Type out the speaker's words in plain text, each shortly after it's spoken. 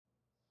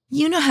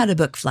You know how to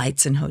book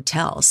flights and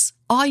hotels.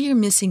 All you're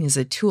missing is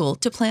a tool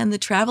to plan the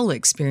travel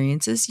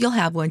experiences you'll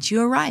have once you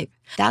arrive.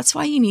 That's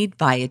why you need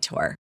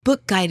Viator.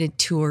 Book guided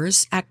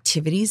tours,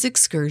 activities,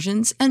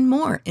 excursions, and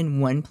more in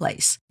one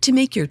place to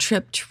make your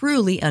trip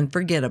truly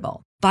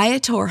unforgettable.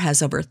 Viator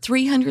has over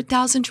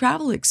 300,000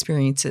 travel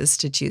experiences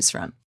to choose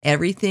from.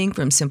 Everything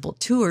from simple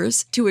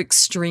tours to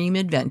extreme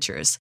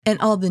adventures and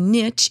all the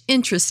niche,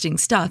 interesting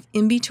stuff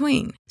in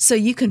between. So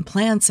you can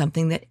plan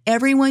something that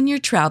everyone you're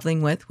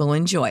traveling with will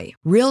enjoy.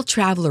 Real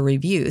traveler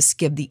reviews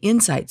give the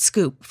inside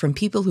scoop from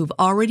people who've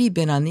already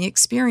been on the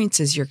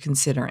experiences you're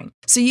considering.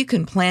 So you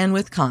can plan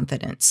with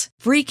confidence.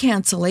 Free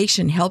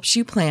cancellation helps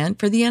you plan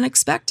for the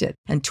unexpected.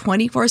 And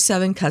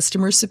 24/7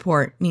 customer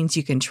support means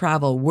you can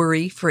travel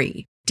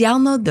worry-free.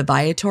 Download the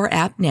Viator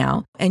app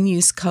now and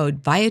use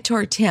code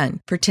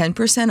Viator10 for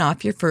 10%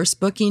 off your first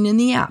booking in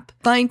the app.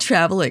 Find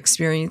travel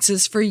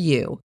experiences for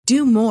you.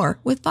 Do more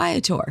with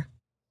Viator.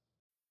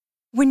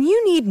 When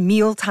you need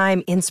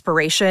mealtime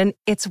inspiration,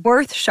 it's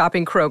worth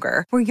shopping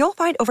Kroger, where you'll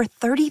find over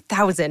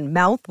 30,000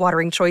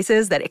 mouth-watering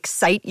choices that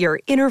excite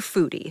your inner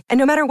foodie. And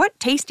no matter what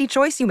tasty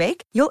choice you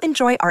make, you'll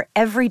enjoy our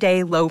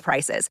everyday low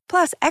prices,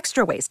 plus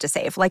extra ways to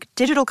save, like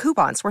digital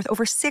coupons worth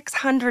over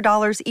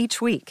 $600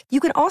 each week. You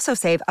can also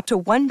save up to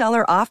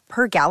 $1 off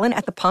per gallon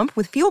at the pump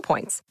with fuel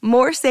points.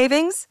 More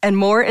savings and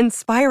more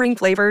inspiring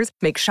flavors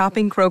make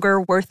shopping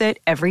Kroger worth it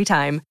every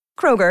time.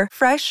 Kroger,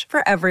 fresh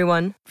for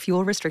everyone.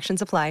 Fuel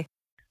restrictions apply.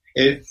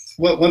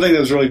 One thing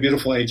that was really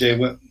beautiful, AJ,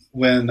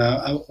 when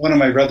one of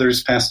my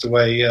brothers passed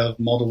away of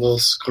multiple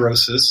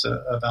sclerosis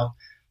about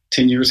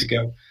 10 years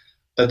ago,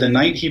 but the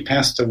night he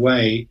passed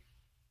away,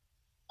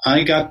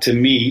 I got to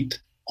meet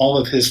all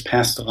of his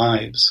past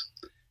lives.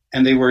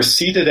 And they were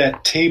seated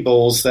at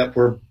tables that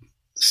were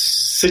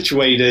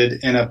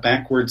situated in a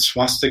backward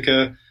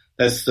swastika.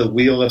 That's the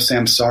wheel of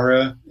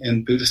samsara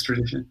in Buddhist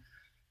tradition.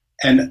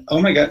 And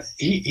oh my God,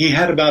 he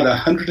had about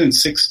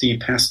 160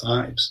 past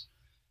lives.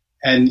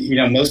 And,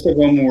 most of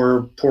them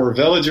were poor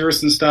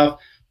villagers and stuff,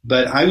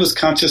 but I was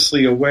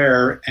consciously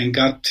aware and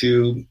got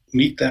to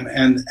meet them.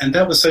 And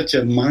that was such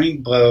a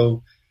mind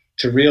blow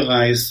to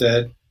realize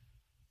that,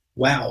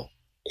 wow,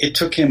 it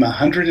took him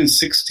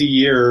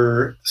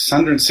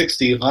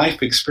 160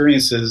 life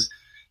experiences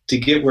to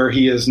get where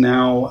he is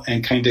now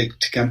and kind of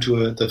to come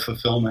to the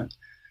fulfillment.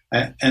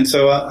 And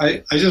so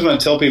I just want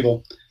to tell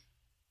people,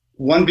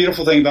 one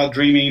beautiful thing about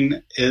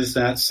dreaming is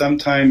that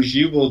sometimes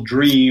you will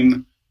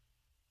dream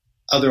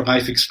other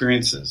life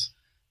experiences.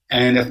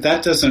 And if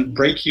that doesn't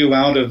break you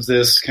out of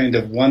this kind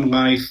of one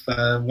life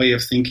way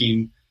of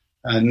thinking,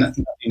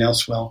 nothing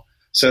else will.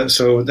 So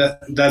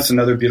that's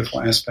another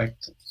beautiful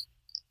aspect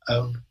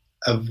of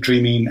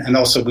dreaming, and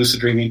also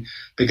lucid dreaming,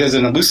 because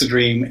in a lucid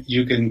dream,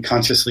 you can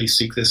consciously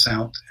seek this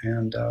out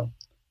and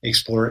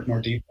explore it more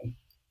deeply.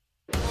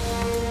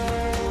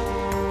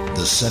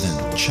 The 7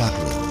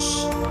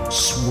 chakras,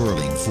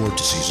 swirling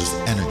vortices of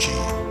energy,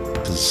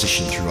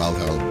 positioned throughout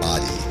our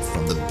body,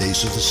 from the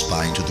base of the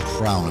spine to the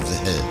crown of the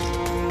head.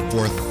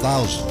 For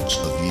thousands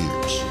of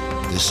years,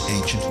 this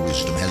ancient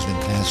wisdom has been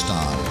passed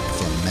on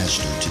from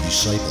master to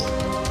disciple.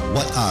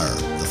 What are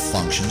the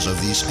functions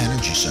of these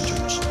energy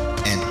centers?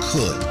 And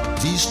could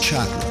these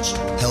chakras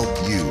help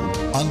you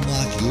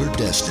unlock your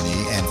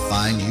destiny and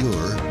find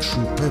your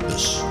true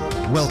purpose?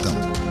 Welcome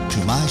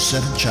to My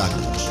 7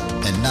 Chakras.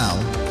 And now,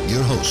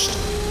 your host,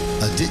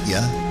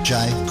 Aditya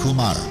Jai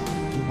Kumar.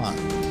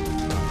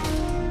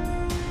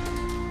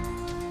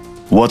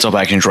 What's up,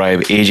 Action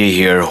Tribe? AJ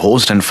here,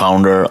 host and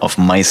founder of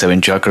My 7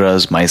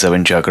 Chakras,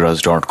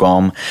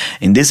 my7chakras.com.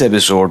 In this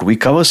episode, we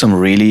cover some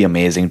really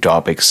amazing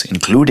topics,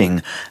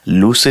 including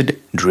lucid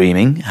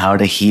dreaming, how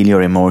to heal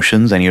your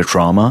emotions and your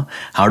trauma,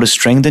 how to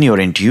strengthen your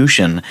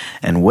intuition,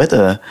 and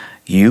whether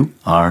you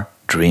are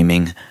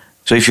dreaming.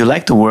 So if you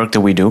like the work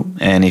that we do,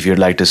 and if you'd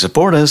like to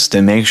support us,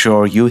 then make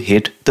sure you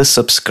hit the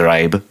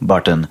subscribe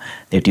button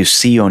that you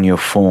see on your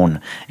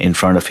phone in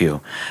front of you,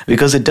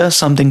 because it does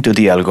something to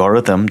the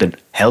algorithm that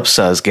helps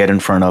us get in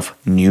front of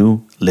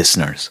new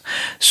listeners.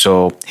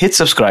 So hit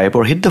subscribe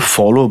or hit the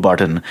follow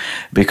button,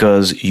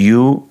 because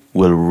you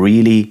will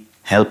really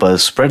help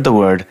us spread the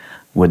word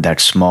with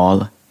that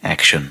small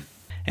action.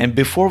 And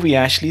before we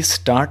actually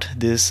start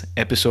this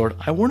episode,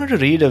 I wanted to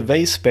read a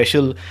very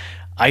special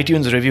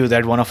iTunes review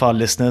that one of our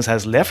listeners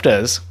has left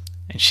us.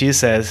 And she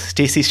says,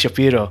 Stacy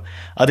Shapiro,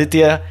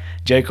 Aditya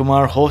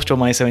Jaikumar, host of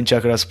My 7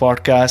 Chakras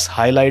podcast,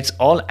 highlights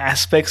all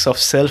aspects of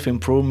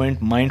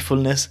self-improvement,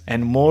 mindfulness,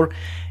 and more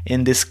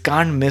in this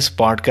can't miss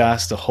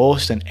podcast. The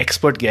host and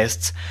expert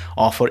guests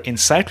offer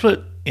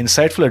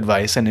insightful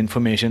advice and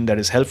information that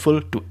is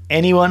helpful to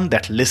anyone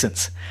that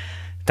listens.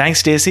 Thanks,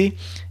 Stacy.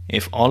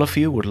 If all of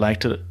you would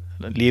like to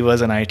leave us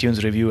an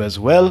iTunes review as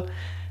well,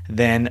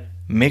 then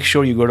make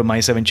sure you go to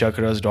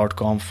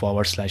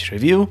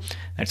my7chakras.com/review.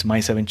 That's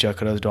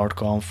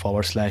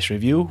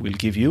my7chakras.com/review. We'll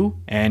give you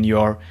and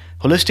your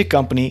holistic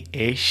company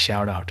a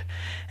shout out.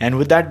 And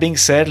with that being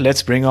said,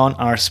 let's bring on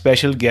our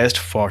special guest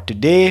for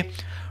today,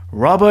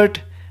 Robert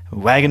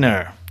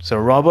Wagner. So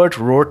Robert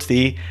wrote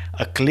the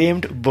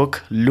acclaimed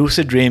book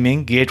Lucid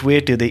Dreaming, Gateway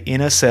to the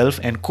Inner Self,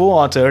 and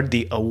co-authored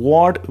the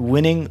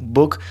award-winning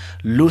book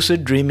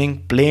Lucid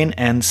Dreaming, Plain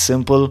and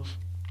Simple.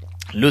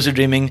 Lucid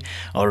dreaming,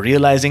 or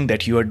realizing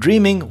that you are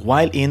dreaming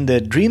while in the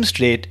dream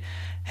state,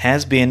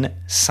 has been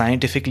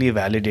scientifically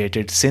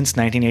validated since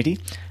 1980.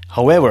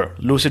 However,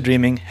 lucid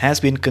dreaming has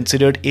been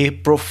considered a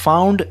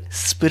profound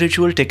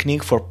spiritual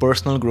technique for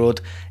personal growth,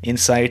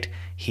 insight,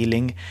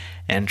 healing,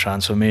 and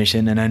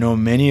transformation. And I know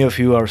many of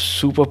you are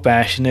super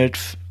passionate,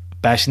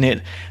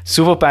 fascinated,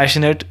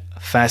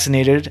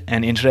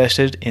 and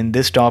interested in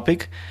this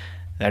topic.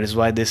 That is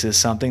why this is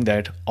something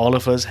that all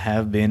of us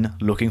have been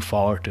looking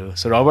forward to.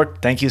 So,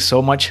 Robert, thank you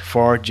so much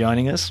for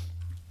joining us.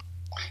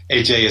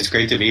 AJ, it's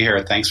great to be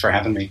here. Thanks for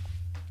having me.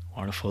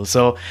 Wonderful.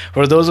 So,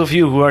 for those of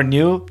you who are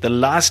new, the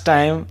last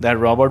time that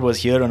Robert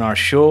was here on our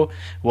show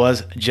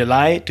was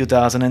July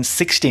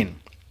 2016.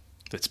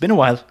 So it's been a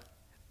while.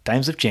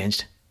 Times have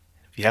changed.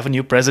 We have a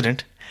new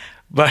president.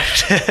 But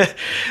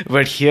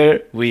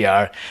here we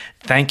are.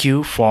 Thank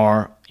you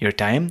for your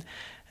time.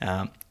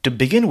 To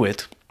begin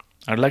with,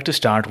 I'd like to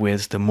start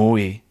with the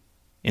movie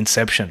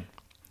Inception.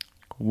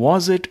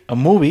 Was it a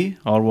movie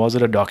or was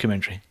it a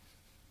documentary?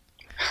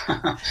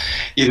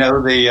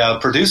 The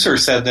producer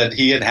said that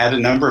he had had a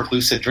number of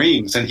lucid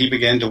dreams, and he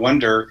began to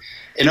wonder,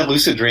 in a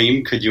lucid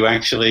dream, could you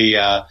actually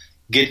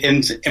get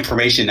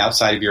information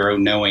outside of your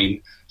own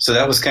knowing? So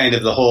that was kind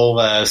of the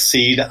whole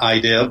seed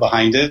idea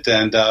behind it,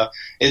 and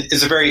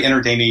it's a very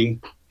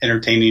entertaining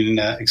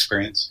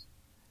experience.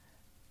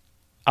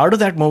 Out of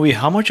that movie,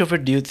 how much of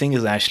it do you think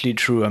is actually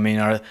true? I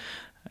mean,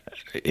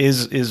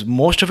 is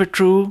most of it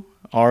true?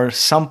 Or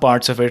some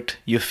parts of it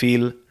you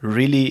feel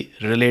really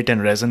relate and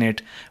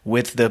resonate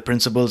with the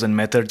principles and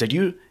methods that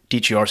you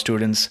teach your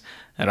students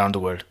around the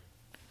world?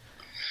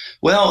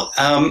 Well,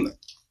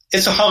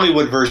 it's a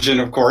Hollywood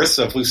version, of course,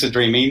 of lucid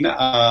dreaming.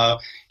 I've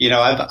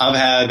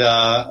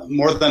had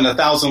more than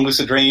 1,000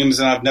 lucid dreams,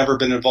 and I've never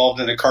been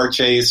involved in a car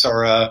chase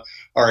or a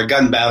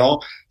gun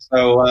battle.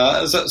 So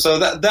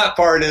that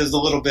part is a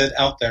little bit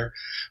out there.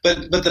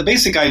 But the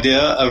basic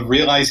idea of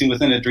realizing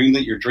within a dream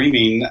that you're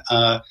dreaming,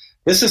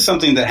 this is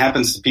something that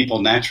happens to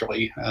people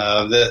naturally.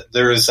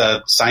 There is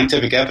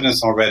scientific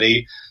evidence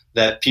already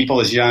that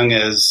people as young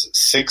as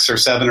 6 or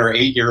 7 or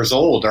 8 years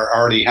old are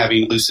already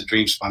having lucid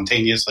dreams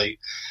spontaneously.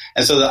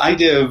 And so the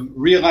idea of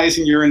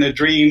realizing you're in a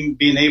dream,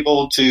 being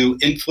able to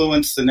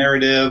influence the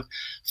narrative,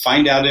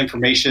 find out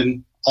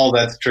information, all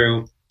that's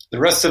true. The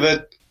rest of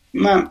it, a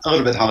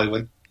little bit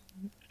Hollywood.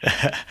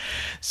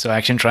 So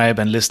Action Tribe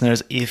and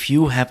listeners, if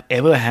you have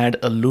ever had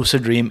a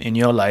lucid dream in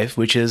your life,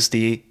 which is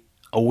the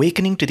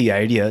awakening to the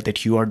idea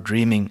that you are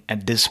dreaming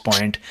at this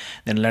point,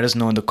 then let us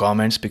know in the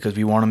comments, because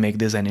we want to make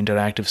this an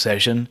interactive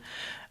session.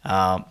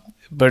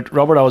 But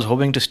Robert, I was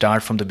hoping to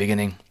start from the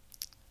beginning.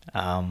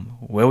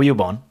 Where were you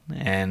born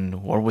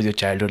and what was your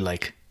childhood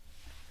like?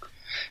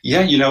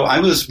 Yeah, I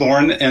was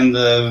born in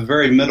the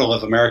very middle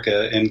of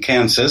America in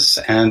Kansas.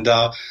 And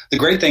the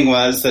great thing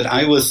was that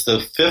I was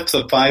the fifth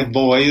of 5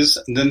 boys.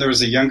 And then there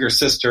was a younger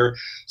sister.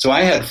 So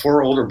I had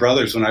 4 older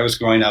brothers when I was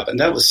growing up. And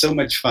that was so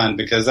much fun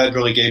because that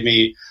really gave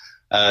me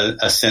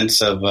a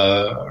sense of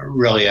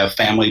really a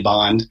family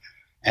bond.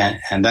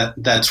 And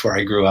that's where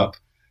I grew up.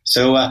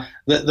 So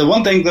the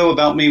one thing, though,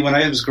 about me when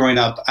I was growing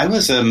up, I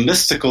was a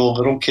mystical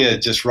little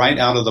kid just right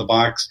out of the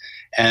box.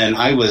 And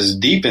I was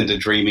deep into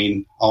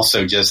dreaming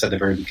also just at the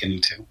very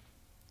beginning, too.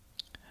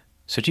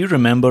 So do you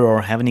remember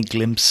or have any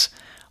glimpse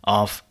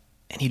of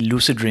any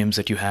lucid dreams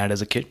that you had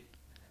as a kid?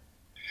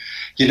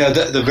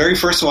 The very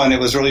first one, it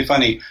was really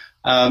funny.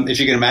 If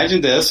you can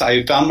imagine this,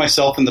 I found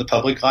myself in the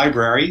public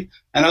library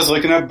and I was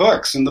looking at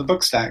books in the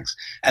book stacks.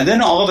 And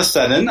then all of a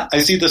sudden, I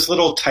see this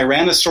little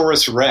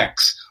Tyrannosaurus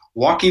Rex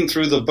walking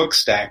through the book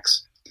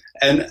stacks.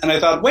 And I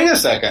thought, wait a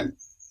second,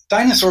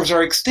 dinosaurs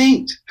are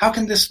extinct. How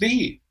can this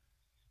be?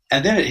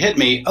 And then it hit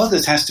me,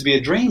 this has to be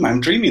a dream. I'm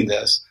dreaming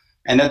this.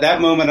 And at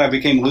that moment, I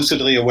became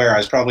lucidly aware. I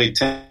was probably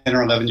 10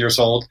 or 11 years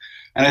old.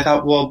 And I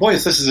thought, well, boy,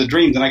 if this is a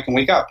dream, then I can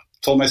wake up.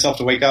 Told myself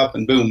to wake up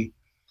and boom,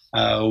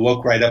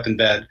 woke right up in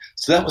bed.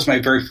 So that was my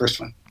very first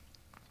one.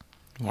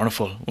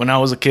 Wonderful. When I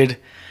was a kid,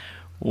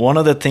 one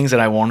of the things that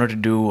I wanted to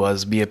do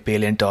was be a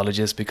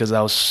paleontologist because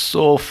I was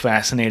so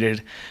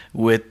fascinated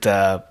with,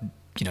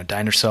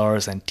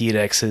 dinosaurs and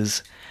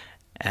T-Rexes.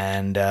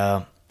 And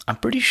I'm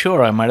pretty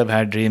sure I might have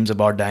had dreams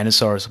about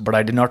dinosaurs, but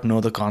I did not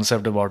know the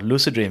concept about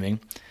lucid dreaming.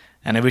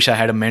 And I wish I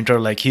had a mentor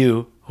like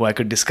you who I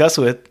could discuss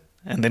with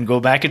and then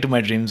go back into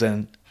my dreams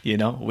and,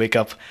 wake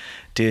up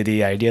to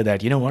the idea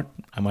that,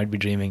 I might be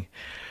dreaming.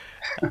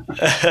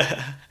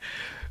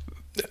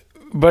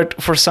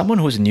 But for someone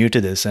who's new to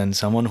this and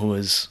someone who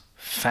is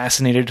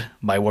fascinated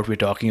by what we're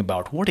talking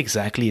about, what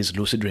exactly is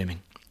lucid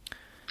dreaming?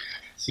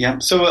 Yeah,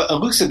 so a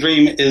lucid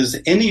dream is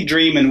any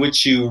dream in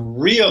which you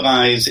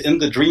realize in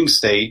the dream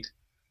state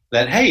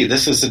that, hey,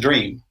 this is a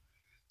dream.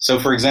 So,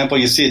 for example,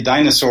 you see a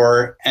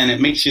dinosaur and it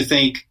makes you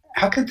think,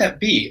 how could that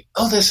be?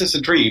 Oh, this is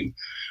a dream.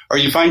 Or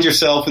you find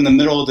yourself in the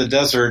middle of the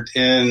desert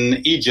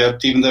in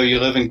Egypt, even though you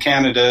live in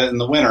Canada in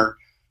the winter.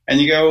 And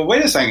you go,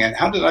 wait a second,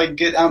 how did I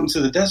get out into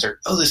the desert?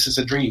 Oh, this is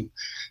a dream.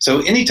 So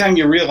anytime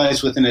you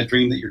realize within a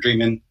dream that you're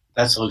dreaming,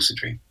 that's a lucid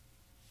dream.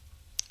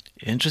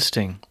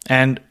 Interesting.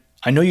 And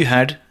I know you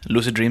had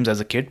lucid dreams as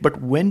a kid,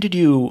 but when did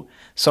you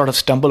sort of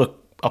stumble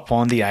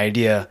upon the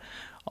idea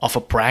of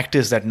a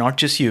practice that not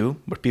just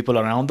you, but people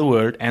around the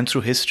world and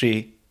through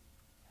history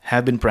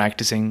have been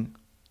practicing,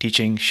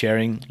 teaching,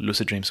 sharing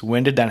lucid dreams?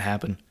 When did that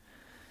happen?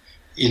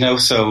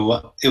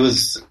 So it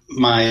was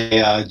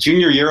my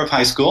junior year of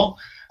high school.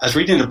 I was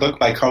reading a book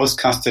by Carlos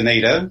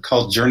Castaneda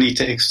called Journey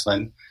to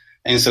Ixtlan.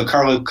 And so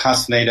Carlos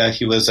Castaneda,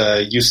 he was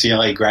a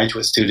UCLA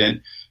graduate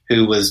student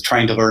who was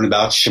trying to learn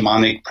about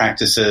shamanic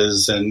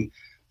practices and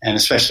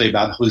especially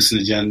about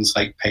hallucinogens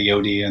like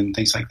peyote and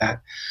things like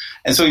that.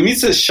 And so he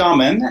meets this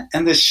shaman,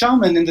 and this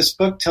shaman in this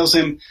book tells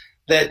him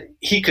that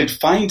he could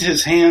find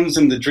his hands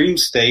in the dream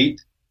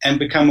state and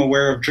become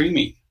aware of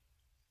dreaming.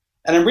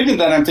 And I'm reading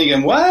that and I'm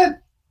thinking,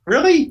 what?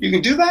 Really? You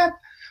can do that?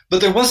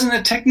 But there wasn't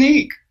a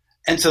technique.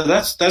 And so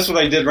that's what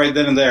I did right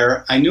then and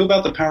there. I knew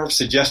about the power of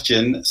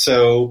suggestion.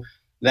 So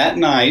that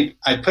night,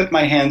 I put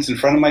my hands in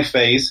front of my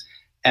face,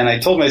 and I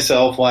told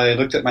myself while I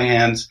looked at my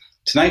hands,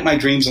 tonight my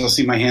dreams will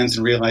see my hands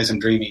and realize I'm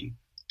dreaming.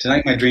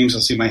 Tonight my dreams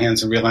will see my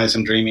hands and realize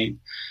I'm dreaming.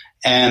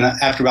 And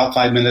after about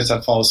 5 minutes,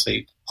 I'd fall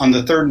asleep. On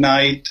the third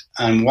night,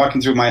 I'm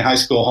walking through my high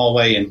school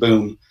hallway, and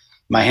boom,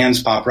 my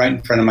hands pop right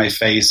in front of my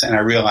face, and I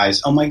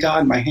realize, oh my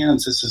God, my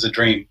hands, this is a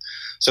dream.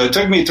 So it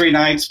took me 3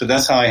 nights, but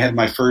that's how I had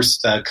my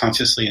first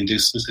consciously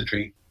induced lucid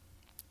dream.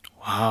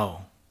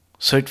 Wow.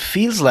 So it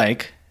feels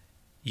like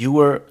you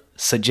were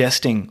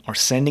suggesting or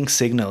sending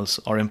signals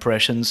or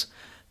impressions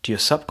to your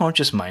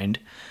subconscious mind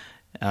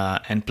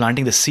and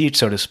planting the seed,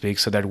 so to speak,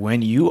 so that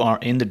when you are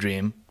in the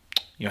dream,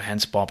 your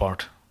hands pop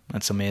out.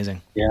 That's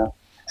amazing. Yeah.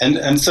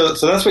 And so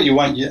that's what you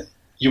want.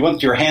 You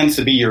want your hands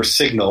to be your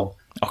signal.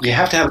 Okay. You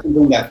have to have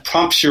something that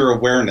prompts your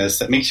awareness,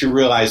 that makes you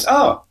realize,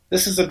 oh,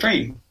 this is a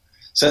dream.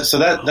 So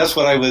that's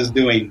what I was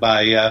doing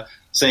by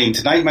saying,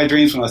 tonight my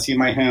dreams, when I see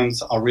my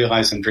hands, I'll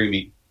realize I'm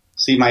dreaming.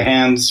 See my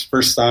hands,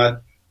 first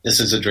thought, this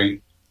is a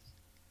dream.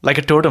 Like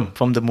a totem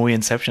from the movie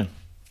Inception.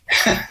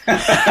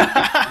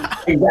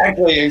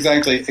 Exactly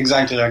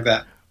like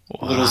that. Wow.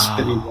 A little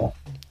spinning ball.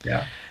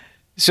 Yeah.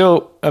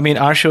 So,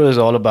 our show is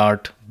all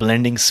about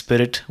blending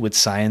spirit with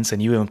science,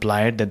 and you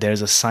implied that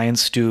there's a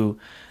science to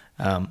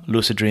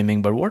lucid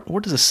dreaming. But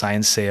what does the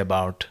science say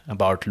about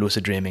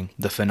lucid dreaming,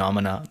 the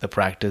phenomena, the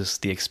practice,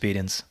 the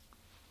experience?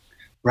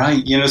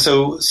 Right.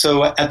 So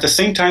at the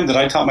same time that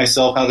I taught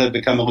myself how to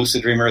become a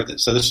lucid dreamer,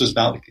 so this was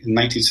about in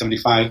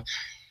 1975,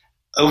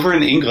 over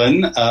in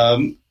England,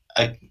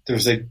 there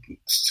was a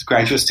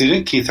graduate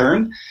student, Keith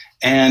Hearn,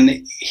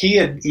 and he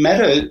had met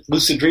a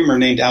lucid dreamer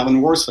named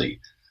Alan Worsley.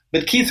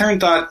 But Keith Hearn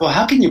thought, well,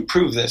 how can you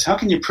prove this? How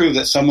can you prove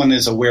that someone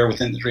is aware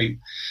within the dream?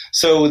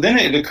 So then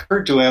it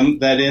occurred to him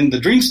that in the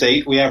dream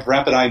state, we have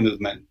rapid eye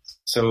movement.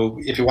 So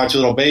if you watch a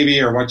little baby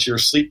or watch your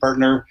sleep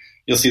partner,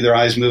 you'll see their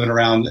eyes moving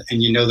around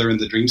and you know they're in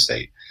the dream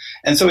state.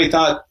 And so he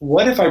thought,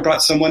 what if I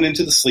brought someone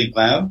into the sleep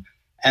lab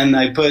and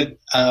I put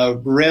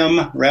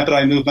REM, rapid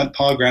eye movement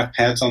polygraph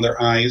pads on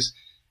their eyes,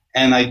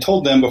 and I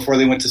told them before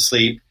they went to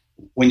sleep,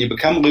 when you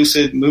become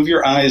lucid, move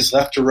your eyes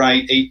left to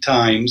right 8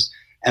 times,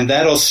 and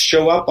that'll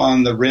show up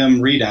on the REM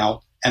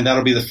readout, and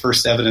that'll be the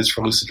first evidence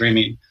for lucid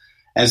dreaming.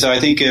 And so I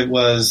think it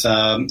was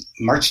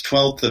March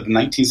 12th of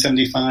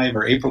 1975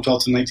 or April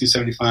 12th of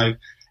 1975,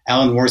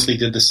 Alan Worsley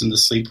did this in the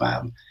sleep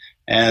lab.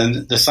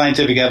 And the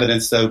scientific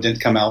evidence, though,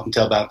 didn't come out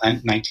until about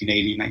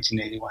 1980,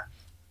 1981.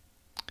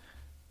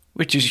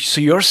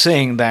 So you're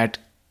saying that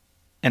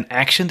an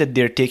action that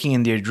they're taking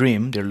in their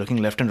dream, they're looking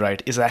left and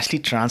right, is actually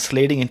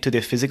translating into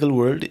their physical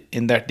world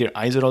in that their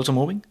eyes are also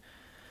moving?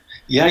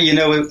 Yeah,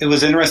 it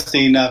was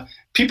interesting.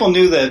 People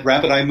knew that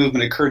rapid eye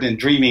movement occurred in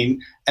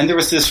dreaming, and there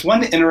was this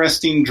one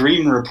interesting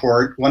dream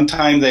report. One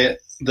time that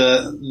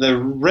the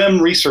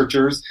REM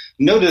researchers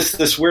noticed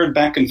this weird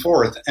back and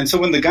forth. And so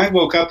when the guy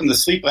woke up in the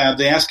sleep lab,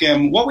 they asked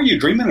him, what were you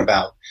dreaming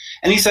about?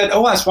 And he said,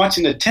 oh, I was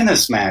watching a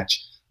tennis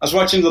match. I was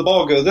watching the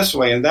ball go this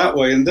way and that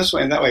way and this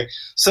way and that way.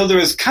 So there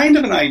was kind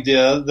of an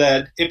idea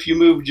that if you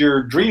moved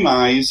your dream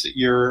eyes,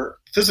 your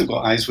physical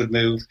eyes would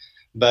move.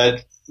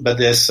 But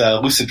this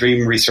lucid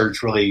dream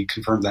research really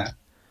confirmed that.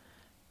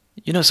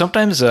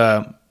 Sometimes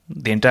the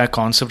entire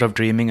concept of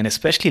dreaming, and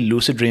especially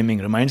lucid dreaming,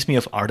 reminds me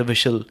of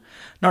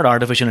not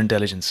artificial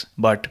intelligence,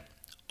 but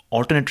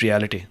alternate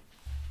reality,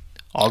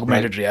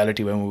 augmented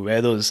reality. When we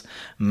wear those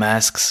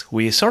masks,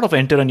 we sort of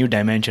enter a new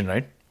dimension,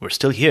 right? We're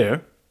still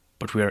here,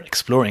 but we are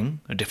exploring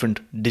a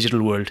different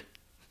digital world.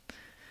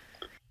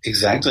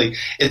 Exactly.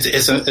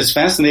 It's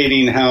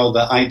fascinating how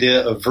the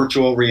idea of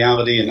virtual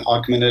reality and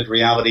augmented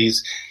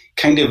realities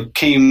kind of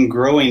came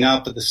growing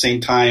up at the same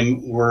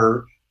time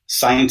we're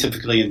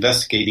scientifically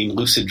investigating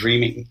lucid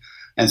dreaming.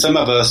 And some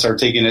of us are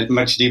taking it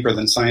much deeper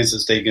than science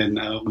has taken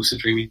lucid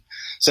dreaming.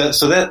 So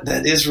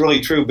that is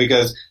really true,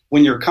 because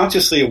when you're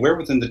consciously aware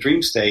within the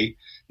dream state,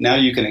 now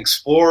you can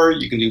explore,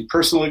 you can do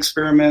personal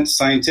experiments,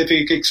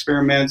 scientific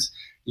experiments,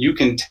 you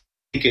can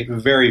take it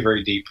very,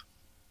 very deep.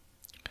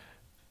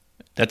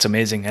 That's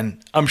amazing.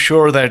 And I'm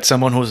sure that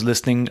someone who's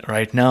listening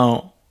right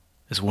now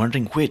is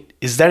wondering, wait,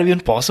 is that even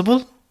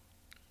possible?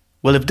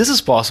 Well, if this is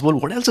possible,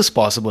 what else is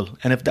possible?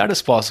 And if that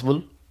is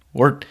possible,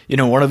 what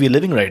are we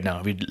living right now?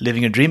 Are we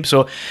living a dream?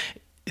 So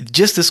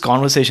just this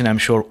conversation, I'm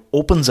sure,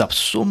 opens up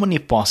so many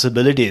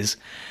possibilities.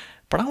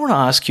 But I want to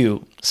ask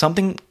you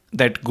something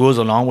that goes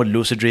along with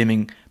lucid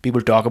dreaming.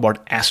 People talk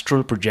about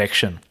astral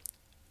projection.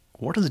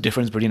 What is the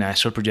difference between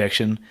astral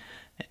projection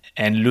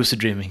and lucid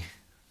dreaming?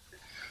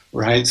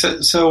 Right.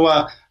 So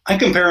I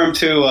compare them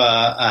to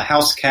a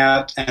house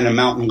cat and a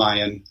mountain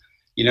lion.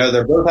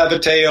 They both have a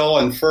tail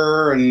and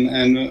fur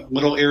and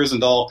little ears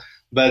and all,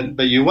 but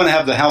you want to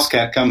have the house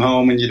cat come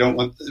home and you don't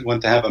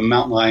want to have a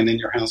mountain lion in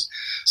your house.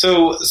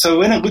 So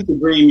in a lucid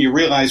dream, you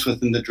realize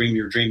within the dream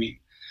you're dreaming.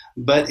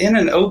 But in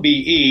an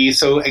OBE,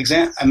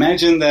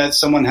 imagine that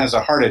someone has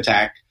a heart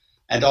attack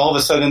and all of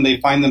a sudden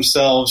they find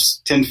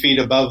themselves 10 feet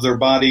above their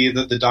body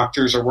that the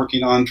doctors are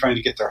working on trying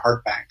to get their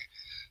heart back.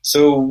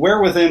 So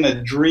where within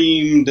a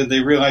dream did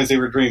they realize they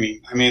were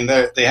dreaming? I mean,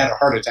 they had a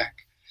heart attack.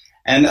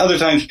 And other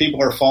times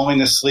people are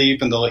falling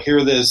asleep and they'll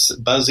hear this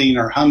buzzing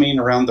or humming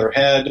around their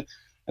head.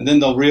 And then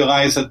they'll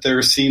realize that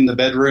they're seeing the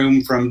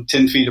bedroom from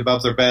 10 feet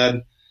above their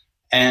bed.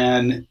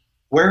 And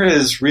where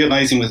is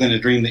realizing within a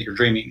dream that you're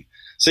dreaming?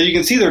 So you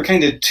can see they're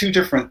kind of two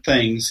different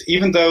things.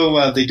 Even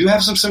though they do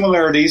have some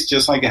similarities,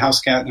 just like a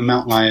house cat and a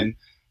mountain lion,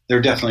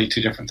 they're definitely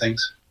two different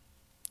things.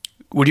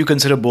 Would you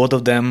consider both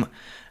of them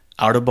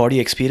out-of-body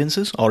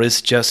experiences, or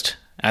is just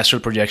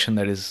astral projection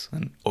that is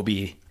an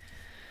OBE?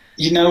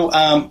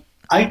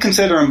 I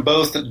consider them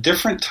both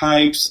different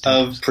types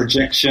of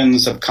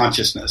projections of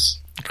consciousness.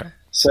 Okay.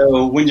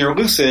 So when you're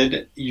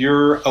lucid,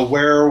 you're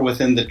aware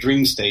within the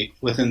dream state,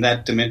 within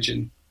that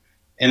dimension.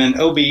 In an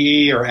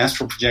OBE or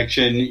astral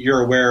projection,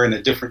 you're aware in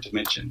a different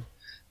dimension.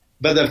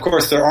 But of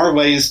course, there are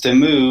ways to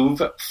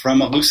move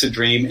from a lucid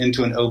dream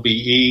into an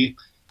OBE,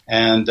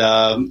 and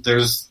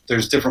there's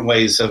different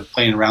ways of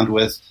playing around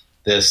with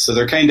this. So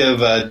they're kind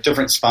of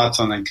different spots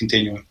on a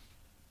continuum.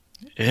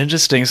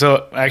 Interesting.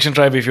 So Action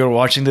Tribe, if you're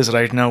watching this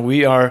right now,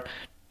 we are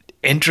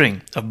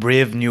entering a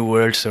brave new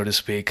world, so to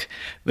speak,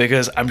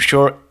 because I'm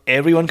sure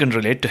everyone can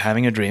relate to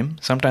having a dream.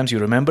 Sometimes you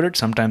remember it,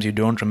 sometimes you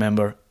don't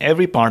remember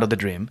every part of the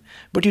dream,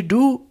 but you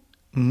do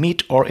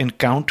meet or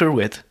encounter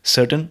with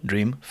certain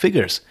dream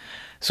figures.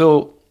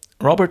 So,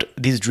 Robert,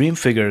 these dream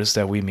figures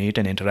that we meet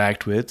and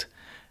interact with,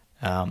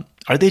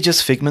 are they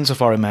just figments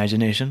of our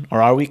imagination,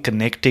 or are we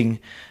connecting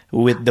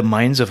with the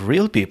minds of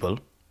real people,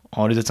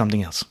 or is it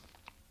something else?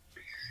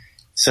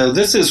 So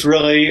this is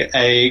really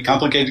a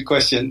complicated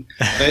question.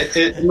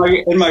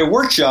 In my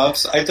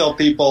workshops, I tell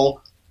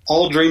people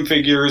all dream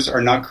figures are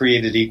not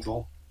created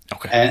equal.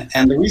 Okay.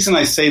 And the reason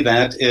I say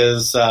that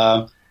is,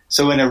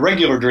 so in a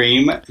regular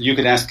dream, you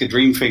could ask a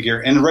dream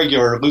figure. In a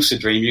regular lucid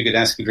dream, you could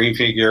ask a dream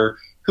figure,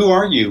 who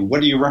are you?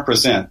 What do you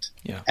represent?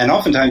 Yeah. And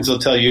oftentimes they'll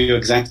tell you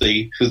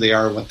exactly who they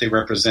are, what they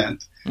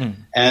represent.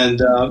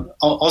 And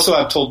also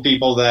I've told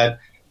people that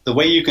the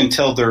way you can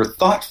tell their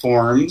thought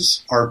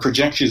forms or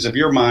projections of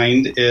your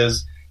mind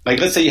is, like,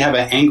 let's say you have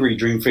an angry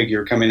dream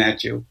figure coming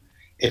at you.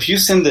 If you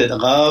send it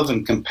love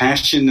and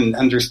compassion and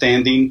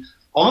understanding,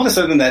 all of a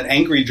sudden that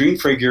angry dream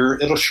figure,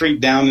 it'll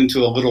shrink down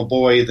into a little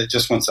boy that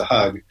just wants a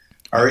hug.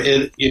 Or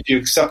if you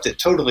accept it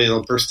totally,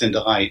 it'll burst into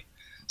light.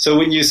 So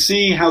when you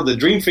see how the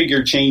dream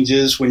figure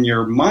changes, when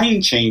your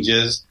mind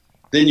changes,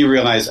 then you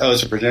realize, oh,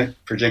 it's a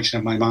projection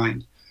of my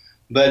mind.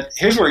 But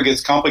here's where it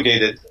gets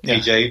complicated,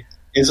 AJ,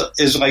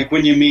 is like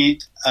when you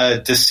meet a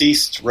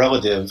deceased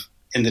relative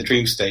in the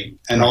dream state,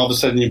 and all of a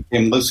sudden you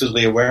become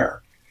lucidly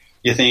aware.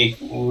 You think,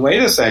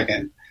 wait a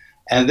second.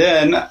 And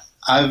then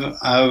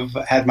I've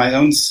had my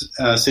own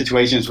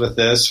situations with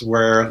this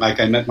where, like,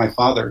 I met my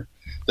father.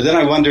 But then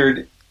I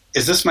wondered,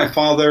 is this my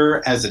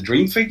father as a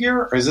dream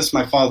figure, or is this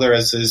my father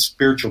as his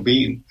spiritual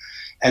being?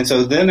 And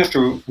so then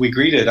after we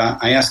greeted,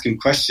 I asked him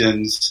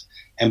questions,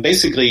 and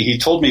basically he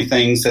told me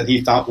things that he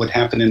thought would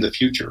happen in the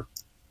future.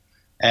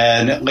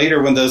 And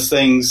later when those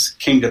things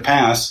came to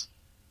pass,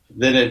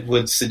 then it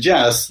would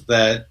suggest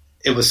that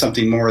it was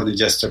something more than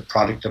just a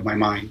product of my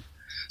mind.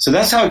 So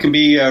that's how it can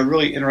be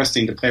really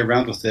interesting to play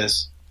around with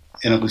this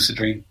in a lucid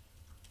dream.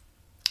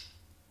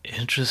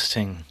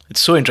 Interesting. It's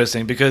so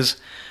interesting because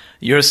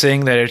you're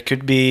saying that it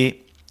could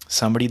be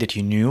somebody that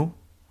you knew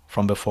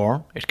from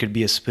before. It could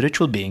be a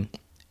spiritual being.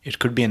 It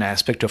could be an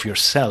aspect of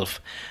yourself.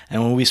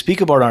 And when we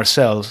speak about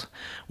ourselves,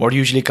 what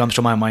usually comes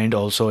to my mind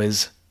also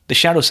is the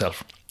shadow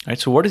self. Right?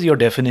 So what is your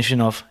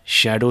definition of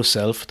shadow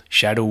self,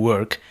 shadow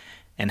work,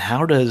 and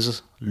how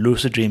does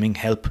lucid dreaming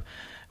help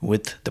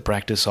with the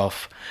practice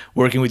of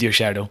working with your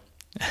shadow?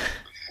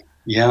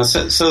 Yeah,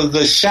 so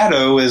the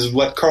shadow is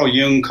what Carl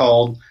Jung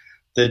called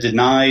the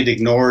denied,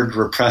 ignored,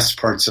 repressed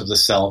parts of the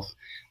self.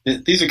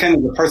 These are kind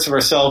of the parts of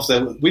ourselves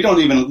that we don't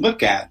even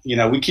look at. You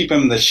know, we keep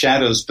them in the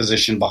shadows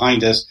position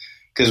behind us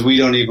because we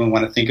don't even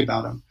want to think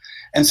about them.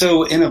 And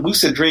so in a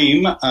lucid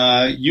dream,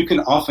 you can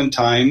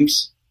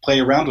oftentimes play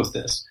around with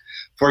this.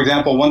 For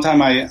example, one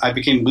time I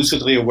became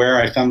lucidly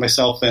aware. I found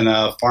myself in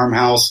a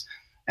farmhouse,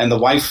 and the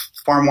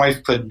farm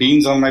wife put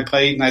beans on my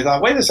plate. And I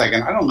thought, wait a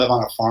second, I don't live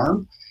on a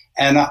farm.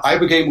 And I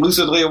became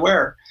lucidly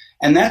aware.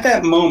 And at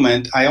that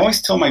moment, I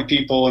always tell my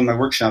people in my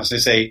workshops, I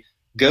say,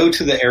 go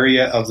to the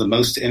area of the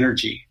most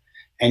energy.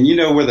 And you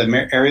know where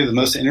the area of the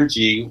most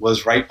energy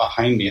was? Right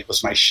behind me. It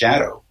was my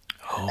shadow.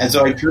 Oh. And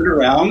so I turned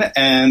around,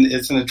 and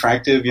it's an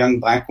attractive young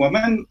black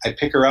woman. I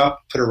pick her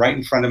up, put her right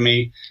in front of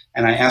me,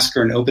 and I ask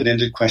her an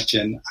open-ended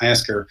question. I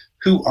ask her,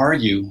 who are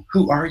you?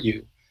 Who are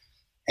you?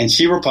 And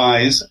she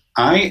replies,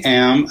 I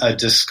am a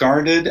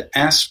discarded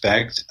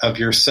aspect of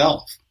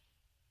yourself.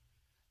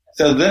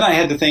 So then I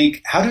had to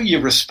think, how do you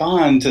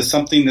respond to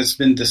something that's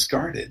been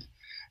discarded?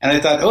 And I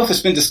thought, if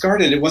it's been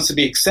discarded, it wants to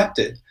be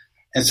accepted.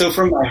 And so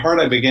from my heart,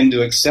 I began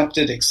to accept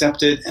it.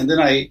 And then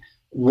I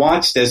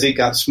watched as it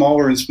got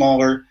smaller and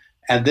smaller.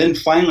 And then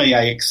finally,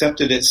 I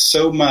accepted it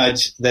so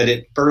much that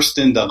it burst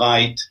into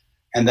light.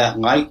 And that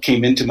light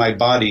came into my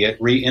body. It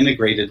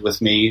reintegrated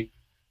with me.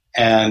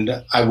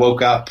 And I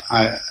woke up.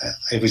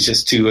 It was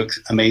just too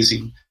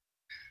amazing.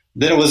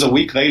 Then it was a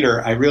week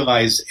later, I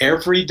realized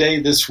every day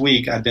this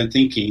week I've been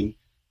thinking,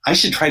 I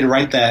should try to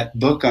write that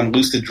book on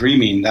lucid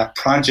dreaming, that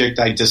project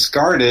I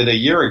discarded a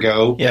year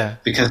ago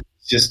because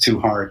it's just too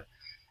hard.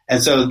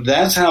 And so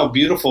that's how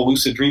beautiful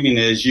lucid dreaming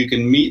is. You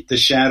can meet the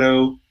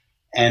shadow,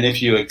 and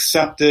if you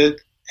accept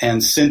it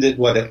and send it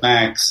what it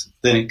lacks,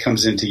 then it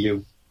comes into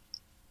you.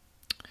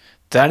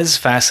 That is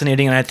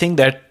fascinating. And I think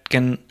that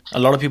a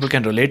lot of people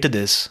can relate to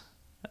this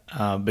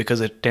because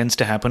it tends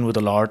to happen with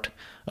a lot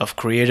of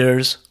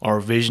creators or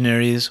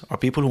visionaries or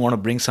people who want to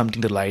bring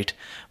something to light.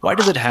 Why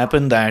does it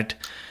happen that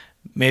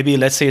maybe,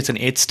 let's say it's an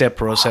 8-step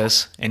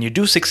process and you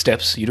do 6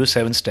 steps, you do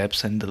 7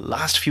 steps, and the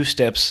last few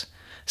steps,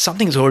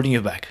 something is holding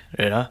you back,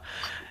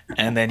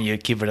 and then you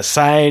keep it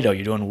aside or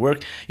you don't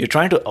work. You're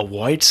trying to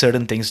avoid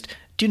certain things.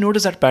 Do you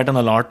notice that pattern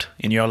a lot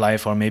in your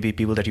life or maybe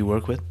people that you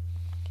work with?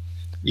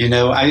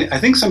 I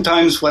think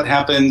sometimes what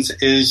happens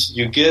is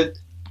you get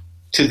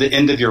to the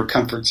end of your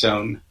comfort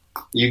zone.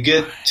 You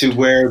get to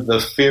where the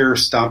fear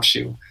stops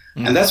you.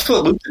 Mm. And that's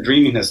what lucid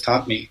dreaming has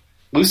taught me.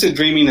 Lucid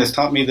dreaming has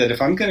taught me that if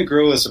I'm going to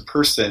grow as a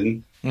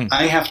person,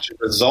 I have to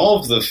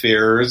resolve the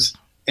fears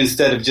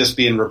instead of just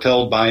being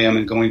repelled by them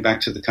and going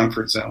back to the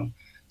comfort zone.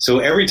 So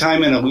every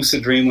time in a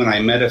lucid dream when I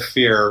met a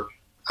fear,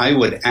 I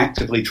would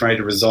actively try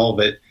to resolve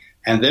it.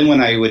 And then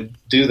when I would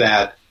do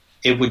that,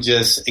 it would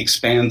just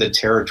expand the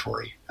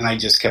territory. And I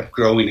just kept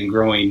growing and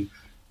growing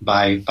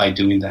by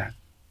doing that.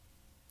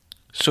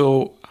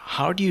 So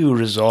how do you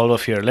resolve a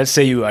fear? Let's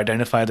say you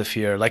identify the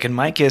fear. Like in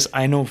my case,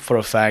 I know for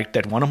a fact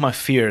that one of my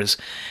fears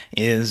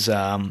is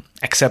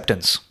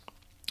acceptance.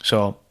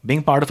 So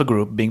being part of a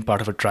group, being part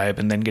of a tribe,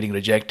 and then getting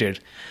rejected.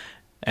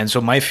 And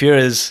so my fear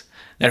is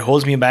that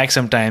holds me back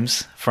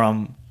sometimes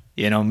from,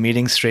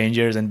 meeting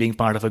strangers and being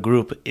part of a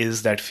group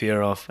is that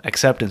fear of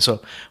acceptance.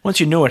 So once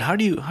you know it, how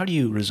do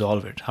you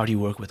resolve it? How do you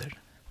work with it?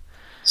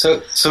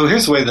 So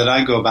here's the way that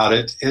I go about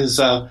it is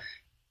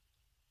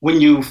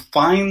when you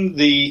find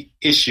the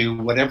issue,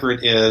 whatever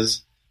it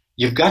is,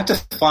 you've got to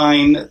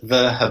find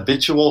the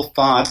habitual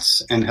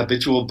thoughts and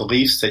habitual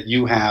beliefs that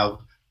you have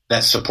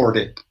that support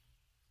it.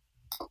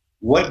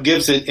 What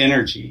gives it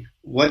energy?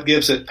 What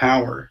gives it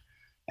power?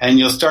 And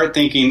you'll start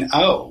thinking,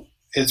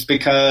 it's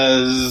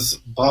because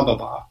blah, blah,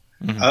 blah.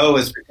 Mm-hmm.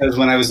 It's because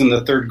when I was in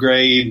the 3rd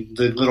grade,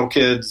 the little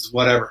kids,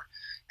 whatever.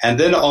 And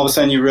then all of a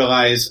sudden you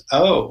realize,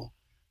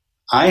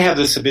 I have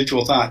this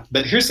habitual thought.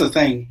 But here's the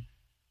thing.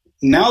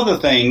 Now the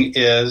thing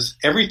is,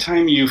 every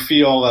time you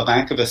feel a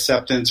lack of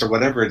acceptance or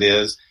whatever it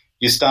is,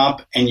 you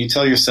stop and you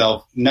tell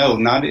yourself, no,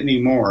 not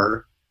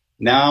anymore.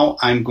 Now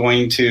I'm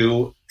going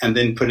to, and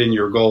then put in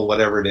your goal,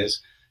 whatever it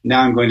is.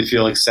 Now I'm going to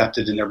feel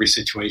accepted in every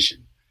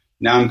situation.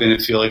 Now I'm going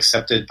to feel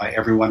accepted by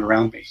everyone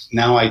around me.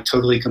 Now I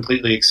totally,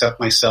 completely accept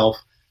myself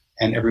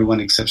and everyone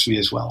accepts me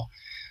as well.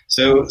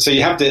 So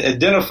you have to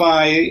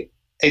identify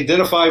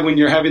when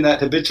you're having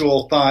that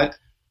habitual thought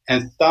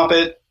and stop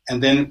it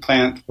and then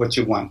plant what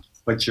you want,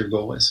 what your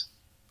goal is.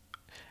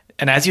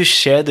 And as you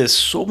share this,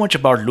 so much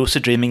about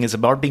lucid dreaming is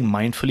about being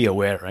mindfully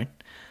aware, right?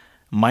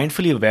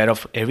 Mindfully aware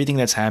of everything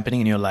that's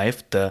happening in your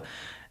life, the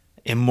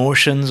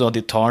emotions or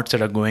the thoughts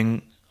that are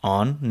going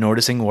on,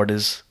 noticing what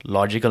is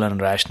logical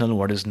and rational,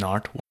 what is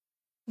not.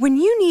 When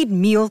you need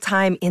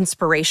mealtime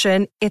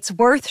inspiration, it's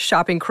worth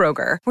shopping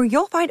Kroger, where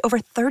you'll find over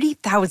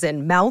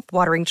 30,000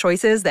 mouth-watering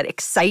choices that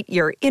excite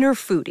your inner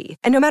foodie.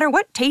 And no matter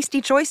what tasty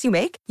choice you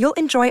make, you'll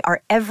enjoy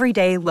our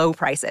everyday low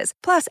prices,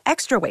 plus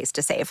extra ways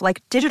to save,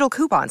 like digital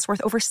coupons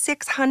worth over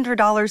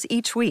 $600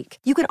 each week.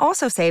 You can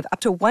also save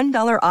up to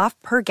 $1 off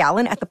per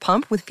gallon at the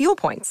pump with fuel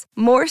points.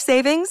 More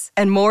savings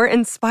and more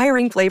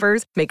inspiring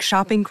flavors make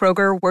shopping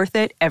Kroger worth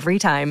it every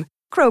time.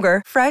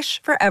 Kroger,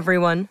 fresh for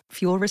everyone.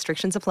 Fuel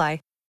restrictions apply.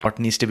 What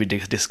needs to be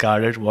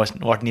discarded,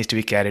 what needs to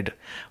be carried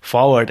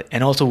forward,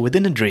 and also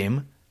within a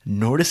dream,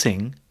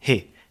 noticing,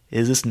 hey,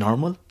 is this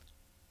normal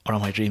or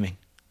am I dreaming?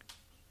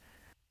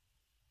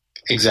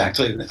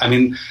 Exactly. I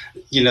mean,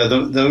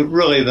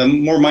 the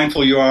more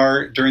mindful you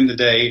are during the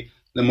day,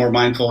 the more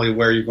mindfully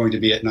aware you're going to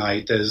be at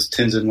night, as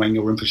Tenzin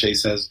Wangyal Rinpoche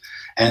says.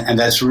 And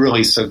that's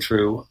really so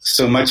true.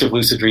 So much of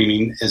lucid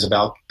dreaming is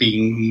about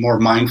being more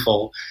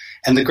mindful.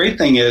 And the great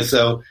thing is,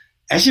 though,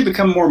 as you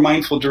become more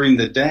mindful during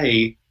the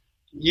day,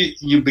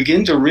 you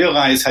begin to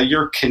realize how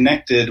you're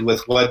connected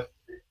with what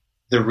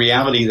the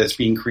reality that's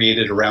being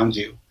created around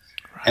you.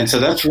 And so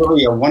that's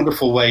really a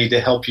wonderful way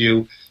to help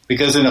you,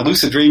 because in a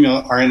lucid dream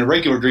or in a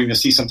regular dream, you'll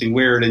see something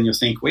weird and you'll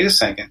think, wait a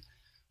second,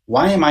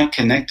 why am I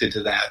connected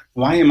to that?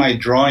 Why am I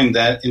drawing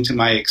that into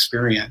my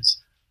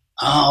experience?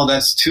 Oh,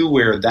 that's too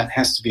weird. That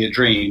has to be a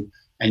dream.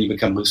 And you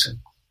become lucid.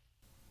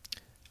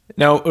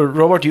 Now,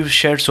 Robert, you've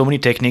shared so many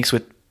techniques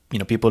with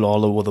people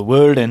all over the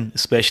world, and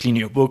especially in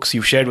your books,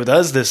 you've shared with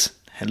us this,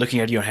 looking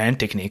at your hand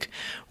technique.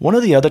 One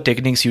of the other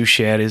techniques you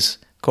share is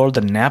called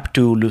the nap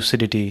to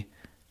lucidity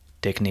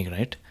technique,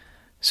 right?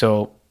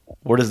 So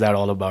what is that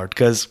all about?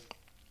 Because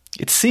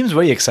it seems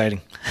very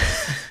exciting.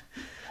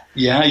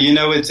 Yeah,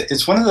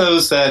 it's one of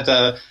those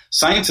that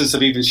scientists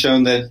have even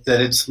shown that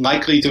it's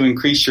likely to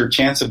increase your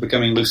chance of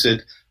becoming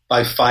lucid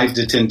by 5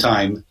 to 10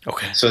 times.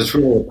 Okay. So it's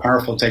really a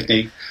powerful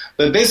technique.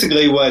 But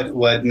basically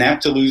what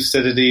nap to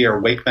lucidity or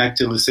wake back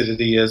to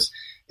lucidity is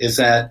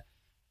that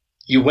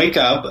you wake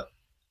up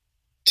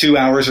 2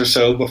 hours or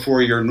so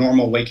before your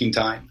normal waking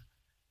time.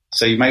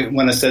 So you might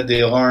want to set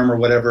the alarm or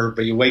whatever,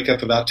 but you wake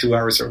up about 2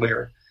 hours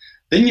earlier.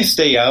 Then you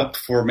stay up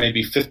for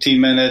maybe 15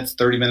 minutes,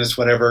 30 minutes,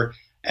 whatever,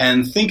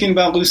 and thinking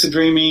about lucid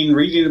dreaming,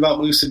 reading about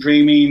lucid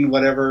dreaming,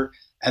 whatever,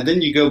 and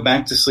then you go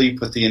back to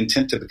sleep with the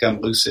intent to become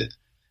lucid.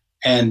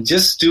 And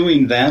just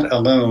doing that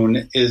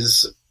alone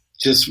is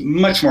just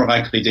much more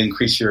likely to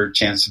increase your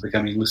chance of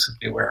becoming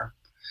lucidly aware.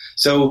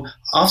 So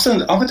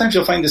oftentimes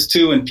you'll find this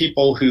too in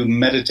people who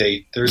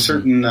meditate. There are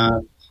certain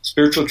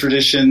spiritual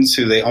traditions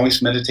who they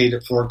always meditate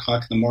at 4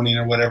 o'clock in the morning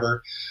or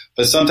whatever.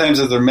 But sometimes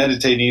as they're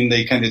meditating,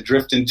 they kind of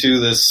drift into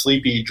this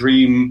sleepy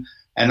dream,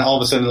 and all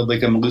of a sudden they'll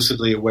become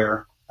lucidly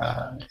aware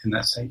in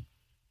that state.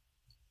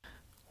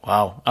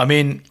 Wow. I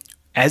mean,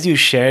 as you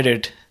shared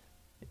it,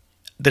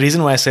 the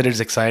reason why I said it's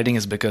exciting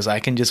is because I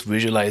can just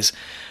visualize,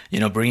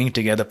 bringing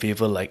together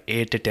people like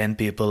 8 to 10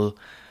 people,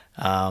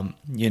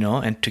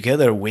 and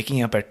together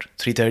waking up at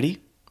 3:30,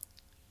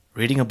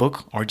 reading a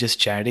book or just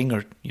chatting,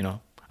 or,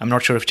 I'm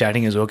not sure if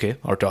chatting is okay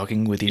or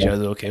talking with each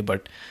other okay,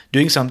 but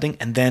doing something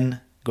and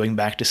then going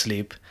back to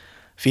sleep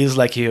feels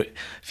like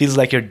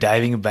you're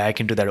diving back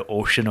into that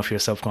ocean of your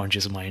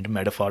subconscious mind,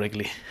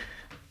 metaphorically.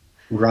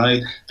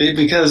 Right.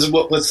 Because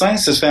what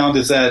science has found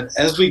is that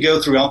as we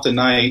go throughout the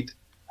night,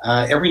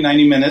 every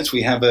 90 minutes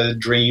we have a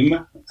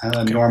dream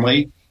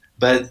normally,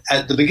 but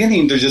at the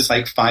beginning they're just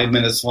like 5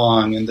 minutes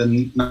long, and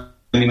then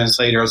 90 minutes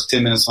later it's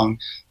 10 minutes long.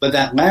 But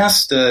that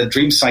last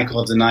dream cycle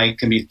of the night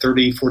can be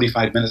 30,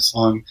 45 minutes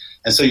long,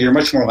 and so you're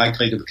much more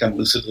likely to become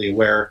lucidly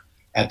aware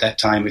at that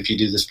time if you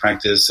do this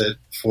practice at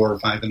 4 or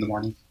 5 in the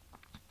morning.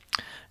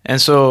 And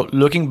so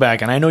looking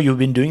back, and I know you've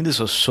been doing this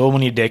for so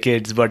many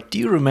decades, but do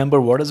you remember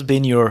what has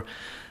been your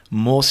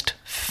most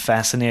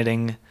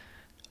fascinating,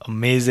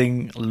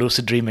 amazing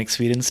lucid dream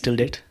experience till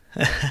date?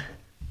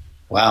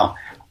 Wow.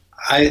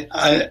 I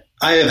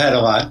have had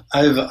a lot.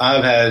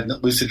 I've had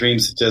lucid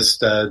dreams that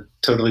just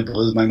totally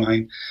blew my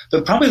mind.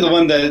 But probably the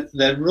one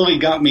that really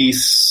got me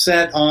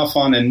set off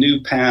on a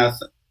new path,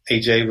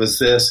 AJ, was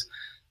this.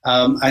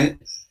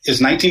 It's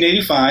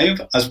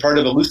 1985. I was part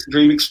of a Lucid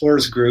Dream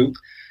Explorers group.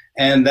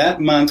 And that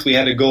month we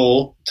had a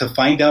goal to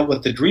find out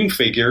what the dream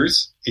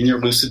figures in your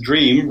lucid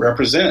dream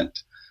represent.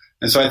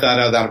 And so I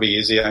thought, that'll be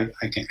easy. I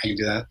can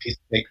do that. Piece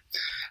of cake.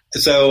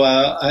 So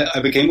I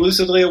became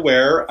lucidly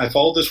aware. I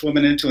followed this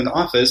woman into an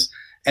office,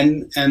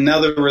 and now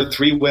there were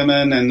 3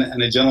 women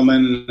and a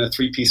gentleman in a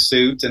 3-piece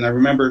suit. And I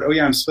remembered,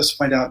 I'm supposed to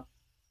find out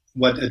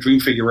what a dream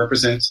figure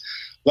represents.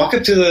 Walk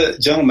up to the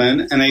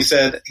gentleman, and I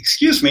said,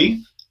 "Excuse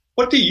me,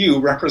 what do you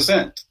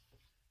represent?"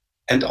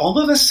 And all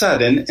of a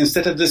sudden,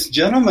 instead of this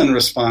gentleman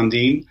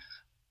responding,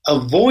 a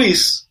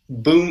voice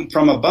boomed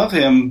from above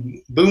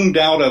him, boomed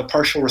out a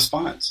partial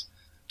response.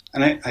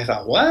 And I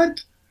thought,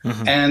 what?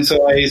 Mm-hmm. And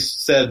so I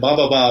said, blah,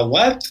 blah, blah,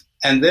 what?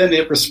 And then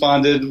it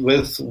responded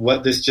with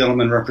what this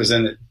gentleman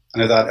represented.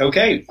 And I thought,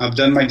 okay, I've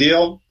done my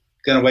deal.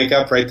 Going to wake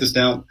up, write this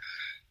down.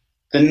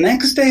 The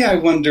next day I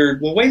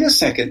wondered, well, wait a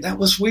second, that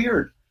was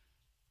weird.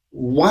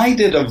 Why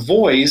did a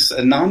voice,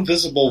 a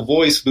non-visible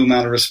voice, boom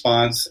out a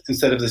response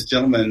instead of this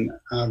gentleman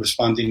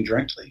responding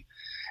directly?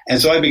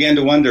 And so I began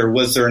to wonder,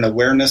 was there an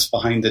awareness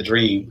behind the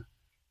dream?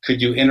 Could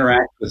you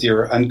interact with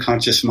your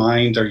unconscious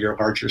mind or your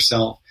larger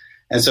self?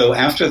 And so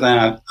after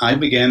that, I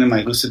began in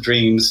my lucid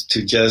dreams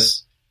to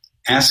just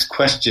ask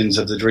questions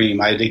of the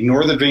dream. I'd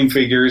ignore the dream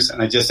figures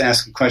and I just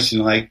ask a question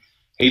like,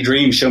 hey,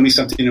 dream, show me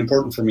something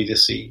important for me to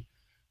see.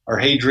 Or,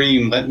 hey,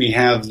 dream, let me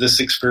have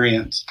this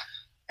experience.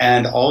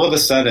 And all of a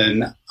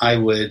sudden, I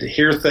would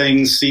hear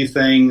things, see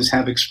things,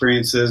 have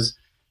experiences,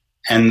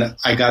 and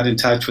I got in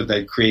touch with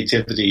that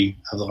creativity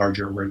of the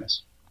larger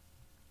awareness.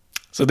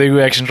 So there you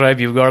go, Action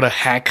Tribe. You've got a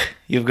hack.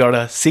 You've got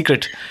a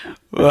secret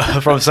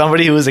from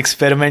somebody who is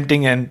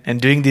experimenting and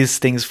doing these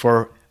things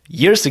for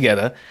years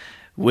together,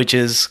 which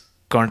is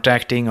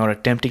contacting or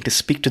attempting to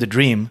speak to the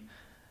dream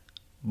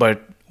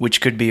but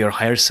which could be your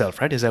higher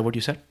self, right? Is that what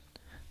you said?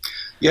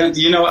 Yeah,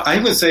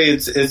 I would say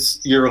it's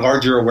your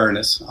larger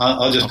awareness.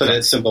 I'll just put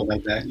it simple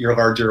like that, your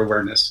larger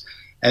awareness.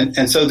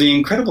 And so the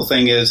incredible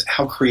thing is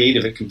how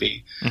creative it can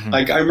be. Mm-hmm.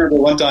 Like I remember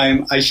one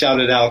time I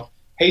shouted out,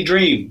 "Hey,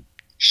 dream,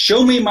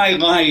 show me my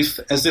life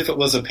as if it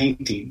was a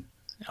painting."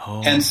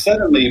 Oh. And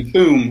suddenly,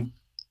 boom,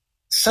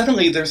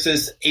 there's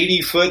this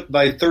 80-foot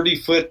by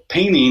 30-foot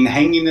painting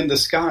hanging in the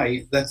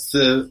sky. That's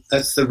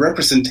the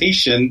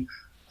representation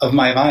of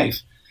my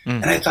life.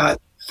 Mm. And I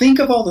thought, think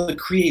of all the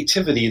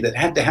creativity that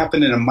had to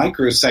happen in a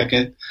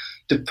microsecond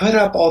to put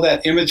up all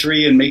that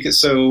imagery and make it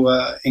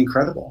so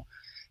incredible.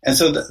 And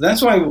so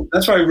that's why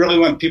I really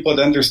want people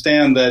to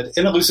understand that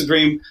in a lucid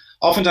dream,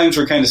 oftentimes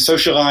we're kind of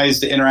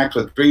socialized to interact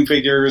with dream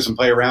figures and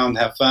play around,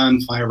 have fun,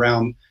 fly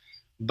around.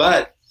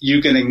 But you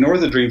can ignore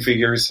the dream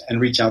figures and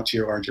reach out to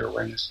your larger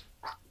awareness.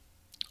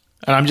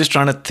 And I'm just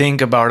trying to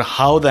think about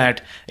how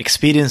that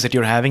experience that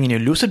you're having in your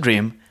lucid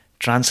dream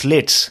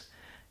translates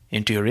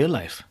into your real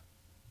life.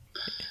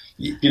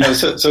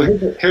 So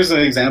here's an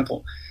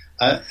example.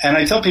 And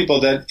I tell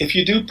people that if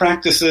you do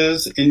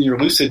practices in your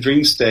lucid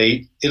dream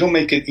state, it'll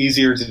make it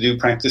easier to do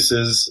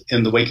practices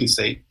in the waking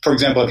state. For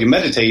example, if you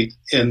meditate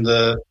in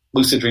the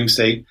lucid dream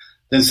state,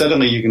 then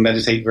suddenly you can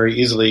meditate very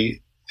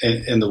easily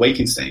in the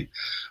waking state.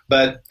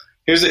 But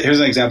here's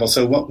an example.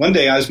 So one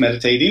day I was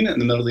meditating in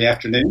the middle of the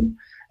afternoon,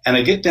 and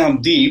I get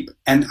down deep,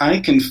 and I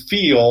can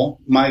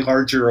feel my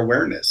larger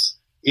awareness.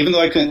 Even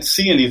though I couldn't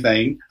see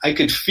anything, I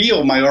could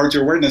feel my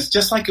larger awareness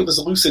just like it was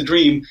a lucid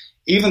dream,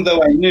 even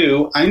though I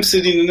knew I'm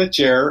sitting in a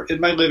chair in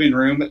my living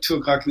room at 2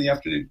 o'clock in the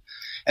afternoon.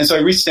 And so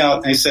I reached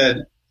out and I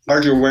said,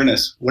 "Larger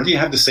awareness, what do you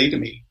have to say to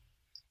me?"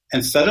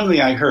 And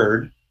suddenly I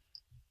heard,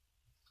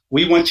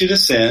 "We want you to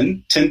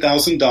send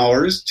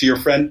 $10,000 to your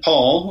friend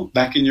Paul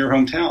back in your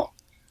hometown."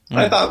 Mm.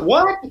 I thought,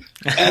 what?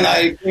 And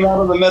I came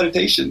out of the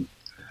meditation.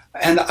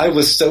 And I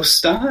was so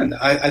stunned.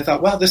 I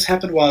thought, wow, this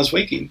happened while I was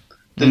waking.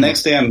 The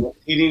next day I'm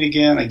eating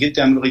again. I get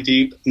down really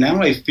deep.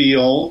 Now I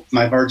feel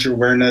my larger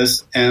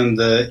awareness and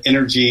the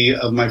energy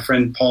of my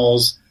friend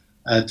Paul's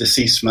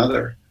deceased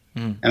mother.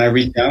 Mm. And I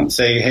reach out and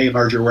say, "Hey,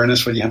 larger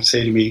awareness, what do you have to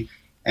say to me?"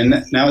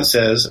 And now it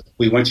says,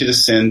 "We want you to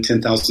send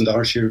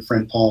 $10,000 to your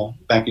friend Paul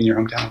back in your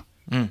hometown."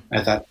 Mm.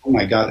 I thought, oh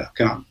my God,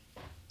 come on.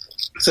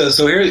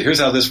 So here's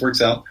how this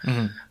works out.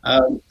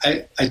 Mm-hmm.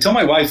 I tell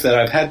my wife that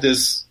I've had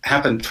this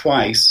happen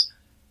twice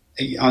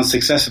on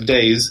successive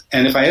days,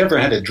 and if I ever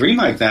had a dream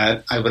like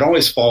that, I would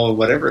always follow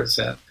whatever it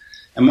said.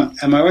 And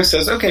my wife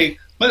says, "Okay,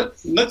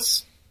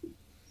 let's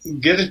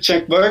get a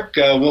checkbook.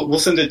 We'll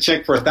send a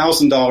check for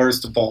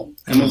 $1,000 to Paul,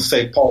 and we'll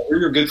say, Paul, we're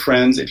your good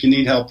friends. If you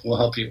need help, we'll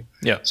help you."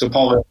 Yeah. So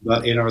Paul lives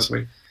about 8 hours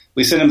away.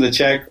 We send him the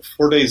check.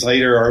 4 days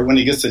later, or when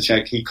he gets the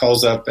check, he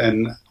calls up,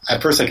 and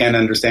at first I can't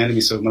understand him.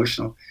 He's so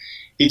emotional.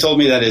 He told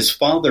me that his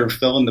father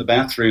fell in the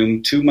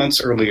bathroom 2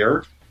 months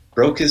earlier,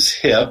 broke his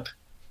hip.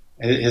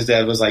 His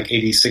dad was like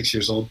 86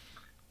 years old.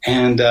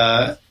 And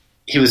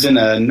he was in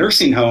a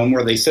nursing home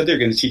where they said they're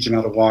going to teach him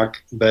how to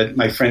walk, but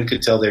my friend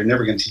could tell they're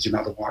never going to teach him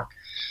how to walk.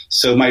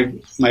 So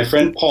my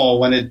friend Paul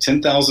wanted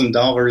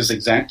 $10,000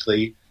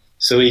 exactly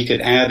so he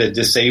could add a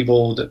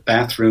disabled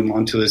bathroom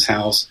onto his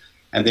house,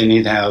 and then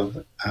he'd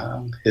have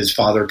his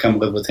father come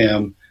live with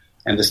him,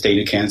 and the state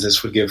of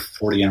Kansas would give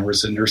 40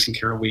 hours of nursing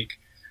care a week.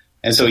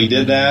 And so he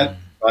did that,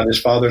 brought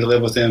his father to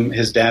live with him.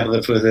 His dad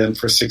lived with him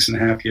for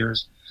 6.5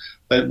 years.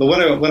 But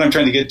what I'm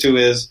trying to get to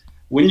is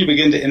when you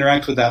begin to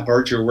interact with that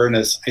larger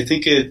awareness, I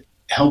think it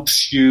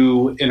helps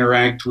you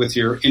interact with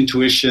your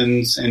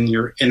intuitions and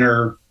your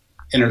inner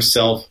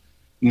self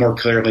more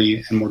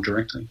clearly and more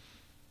directly.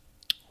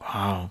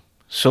 Wow.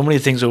 So many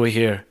things over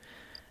here.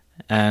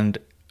 And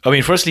I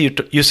mean, firstly,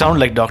 you sound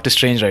like Doctor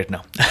Strange right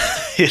now.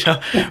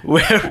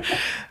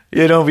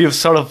 We've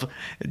sort of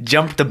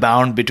jumped the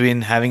bound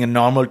between having a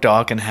normal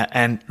talk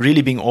and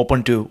really being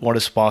open to what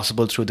is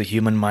possible through the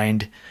human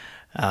mind.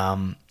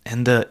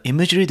 And the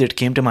imagery that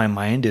came to my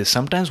mind is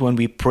sometimes when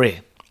we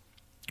pray,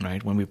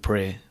 right? When we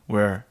pray,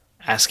 we're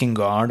asking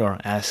God or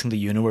asking the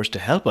universe to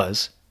help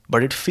us,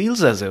 but it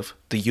feels as if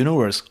the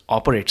universe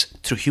operates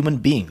through human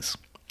beings,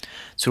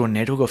 through a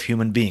network of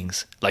human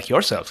beings like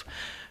yourself,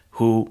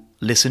 who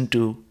listened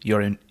to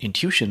your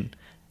intuition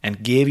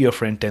and gave your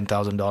friend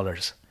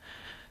 $10,000.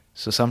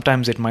 So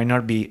sometimes it might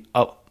not be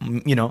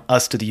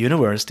us to the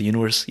universe. The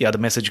universe, the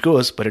message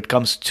goes, but it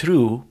comes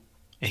through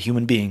a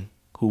human being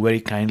who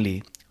very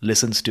kindly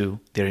listens to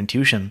their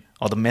intuition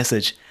or the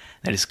message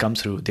that has come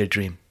through their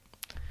dream.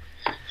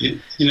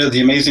 The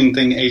amazing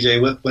thing,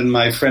 AJ, when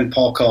my friend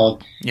Paul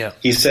called,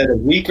 he said a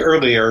week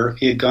earlier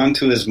he had gone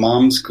to his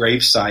mom's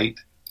gravesite,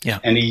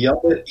 and he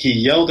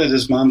yelled at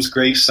his mom's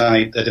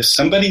gravesite that if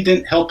somebody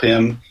didn't help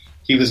him,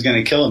 he was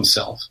going to kill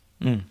himself.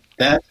 Mm.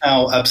 That's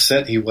how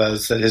upset he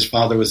was that his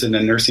father was in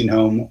a nursing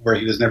home where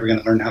he was never going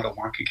to learn how to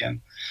walk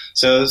again.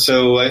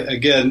 So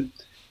again,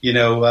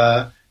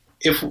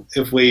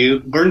 if we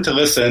learn to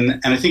listen,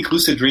 and I think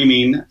lucid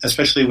dreaming,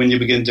 especially when you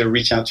begin to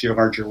reach out to your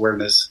larger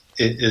awareness,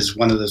 is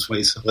one of those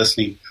ways of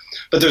listening.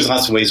 But there's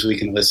lots of ways we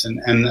can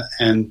listen,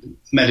 and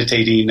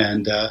meditating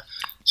and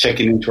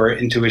checking into our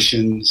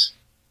intuitions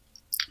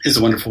is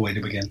a wonderful way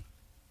to begin.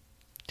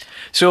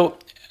 So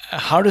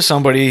how does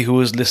somebody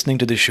who is listening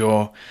to the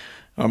show,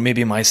 or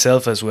maybe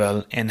myself as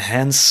well,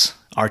 enhance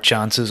our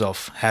chances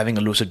of having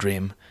a lucid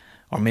dream,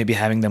 or maybe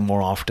having them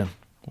more often?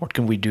 What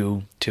can we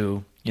do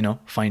to,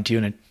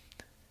 fine-tune it?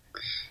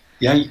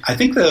 Yeah, I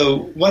think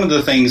one of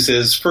the things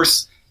is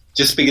first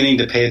just beginning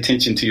to pay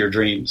attention to your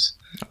dreams.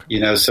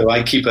 Okay. So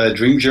I keep a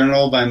dream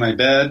journal by my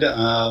bed,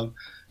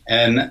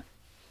 and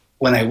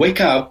when I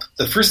wake up,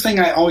 the first thing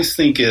I always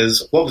think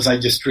is, what was I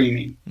just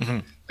dreaming? Mm-hmm.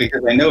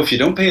 Because I know if you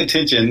don't pay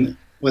attention,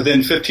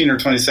 within 15 or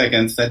 20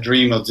 seconds, that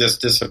dream will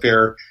just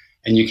disappear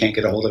and you can't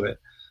get a hold of it.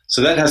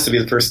 So that has to be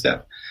the first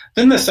step.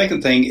 Then the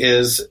second thing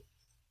is,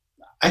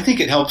 I think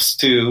it helps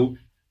to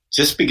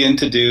just begin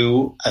to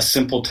do a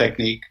simple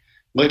technique.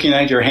 Looking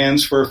at your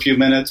hands for a few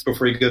minutes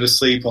before you go to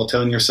sleep while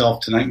telling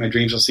yourself, tonight my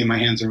dreams will see my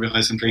hands and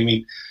realize I'm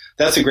dreaming.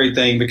 That's a great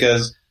thing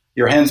because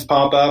your hands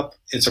pop up,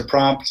 it's a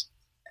prompt,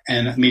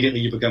 and immediately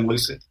you become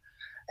lucid.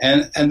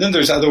 And then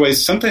there's other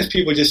ways. Sometimes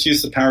people just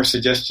use the power of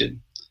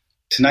suggestion.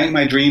 Tonight in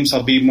my dreams,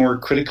 I'll be more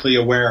critically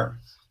aware.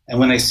 And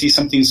when I see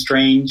something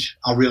strange,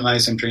 I'll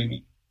realize I'm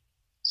dreaming.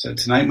 So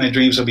tonight my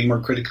dreams will be more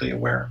critically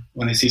aware.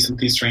 When I see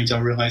something strange,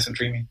 I'll realize I'm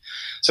dreaming.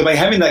 So by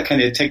having that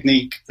kind of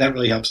technique, that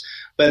really helps.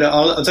 But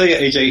I'll tell you,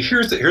 AJ,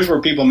 here's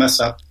where people mess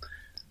up.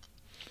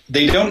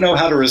 They don't know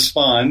how to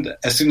respond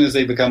as soon as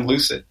they become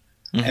lucid.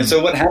 Mm-hmm. And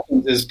so what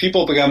happens is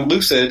people become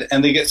lucid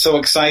and they get so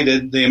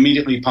excited, they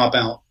immediately pop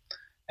out.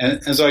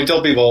 And so I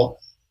tell people,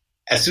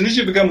 as soon as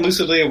you become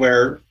lucidly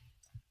aware,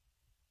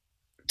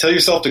 tell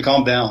yourself to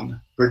calm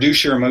down,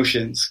 reduce your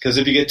emotions, because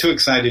if you get too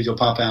excited, you'll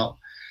pop out.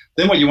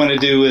 Then what you want to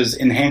do is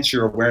enhance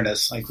your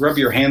awareness, like rub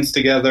your hands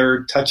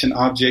together, touch an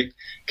object,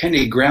 kind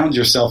of ground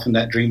yourself in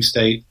that dream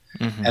state.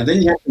 Mm-hmm. And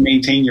then you have to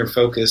maintain your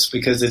focus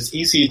because it's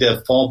easy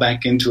to fall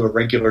back into a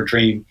regular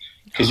dream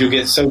because you'll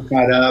get so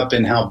caught up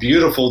in how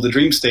beautiful the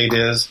dream state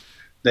is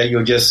that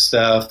you'll just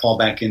fall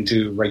back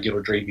into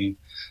regular dreaming.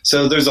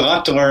 So there's a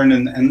lot to learn,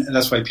 and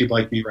that's why people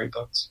like me write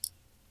books.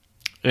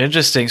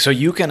 Interesting. So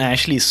you can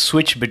actually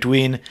switch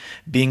between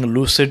being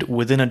lucid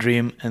within a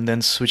dream and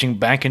then switching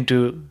back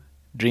into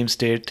dream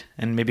state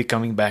and maybe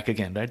coming back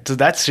again, right? So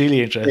that's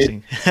really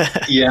interesting.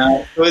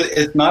 Yeah.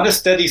 It's not a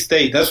steady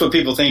state. That's what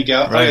people think.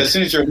 Yeah, right. As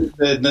soon as you're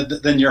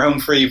then you're home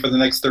free for the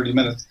next 30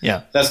 minutes.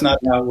 Yeah. That's not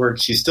how it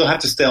works. You still have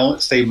to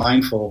stay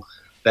mindful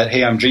that,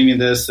 hey, I'm dreaming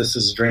this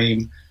is a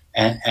dream.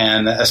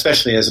 And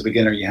especially as a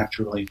beginner, you have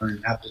to really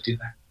learn how to do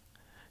that.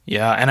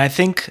 Yeah. And I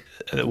think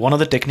one of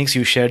the techniques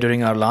you shared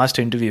during our last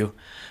interview,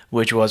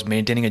 which was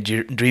maintaining a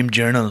dream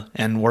journal.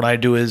 And what I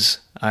do is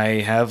I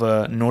have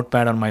a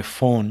notepad on my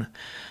phone.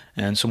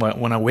 And so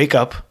when I wake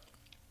up,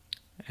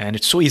 and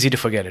it's so easy to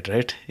forget it,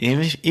 right?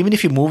 Even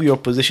if you move your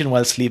position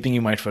while sleeping,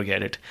 you might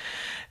forget it.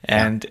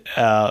 And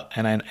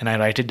I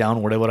write it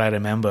down, whatever I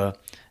remember.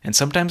 And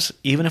sometimes,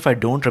 even if I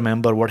don't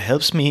remember, what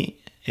helps me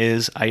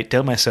is I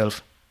tell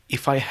myself,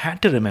 if I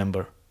had to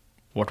remember,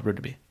 what would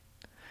it be?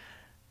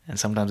 And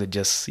sometimes it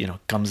just,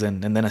 comes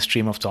in, and then a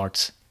stream of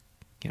thoughts,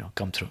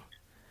 come through.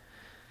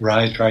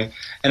 Right.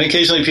 And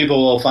occasionally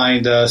people will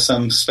find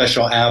some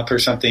special app or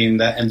something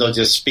and they'll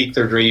just speak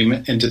their dream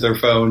into their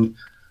phone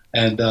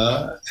and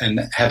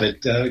have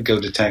it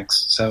go to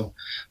text. So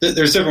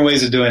there's different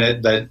ways of doing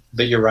it, but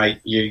you're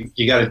right. You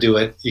got to do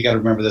it. You got to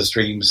remember those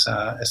dreams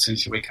as soon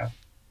as you wake up.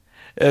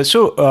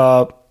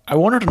 So I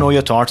wanted to know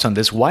your thoughts on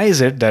this. Why is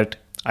it that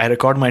I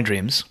record my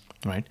dreams,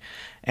 right?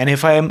 And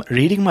if I am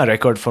reading my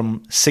record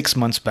from 6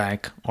 months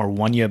back or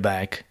 1 year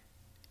back,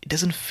 it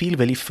doesn't feel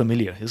very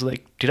familiar. It's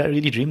like, did I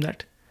really dream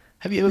that?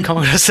 Have you ever come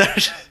across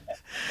that?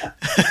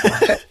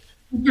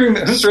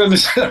 Whose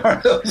dreams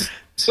are those?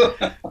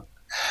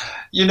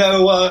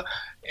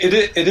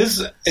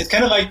 It's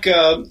kind of like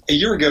a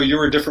year ago, you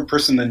were a different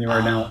person than you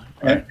are now.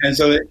 Right? And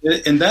so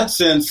in that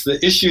sense,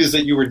 the issues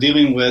that you were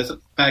dealing with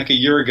back a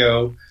year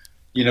ago,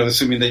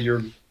 assuming that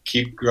you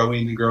keep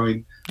growing and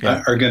growing,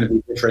 are going to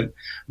be different.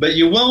 But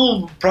you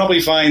will probably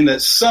find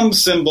that some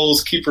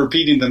symbols keep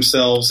repeating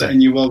themselves,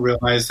 and you will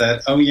realize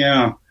that, oh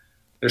yeah,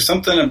 there's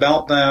something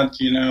about that,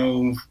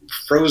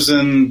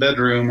 frozen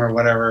bedroom or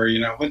whatever,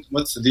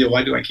 what's the deal?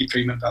 Why do I keep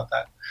dreaming about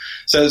that?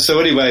 So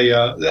anyway,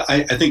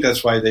 I think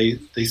that's why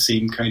they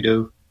seem kind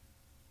of,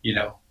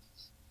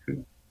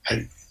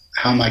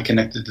 how am I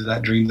connected to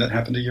that dream that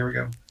happened a year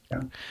ago?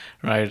 Yeah.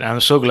 Right.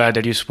 I'm so glad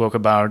that you spoke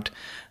about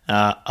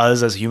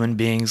us as human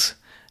beings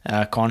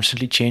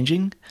constantly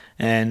changing.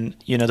 And,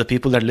 the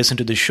people that listen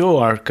to the show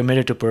are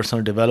committed to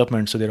personal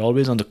development. So they're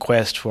always on the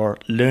quest for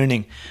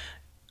learning.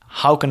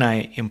 How can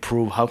I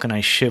improve? How can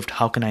I shift?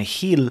 How can I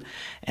heal?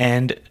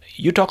 And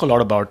you talk a lot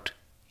about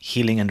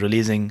healing and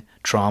releasing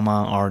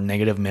trauma or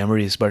negative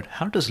memories, but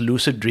how does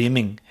lucid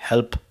dreaming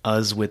help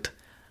us with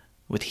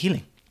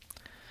healing?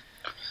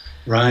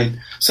 Right.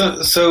 So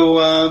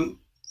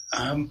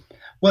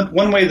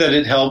one way that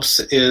it helps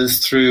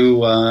is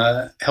through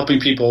helping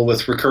people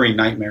with recurring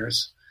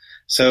nightmares.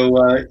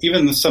 So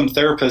even some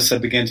therapists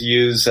have begun to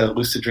use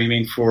lucid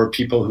dreaming for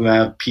people who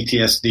have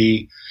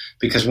PTSD,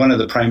 because one of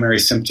the primary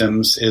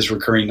symptoms is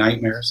recurring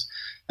nightmares.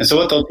 And so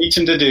what they'll teach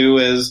them to do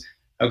is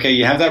Okay,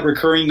 you have that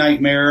recurring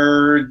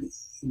nightmare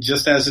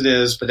just as it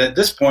is, but at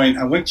this point,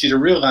 I want you to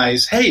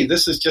realize, hey,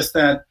 this is just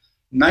that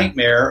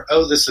nightmare.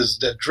 Oh, this is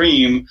the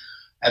dream.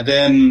 And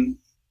then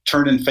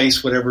turn and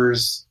face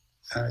whatever's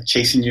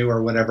chasing you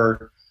or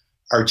whatever,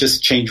 or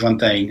just change one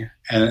thing,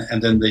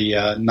 and then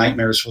the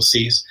nightmares will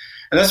cease.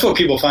 And that's what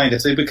people find.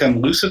 If they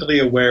become lucidly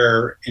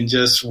aware in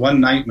just one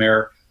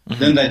nightmare,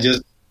 then that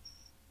just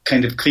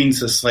kind of cleans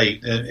the slate.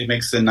 It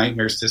makes the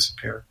nightmares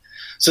disappear.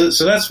 So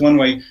that's one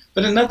way.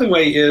 But another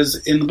way is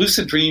in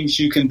lucid dreams,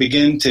 you can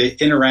begin to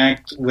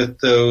interact with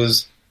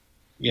those,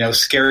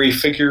 scary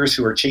figures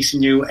who are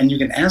chasing you, and you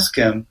can ask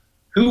them,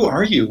 who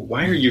are you?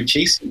 Why are you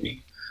chasing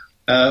me?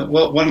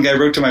 Well, one guy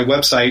wrote to my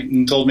website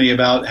and told me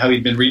about how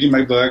he'd been reading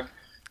my book,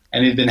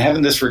 and he'd been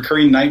having this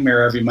recurring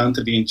nightmare every month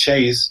of being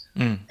chased,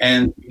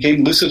 and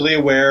became lucidly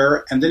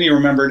aware. And then he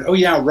remembered, oh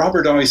yeah,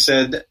 Robert always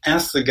said,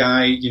 ask the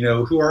guy,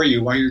 who are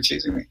you? Why are you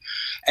chasing me?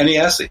 And he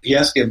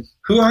asked him,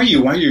 who are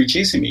you? Why are you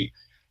chasing me?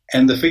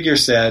 And the figure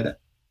said,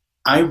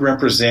 I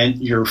represent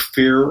your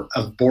fear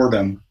of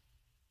boredom.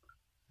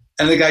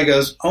 And the guy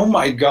goes, oh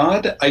my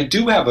God, I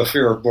do have a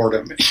fear of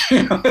boredom.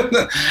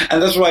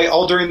 And that's why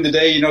all during the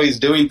day, he's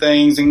doing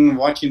things and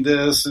watching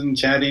this and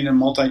chatting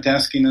and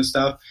multitasking and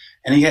stuff.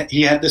 And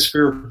he had this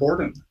fear of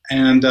boredom.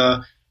 And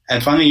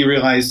finally he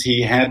realized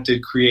he had to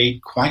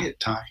create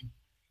quiet time.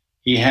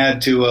 He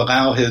had to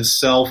allow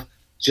himself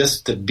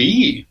just to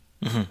be,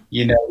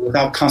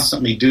 without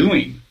constantly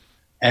doing.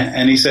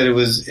 And he said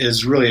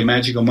is really a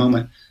magical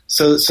moment.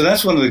 So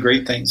that's one of the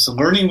great things. So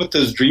learning what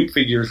those dream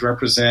figures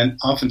represent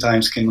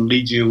oftentimes can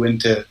lead you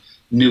into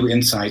new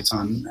insights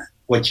on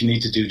what you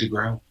need to do to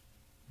grow.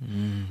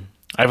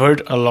 I've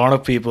heard a lot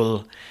of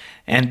people,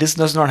 and this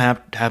does not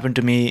happen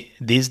to me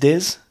these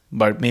days,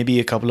 but maybe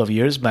a couple of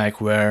years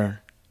back,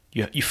 where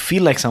you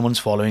feel like someone's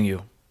following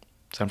you.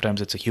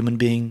 Sometimes it's a human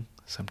being,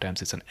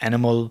 sometimes it's an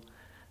animal,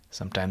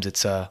 sometimes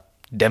it's a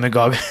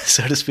demagogue,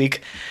 so to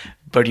speak.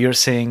 But you're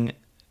saying,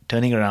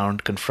 turning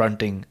around,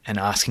 confronting, and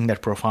asking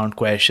that profound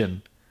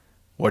question,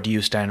 what do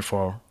you stand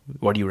for?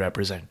 What do you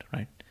represent,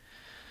 right?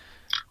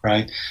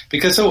 Right.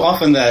 Because so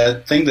often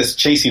the thing that's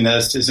chasing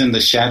us is in the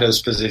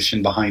shadows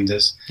position behind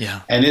us.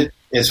 Yeah. And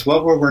it's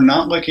what we're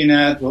not looking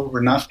at, what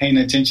we're not paying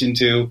attention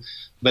to.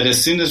 But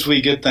as soon as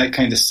we get that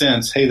kind of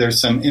sense, hey,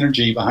 there's some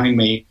energy behind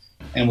me,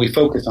 and we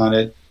focus on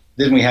it,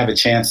 then we have a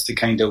chance to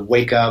kind of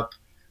wake up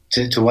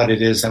to what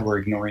it is that we're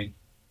ignoring.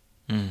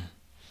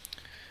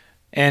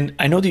 And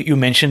I know that you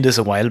mentioned this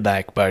a while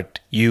back, but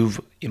you've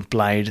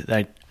implied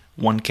that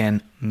one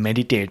can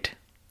meditate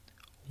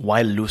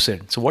while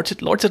lucid. So what's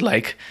it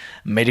like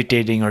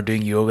meditating or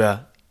doing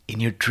yoga in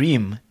your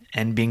dream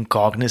and being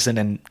cognizant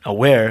and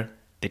aware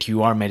that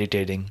you are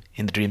meditating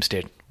in the dream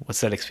state?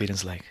 What's that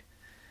experience like?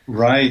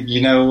 Right.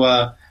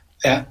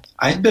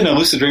 I've been a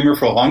lucid dreamer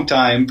for a long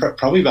time,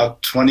 probably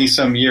about 20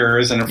 some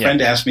years. And a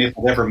friend asked me if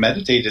I'd ever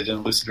meditated in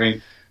a lucid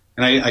dream.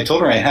 And I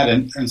told her I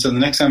hadn't. And so the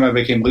next time I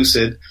became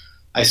lucid,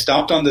 I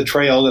stopped on the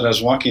trail that I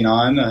was walking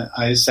on.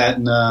 I sat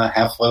in a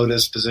half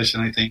lotus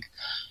position, I think.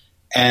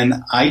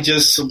 And I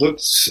just looked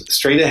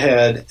straight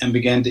ahead and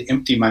began to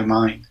empty my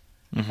mind.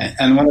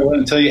 And what I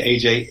want to tell you,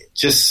 AJ,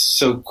 just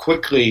so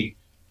quickly,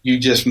 you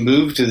just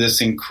moved to this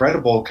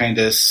incredible kind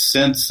of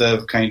sense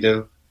of kind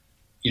of,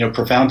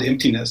 profound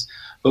emptiness.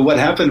 But what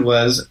happened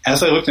was,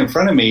 as I looked in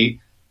front of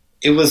me,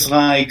 it was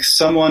like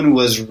someone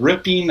was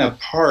ripping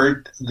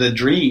apart the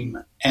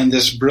dream, and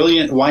this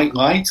brilliant white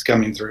light's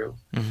coming through.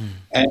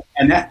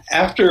 And that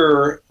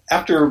after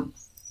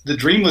the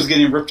dream was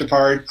getting ripped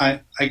apart,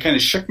 I kind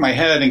of shook my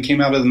head and came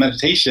out of the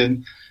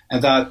meditation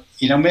and thought,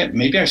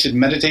 maybe I should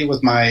meditate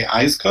with my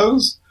eyes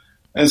closed.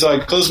 And so I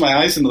closed my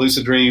eyes in the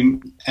lucid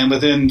dream, and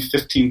within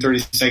 15, 30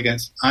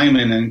 seconds, I'm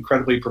in an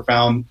incredibly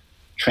profound,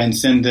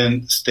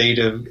 transcendent state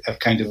of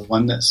kind of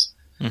oneness.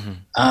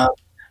 But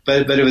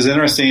it was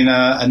interesting.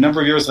 A number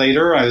of years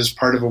later, I was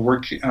part of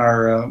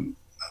our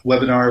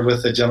webinar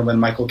with a gentleman,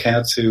 Michael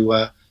Katz, who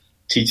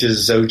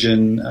teaches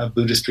Dzogchen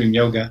Buddhist dream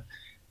yoga.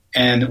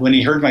 And when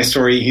he heard my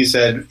story, he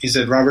said,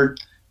 Robert,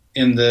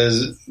 in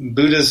the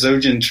Buddhist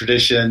Dzogchen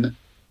tradition,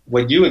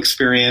 what you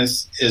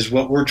experience is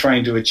what we're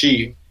trying to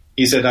achieve.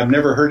 He said, I've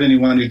never heard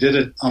anyone who did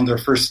it on their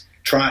first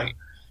try.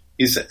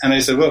 And I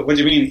said, what do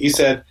you mean? He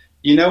said,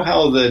 you know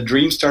how the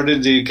dream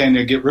started to kind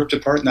of get ripped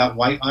apart and that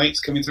white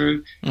light's coming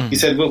through? He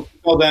said, well, we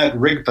call that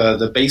Rigpa,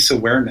 the base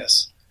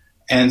awareness.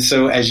 And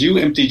so as you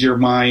emptied your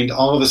mind,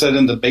 all of a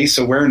sudden the base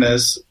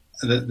awareness,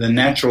 the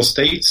natural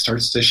state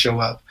starts to show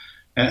up.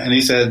 And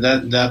he said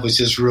that was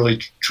just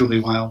really, truly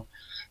wild.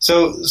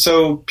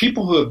 So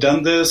people who have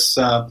done this,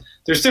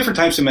 there's different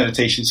types of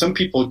meditation. Some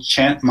people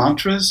chant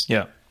mantras.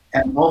 Yeah.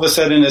 And all of a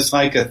sudden it's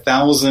like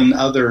 1,000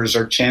 others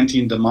are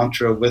chanting the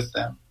mantra with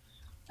them.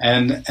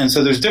 And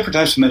so there's different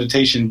types of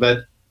meditation,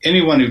 but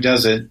anyone who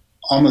does it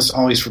almost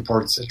always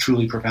reports a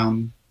truly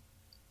profound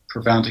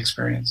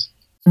experience.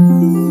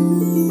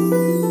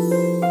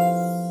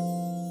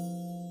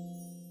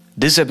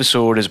 This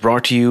episode is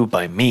brought to you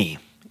by me,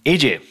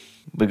 AJ.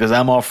 because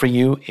I'm offering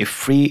you a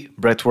free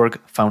Breathwork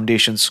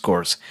Foundations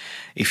course.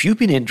 If you've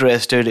been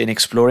interested in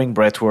exploring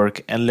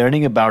breathwork and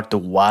learning about the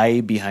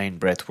why behind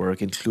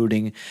breathwork,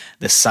 including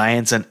the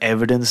science and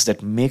evidence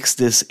that makes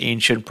this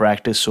ancient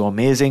practice so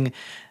amazing,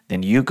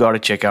 then you got to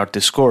check out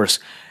this course.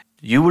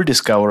 You will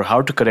discover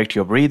how to correct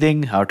your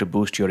breathing, how to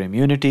boost your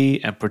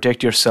immunity and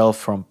protect yourself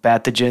from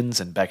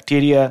pathogens and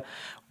bacteria,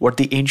 what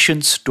the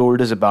ancients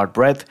told us about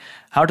breath,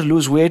 how to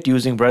lose weight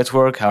using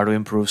breathwork, how to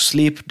improve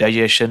sleep,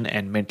 digestion,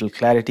 and mental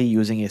clarity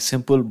using a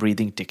simple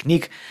breathing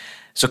technique.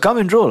 So come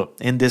enroll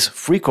in this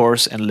free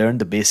course and learn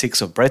the basics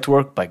of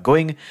breathwork by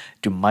going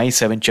to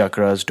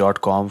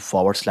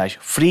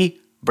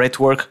my7chakras.com/free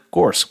breathwork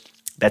course.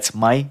 That's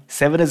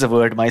my7 as a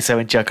word,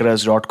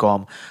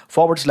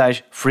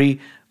 my7chakras.com/free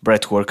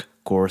breathwork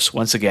course.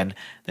 Once again,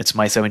 that's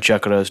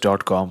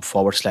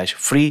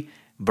my7chakras.com/free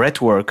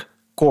breathwork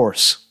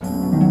course.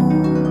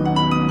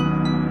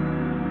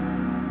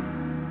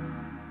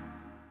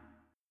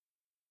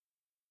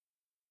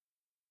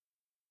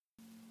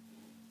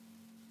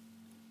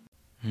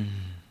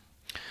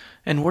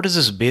 And what is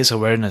this base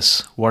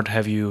awareness? What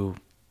have you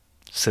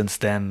since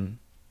then,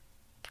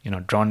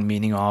 drawn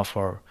meaning of,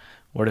 or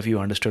what have you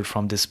understood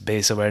from this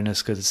base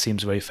awareness? Because it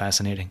seems very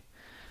fascinating.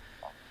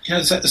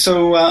 Yeah,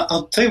 so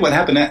I'll tell you what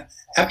happened.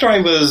 After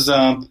I was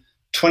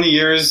 20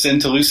 years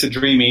into lucid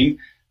dreaming,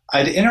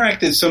 I'd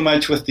interacted so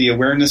much with the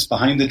awareness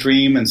behind the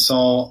dream and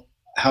saw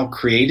how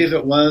creative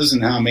it was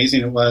and how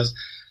amazing it was.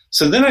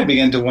 So then I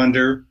began to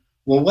wonder,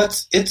 well,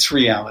 what's its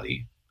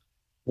reality?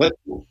 Where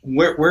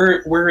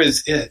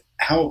is it?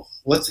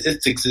 What's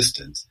its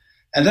existence?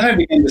 And then I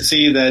began to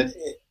see that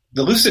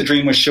the lucid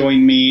dream was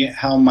showing me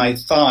how my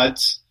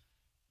thoughts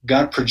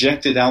got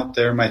projected out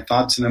there. My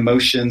thoughts and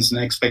emotions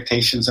and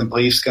expectations and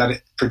beliefs got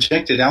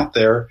projected out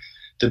there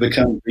to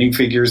become dream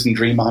figures and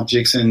dream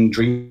objects and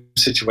dream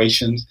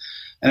situations.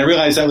 And I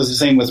realized that was the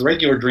same with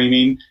regular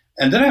dreaming.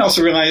 And then I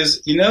also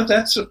realized,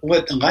 that's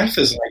what life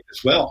is like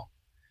as well.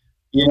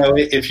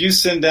 If you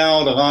send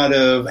out a lot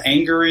of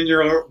anger in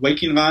your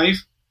waking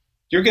life,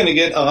 you're going to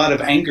get a lot of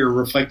anger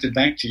reflected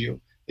back to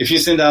you. If you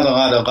send out a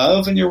lot of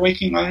love in your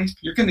waking life,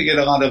 you're going to get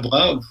a lot of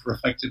love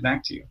reflected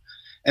back to you.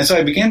 And so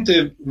I began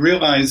to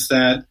realize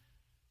that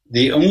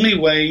the only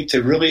way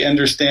to really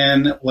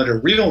understand what a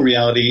real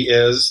reality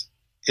is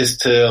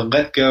to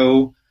let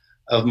go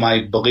of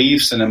my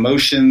beliefs and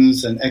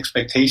emotions and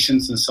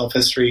expectations and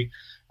self-history.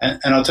 And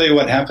I'll tell you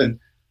what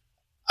happened.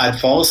 I'd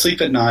fall asleep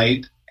at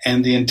night,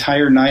 and the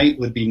entire night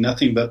would be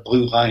nothing but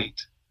blue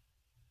light.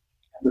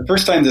 The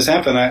first time this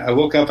happened, I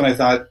woke up and I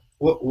thought,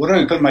 what do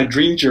I put in my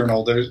dream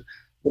journal? There's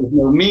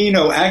no me,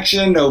 no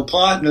action, no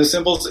plot, no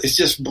symbols. It's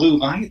just blue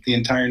light the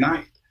entire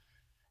night.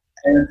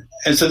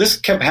 And so this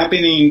kept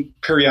happening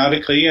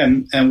periodically.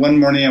 And one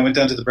morning I went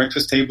down to the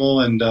breakfast table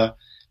and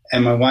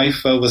my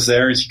wife was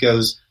there, and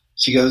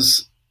she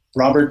goes,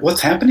 Robert, what's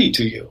happening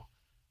to you?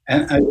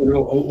 And I said,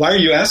 why are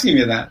you asking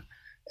me that?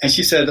 And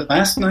she said,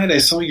 last night I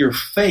saw your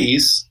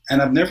face, and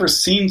I've never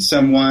seen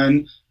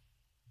someone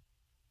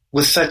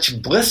with such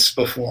bliss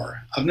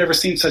before. I've never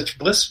seen such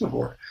bliss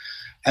before.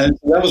 And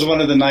that was one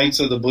of the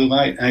nights of the blue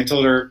light. And I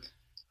told her,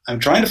 I'm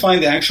trying to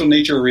find the actual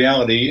nature of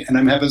reality, and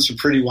I'm having some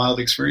pretty wild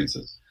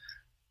experiences.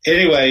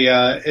 Anyway,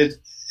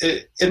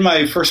 in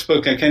my first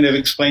book, I kind of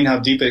explain how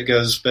deep it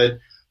goes. But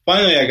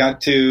finally, I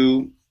got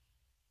to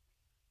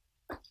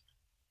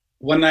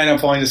one night I'm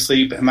falling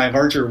asleep, and my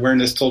larger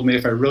awareness told me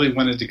if I really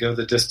wanted to go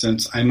the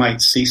distance, I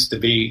might cease to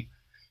be.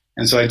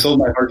 And so I told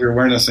my larger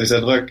awareness, I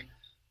said, look,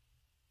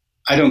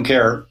 I don't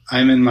care.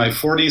 I'm in my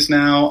 40s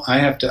now. I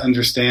have to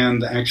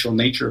understand the actual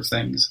nature of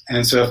things.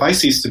 And so if I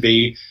cease to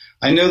be,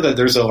 I know that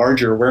there's a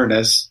larger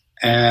awareness,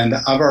 and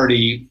I've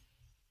already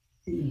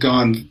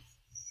gone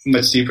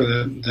much deeper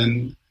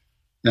than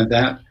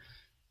that.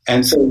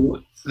 And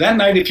so that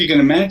night, if you can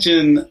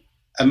imagine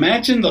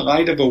the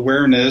light of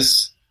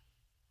awareness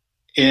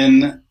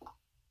in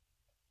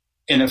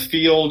a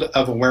field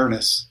of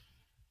awareness,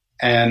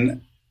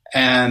 and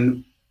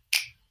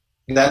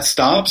that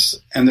stops,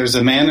 and there's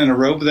a man in a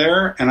robe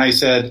there. And I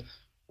said,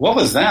 what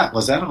was that?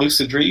 Was that a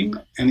lucid dream?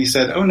 And he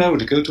said, oh no,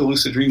 to go to a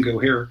lucid dream, go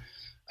here.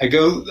 I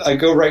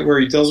go right where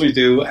he tells me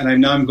to, and I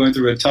know I'm going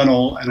through a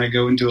tunnel, and I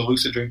go into a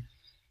lucid dream.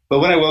 But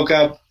when I woke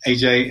up,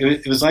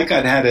 AJ, it was like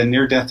I'd had a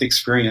near-death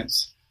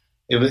experience.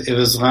 It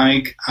was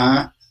like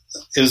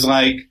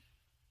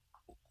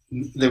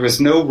there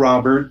was no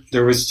Robert.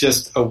 There was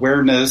just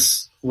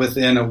awareness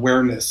within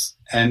awareness.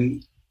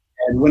 And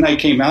when I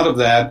came out of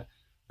that,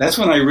 that's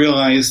when I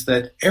realized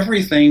that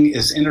everything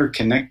is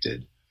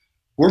interconnected.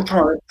 We're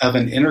part of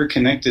an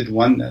interconnected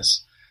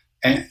oneness.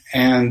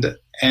 And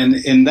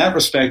in that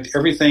respect,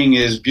 everything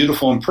is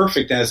beautiful and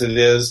perfect as it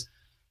is.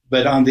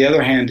 But on the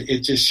other hand,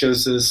 it just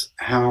shows us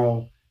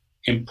how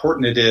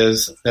important it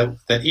is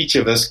that each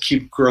of us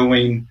keep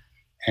growing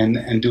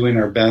and doing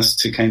our best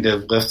to kind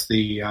of lift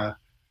the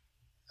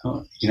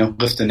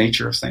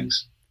nature of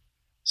things.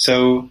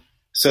 So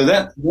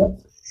that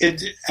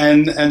it,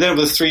 and then it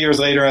was 3 years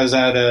later, I was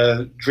at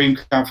a dream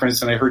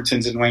conference, and I heard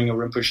Tenzin Wangyal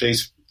Rinpoche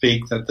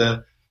speak that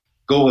the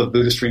goal of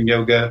Buddhist dream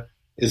yoga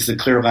is the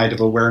clear light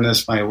of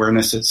awareness by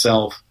awareness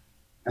itself.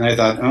 And I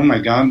thought, oh my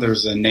God,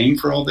 there's a name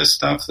for all this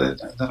stuff that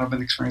I've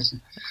been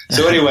experiencing.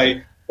 So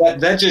anyway,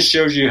 that just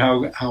shows you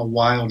how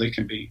wild it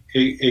can be.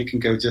 It can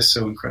go just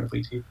so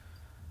incredibly deep.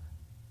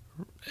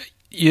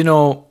 You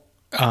know,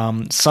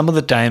 some of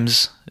the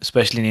times,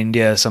 especially in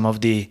India, some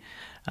of the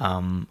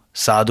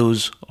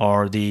sadhus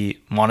or the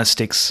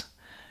monastics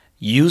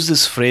use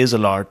this phrase a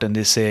lot, and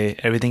they say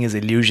everything is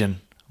illusion,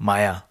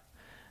 maya.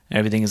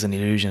 Everything is an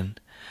illusion.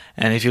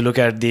 And if you look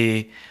at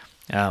the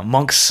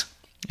monks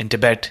in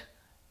Tibet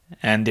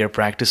and their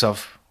practice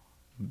of,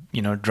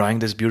 drawing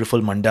these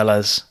beautiful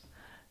mandalas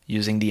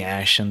using the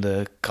ash and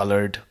the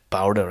colored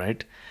powder,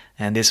 right?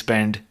 And they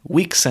spend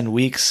weeks and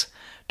weeks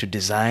to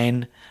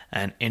design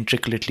and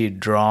intricately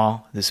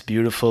draw this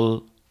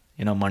beautiful,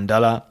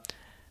 mandala.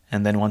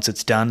 And then once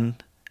it's done,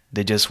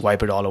 they just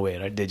wipe it all away,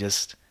 right? They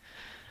just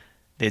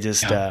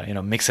mix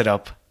it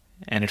up.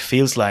 And it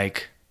feels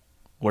like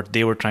what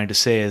they were trying to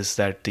say is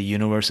that the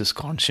universe is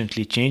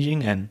constantly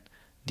changing, and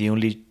the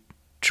only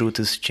truth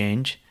is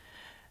change.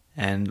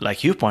 And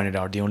like you pointed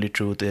out, the only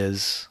truth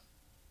is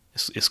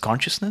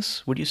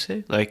consciousness. Would you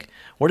say? Like,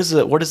 what is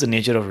the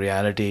nature of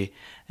reality,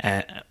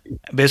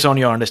 based on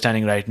your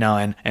understanding right now,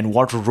 and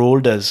what role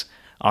does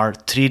our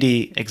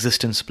 3D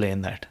existence play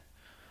in that?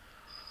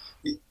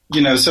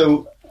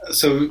 So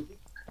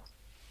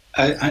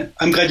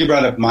I'm glad you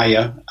brought up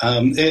Maya.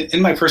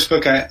 In my first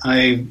book,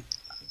 I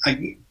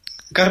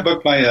got a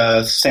book by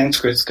a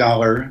Sanskrit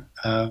scholar,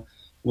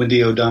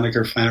 Wendy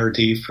O'Donegar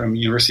Flaherty from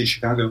University of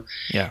Chicago.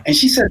 Yeah. And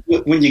she said,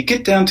 when you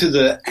get down to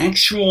the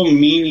actual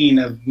meaning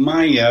of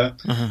Maya,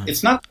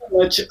 it's not so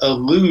much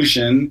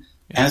illusion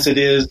as it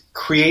is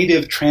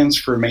creative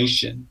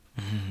transformation.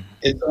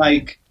 It's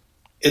like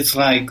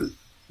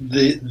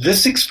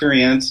this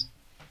experience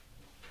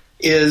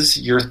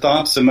is your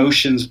thoughts,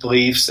 emotions,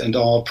 beliefs, and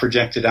all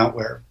projected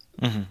outward.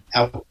 And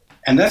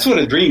that's what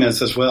a dream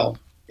is as well.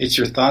 It's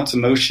your thoughts,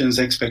 emotions,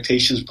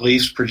 expectations,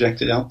 beliefs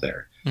projected out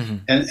there.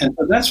 And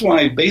so that's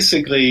why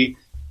basically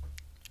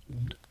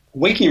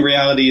waking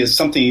reality is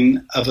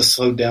something of a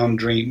slowed down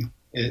dream,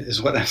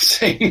 is what I'm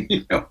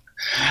saying.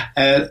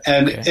 And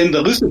okay. In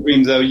the lucid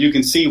dream, though, you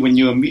can see when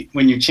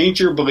you change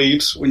your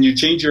beliefs, when you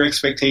change your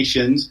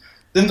expectations,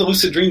 then the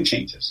lucid dream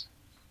changes.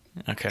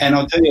 Okay. And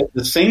I'll tell you,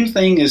 the same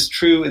thing is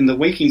true in the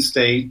waking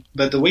state,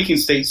 but the waking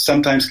state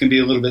sometimes can be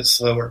a little bit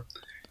slower.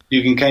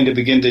 You can kind of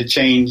begin to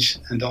change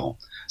and all.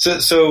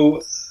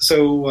 So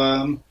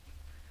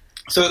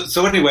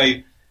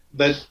anyway,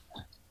 but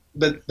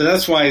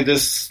that's why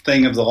this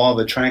thing of the law of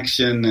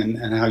attraction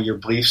and how your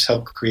beliefs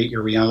help create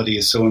your reality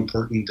is so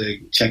important to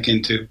check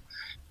into,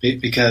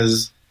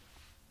 because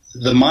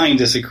the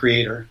mind is a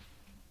creator,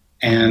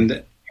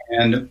 and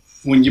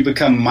when you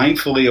become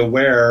mindfully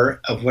aware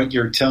of what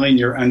you're telling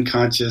your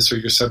unconscious or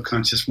your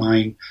subconscious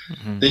mind,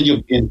 then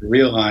you'll begin to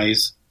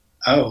realize,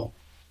 oh,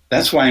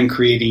 that's why I'm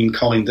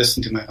calling this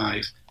into my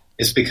life.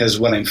 It's because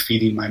what I'm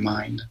feeding my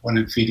mind, what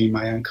I'm feeding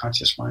my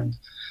unconscious mind.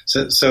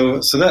 So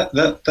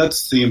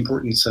that's the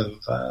importance of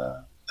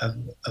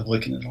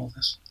looking at all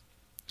this.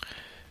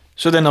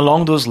 So then,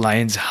 along those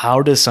lines,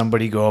 how does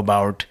somebody go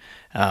about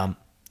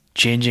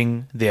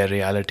changing their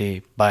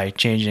reality by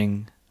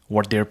changing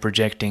what they're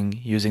projecting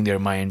using their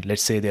mind?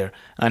 Let's say they're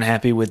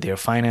unhappy with their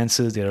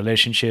finances, their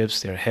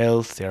relationships, their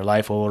health, their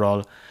life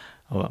overall.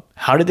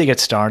 How did they get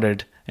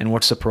started, and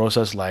what's the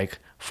process like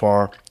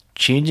for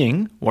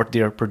changing what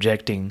they're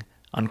projecting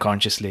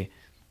unconsciously?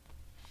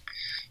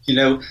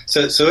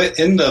 So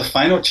in the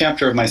final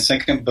chapter of my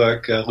second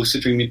book,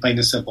 Lucid Dreaming Plain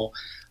and Simple,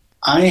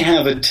 I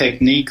have a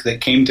technique that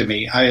came to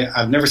me.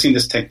 I've never seen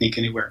this technique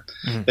anywhere.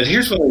 But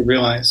here's what I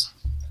realized.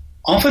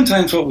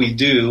 Oftentimes what we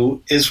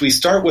do is we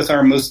start with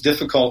our most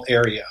difficult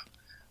area.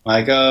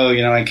 Like,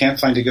 I can't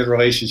find a good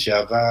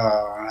relationship.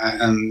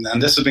 And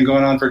this has been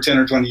going on for 10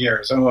 or 20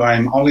 years. Oh,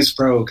 I'm always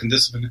broke. And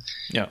this has been...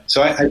 Yeah.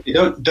 So I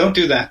don't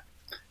do that.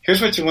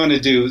 Here's what you want to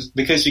do,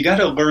 because you got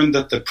to learn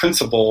that the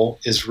principle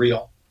is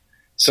real.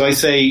 So I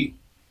say,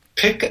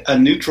 pick a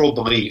neutral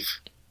belief.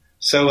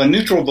 So a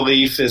neutral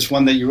belief is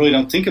one that you really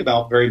don't think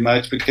about very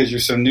much because you're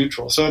so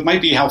neutral. So it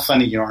might be how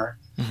funny you are.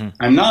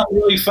 I'm not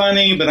really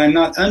funny, but I'm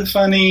not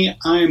unfunny.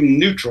 I'm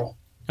neutral.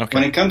 Okay.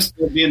 When it comes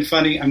to being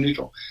funny, I'm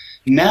neutral.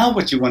 Now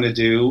what you want to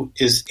do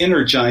is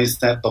energize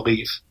that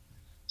belief.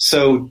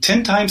 So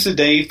 10 times a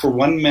day for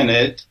 1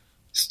 minute,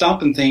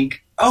 stop and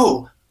think,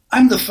 oh,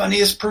 I'm the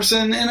funniest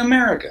person in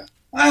America.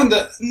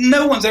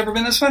 No one's ever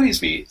been as funny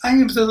as me. I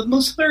am the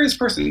most hilarious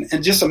person.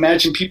 And just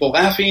imagine people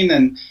laughing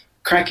and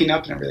cracking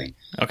up and everything.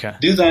 Okay.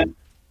 Do that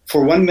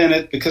for 1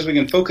 minute, because we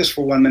can focus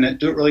for 1 minute.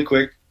 Do it really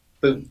quick.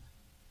 But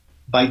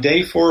by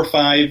day 4 or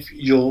 5,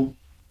 you'll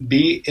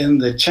be in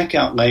the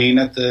checkout lane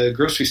at the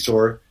grocery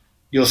store.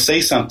 You'll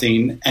say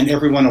something and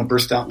everyone will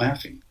burst out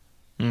laughing.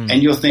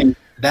 And you'll think,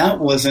 that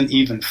wasn't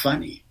even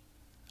funny.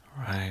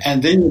 Right.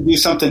 And then you'll do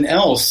something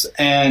else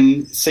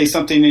and say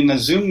something in a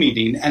Zoom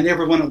meeting and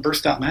everyone will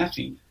burst out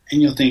laughing.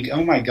 And you'll think,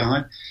 oh my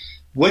God.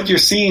 What you're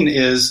seeing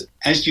is,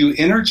 as you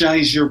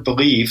energize your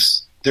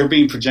beliefs, they're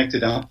being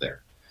projected out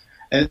there.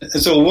 And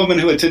so a woman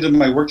who attended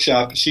my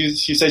workshop, she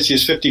said she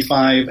was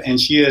 55 and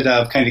she had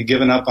kind of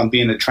given up on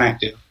being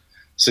attractive.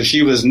 So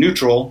she was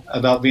neutral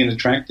about being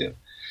attractive.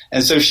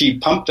 And so she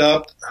pumped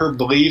up her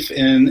belief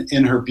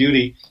in her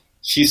beauty.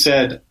 She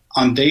said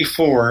on day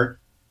 4,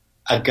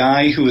 a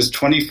guy who was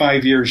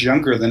 25 years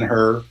younger than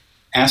her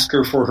asked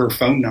her for her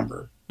phone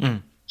number.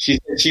 Mm. She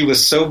said she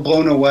was so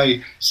blown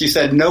away. She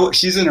said, no,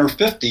 she's in her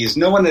 50s.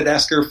 No one had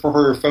asked her for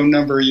her phone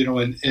number,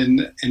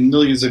 in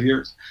millions of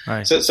years.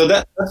 Right. So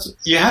that's,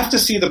 you have to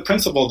see the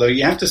principle, though.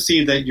 You have to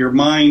see that your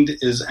mind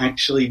is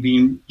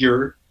actually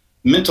your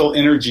mental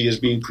energy is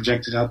being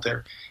projected out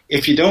there.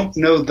 If you don't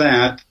know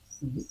that,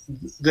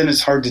 then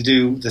it's hard to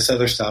do this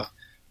other stuff.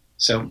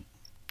 So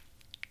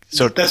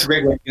that's a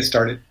great way to get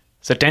started.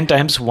 So 10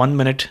 times 1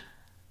 minute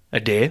a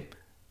day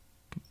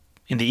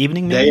in the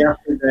evening, maybe? Day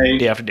after day.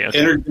 Day after day.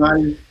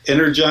 Okay.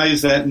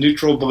 Energize that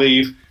neutral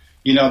belief.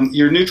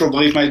 Your neutral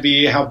belief might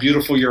be how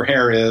beautiful your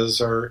hair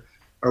is or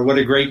what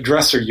a great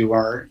dresser you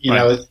are,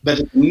 but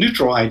it's a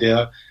neutral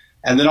idea.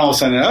 And then all of a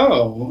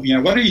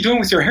sudden, what are you doing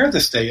with your hair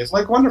this day? It's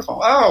like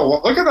wonderful. Oh,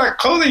 well, look at that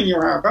clothing you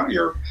have.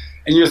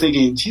 And you're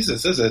thinking,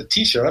 Jesus, this is a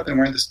T-shirt. I've been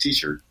wearing this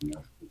T-shirt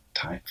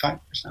 5%.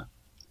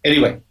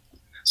 Anyway,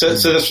 so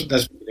that's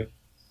what we do.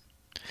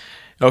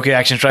 Okay,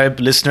 Action Tribe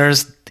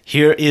listeners,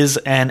 here is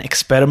an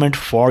experiment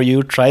for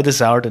you. Try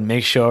this out and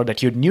make sure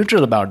that you're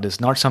neutral about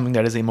this, not something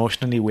that is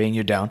emotionally weighing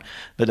you down,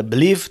 but a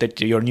belief that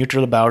you're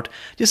neutral about.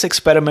 Just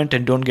experiment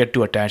and don't get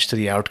too attached to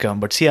the outcome,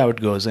 but see how it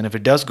goes. And if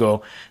it does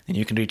go, then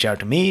you can reach out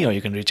to me or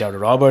you can reach out to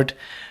Robert.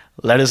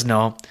 Let us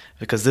know,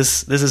 because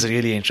this is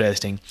really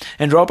interesting.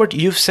 And Robert,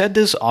 you've said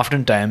this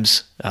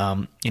oftentimes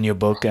in your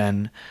book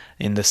and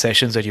in the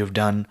sessions that you've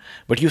done,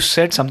 but you've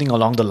said something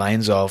along the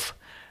lines of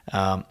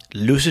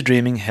lucid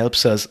dreaming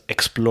helps us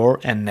explore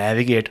and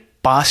navigate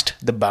past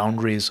the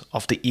boundaries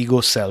of the ego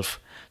self.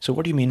 So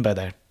what do you mean by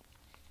that?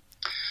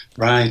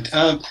 Right.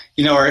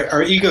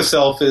 Our ego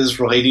self is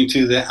relating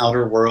to the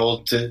outer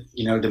world to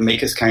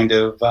make us kind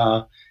of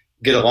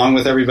get along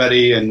with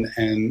everybody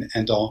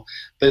and all.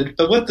 But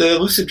what the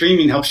lucid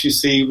dreaming helps you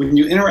see, when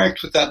you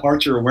interact with that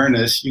larger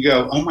awareness, you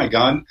go, oh my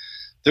God,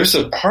 there's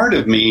a part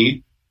of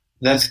me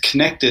that's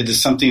connected to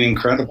something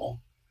incredible.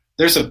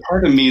 There's a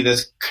part of me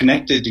that's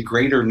connected to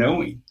greater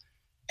knowing.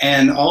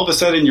 And all of a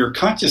sudden your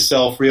conscious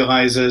self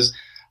realizes,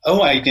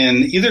 I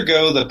can either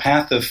go the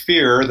path of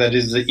fear, that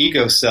is the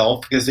ego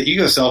self, because the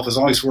ego self is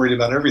always worried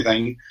about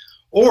everything,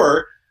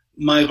 or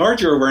my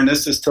larger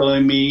awareness is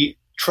telling me,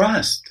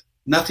 trust,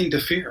 nothing to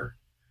fear.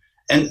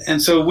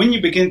 And so when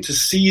you begin to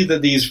see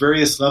that these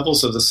various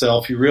levels of the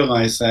self, you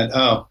realize that,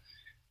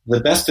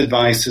 the best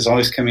advice is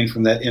always coming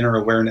from that inner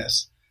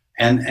awareness.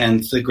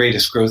 And the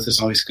greatest growth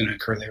is always going to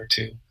occur there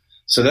too.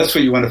 So that's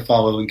what you want to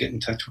follow and get in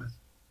touch with.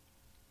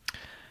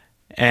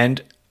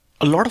 And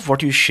a lot of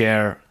what you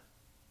share,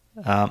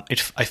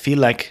 I feel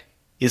like,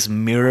 is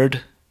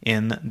mirrored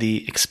in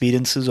the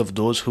experiences of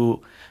those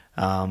who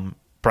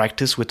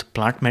practice with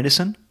plant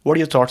medicine. What are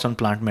your thoughts on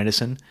plant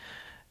medicine?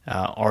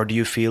 Or do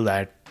you feel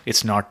that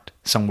it's not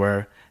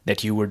somewhere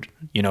that you would,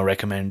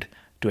 recommend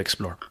to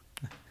explore?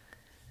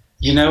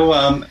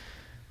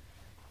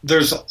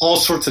 There's all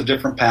sorts of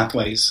different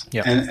pathways.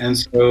 Yeah. And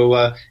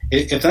so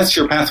if that's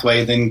your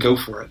pathway, then go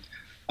for it.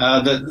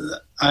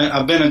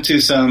 I've been into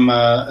some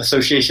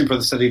Association for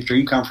the Study of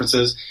Dream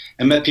conferences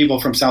and met people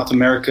from South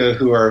America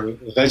who are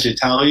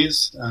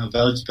vegetalists.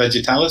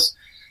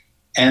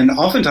 And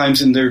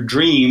oftentimes in their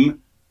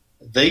dream,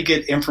 they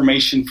get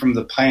information from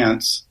the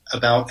plants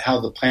about how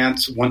the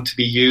plants want to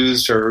be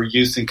used or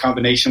used in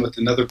combination with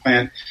another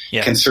plant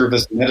can serve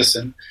as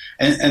medicine.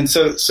 And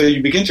so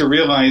you begin to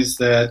realize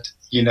that,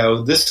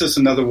 this is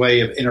another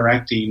way of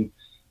interacting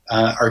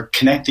or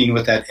connecting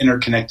with that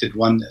interconnected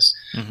oneness.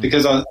 Mm-hmm.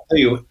 Because I'll tell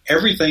you,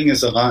 everything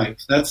is alive.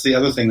 That's the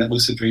other thing that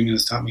lucid dreaming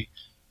has taught me.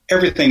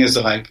 Everything is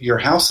alive. Your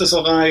house is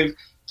alive.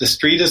 The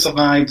street is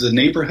alive. The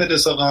neighborhood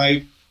is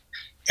alive.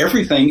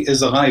 Everything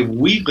is alive.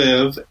 We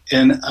live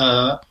in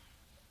a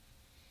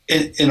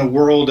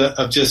world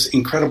of just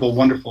incredible,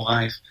 wonderful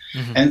life.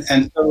 Mm-hmm.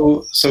 And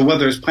so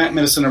whether it's plant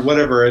medicine or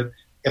whatever,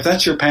 if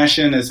that's your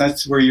passion, if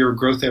that's where your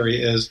growth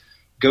area is,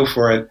 go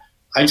for it.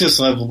 I just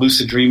love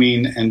lucid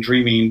dreaming and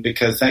dreaming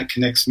because that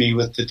connects me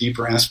with the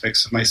deeper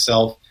aspects of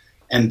myself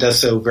and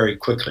does so very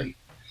quickly.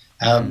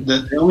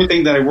 The only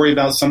thing that I worry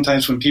about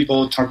sometimes when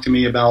people talk to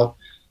me about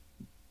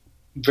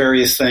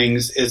various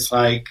things, it's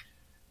like,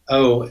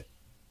 oh,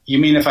 you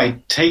mean if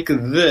I take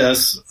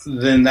this,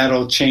 then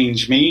that'll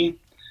change me?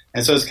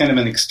 And so it's kind of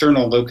an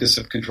external locus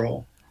of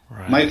control.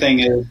 Right. My thing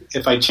is,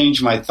 if I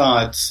change my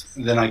thoughts,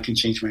 then I can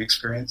change my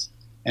experience.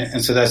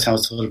 And so that's how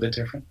it's a little bit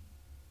different.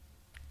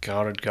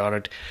 Got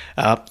it.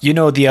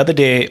 The other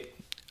day,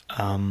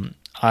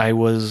 I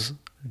was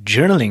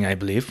journaling, I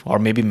believe, or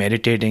maybe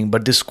meditating,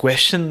 but this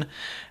question,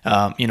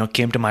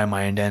 came to my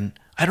mind, and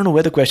I don't know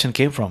where the question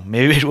came from.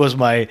 Maybe it was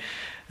my,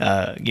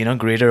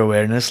 greater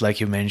awareness,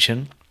 like you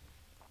mentioned.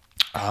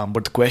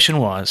 But the question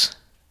was,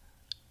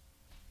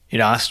 it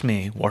asked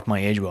me what my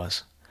age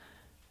was,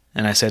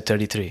 and I said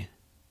 33.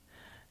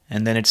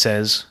 And then it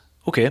says,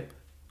 okay,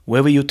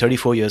 where were you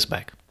 34 years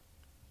back?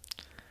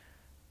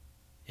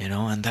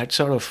 and that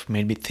sort of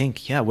made me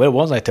think, yeah, where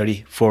was I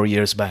 34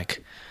 years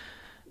back?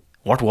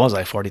 What was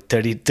I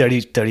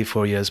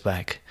 34 years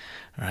back,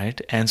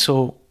 right? And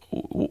so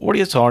what are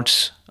your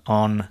thoughts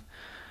on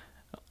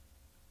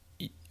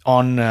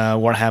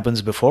what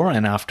happens before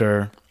and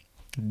after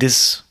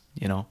this,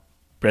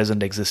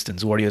 present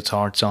existence? What are your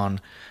thoughts on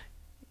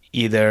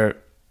either,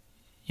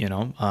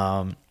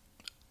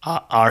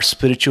 our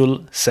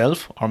spiritual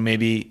self or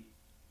maybe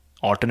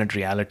alternate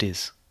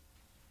realities?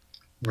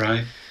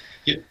 Right.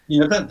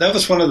 That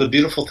was one of the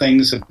beautiful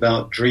things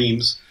about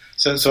dreams.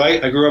 So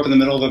I grew up in the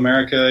middle of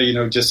America,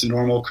 just a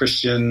normal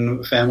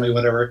Christian family,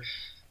 whatever.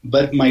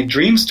 But my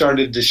dream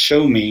started to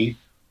show me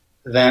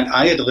that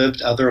I had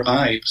lived other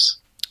lives.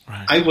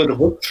 Right. I would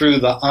look through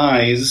the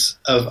eyes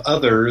of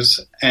others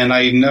and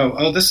I know,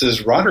 oh, this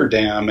is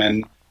Rotterdam.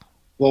 And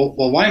well,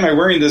 why am I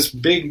wearing this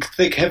big,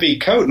 thick, heavy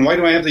coat? And why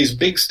do I have these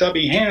big,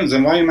 stubby hands?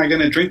 And why am I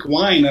going to drink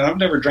wine? And I've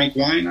never drank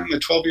wine. I'm a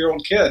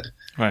 12-year-old kid.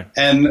 Right.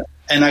 And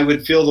I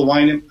would feel the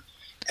wine.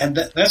 And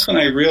that's when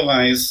I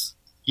realized,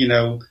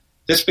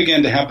 this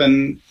began to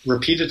happen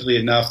repeatedly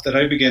enough that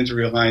I began to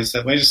realize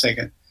that, wait a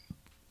second,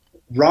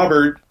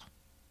 Robert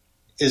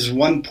is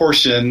one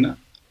portion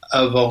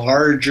of a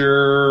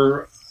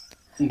larger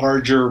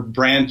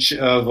branch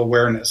of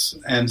awareness.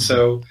 And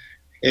so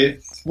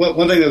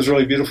one thing that was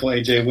really beautiful,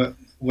 AJ,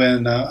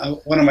 when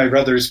one of my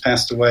brothers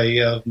passed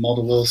away of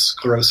multiple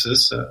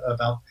sclerosis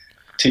about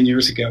 10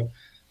 years ago,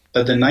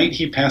 but the night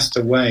he passed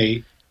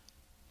away,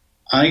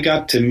 I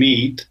got to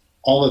meet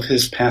all of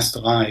his past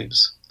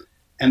lives.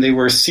 And they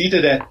were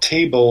seated at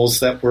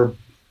tables that were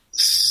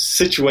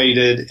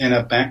situated in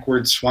a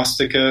backward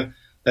swastika.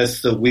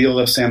 That's the wheel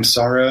of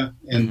samsara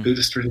in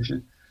Buddhist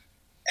tradition.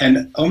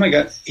 And oh my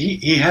God,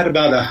 he had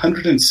about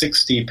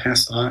 160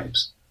 past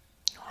lives.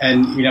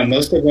 And,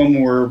 most of them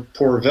were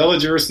poor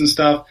villagers and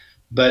stuff,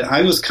 but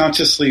I was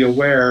consciously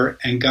aware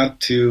and got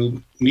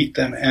to meet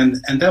them.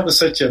 And that was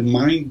such a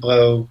mind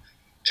blow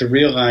to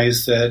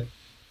realize that,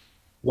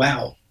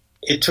 wow,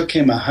 it took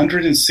him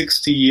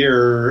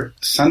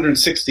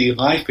 160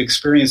 life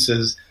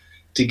experiences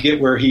to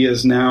get where he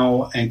is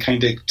now and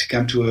kind of to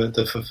come to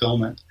the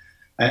fulfillment.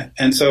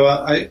 And so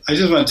I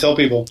just want to tell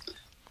people,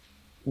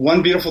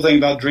 one beautiful thing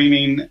about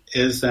dreaming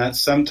is that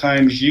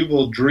sometimes you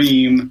will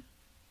dream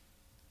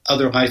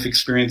other life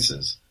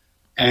experiences.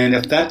 And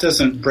if that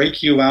doesn't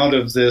break you out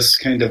of this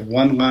kind of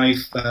one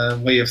life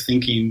way of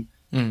thinking,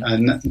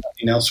 nothing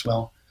else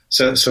will.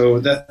 So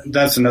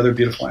that's another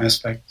beautiful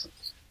aspect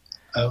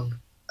of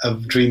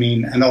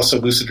dreaming and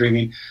also lucid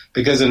dreaming,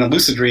 because in a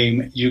lucid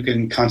dream, you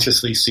can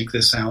consciously seek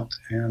this out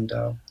and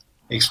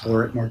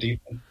explore it more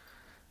deeply.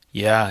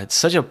 Yeah, it's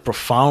such a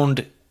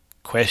profound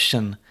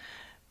question,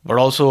 but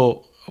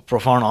also a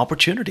profound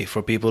opportunity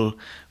for people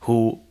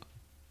who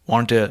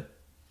want to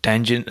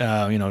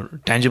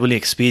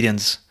tangibly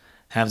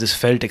have this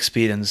felt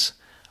experience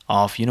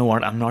of,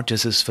 I'm not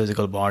just this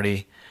physical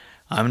body.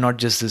 I'm not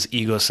just this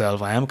ego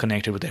self. I am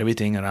connected with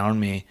everything around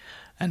me.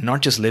 And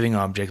not just living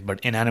objects,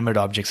 but inanimate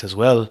objects as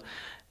well,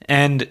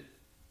 and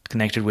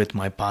connected with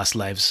my past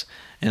lives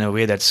in a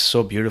way that's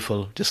so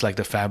beautiful, just like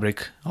the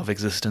fabric of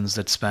existence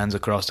that spans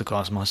across the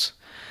cosmos.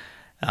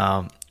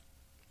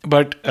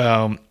 But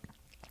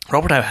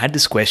Robert, I've had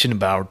this question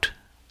about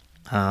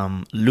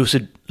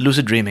lucid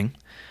dreaming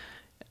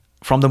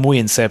from the movie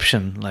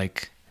Inception.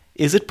 Like,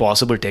 is it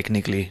possible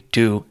technically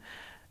to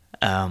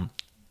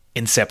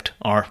incept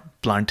or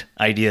plant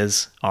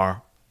ideas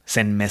or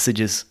send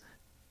messages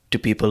to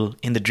people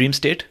in the dream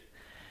state?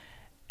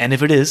 And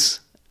if it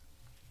is,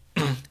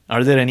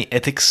 are there any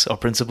ethics or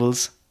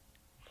principles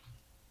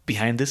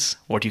behind this,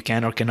 what you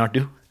can or cannot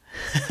do?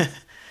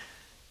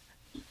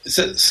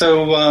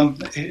 So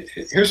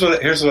here's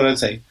what I'd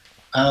say.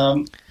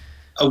 A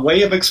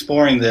way of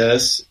exploring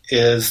this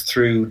is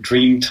through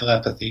dream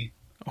telepathy.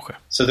 Okay.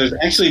 So there's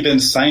actually been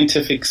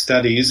scientific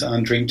studies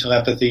on dream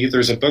telepathy.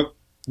 There's a book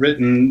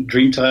written,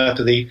 Dream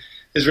Telepathy,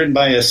 is written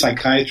by a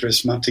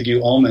psychiatrist,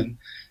 Montague Ullman.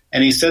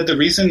 And he said the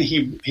reason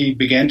he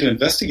began to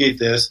investigate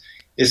this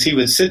is he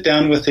would sit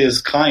down with his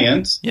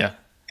clients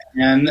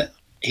and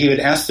he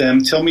would ask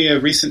them, tell me a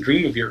recent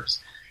dream of yours.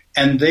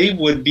 And they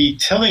would be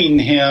telling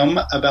him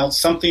about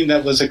something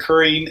that was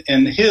occurring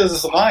in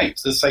his life,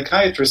 the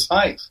psychiatrist's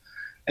life.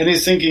 And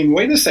he's thinking,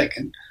 wait a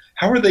second,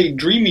 how are they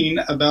dreaming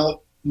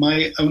about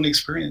my own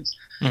experience?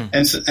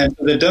 And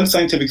they've done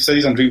scientific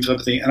studies on dream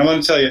telepathy. And I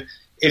want to tell you,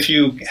 if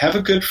you have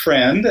a good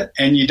friend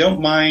and you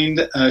don't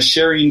mind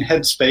sharing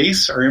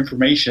headspace or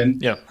information,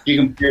 you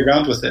can play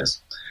around with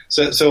this.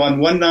 So on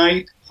one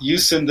night, you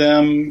send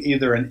them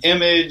either an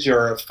image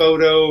or a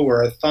photo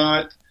or a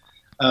thought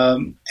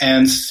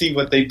and see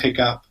what they pick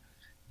up.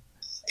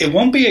 It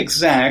won't be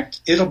exact.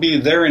 It'll be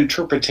their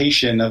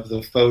interpretation of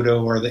the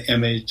photo or the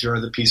image or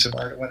the piece of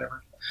art or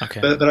whatever.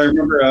 Okay. But I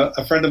remember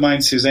a friend of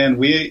mine, Suzanne,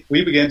 we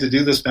began to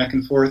do this back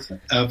and forth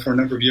for a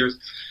number of years.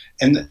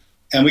 And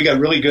we got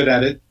really good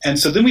at it. And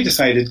so then we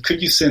decided,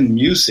 could you send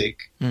music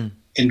in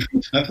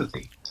dream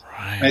telepathy?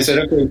 Right. And I said,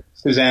 okay,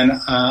 Suzanne,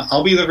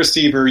 I'll be the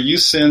receiver. You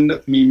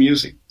send me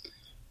music.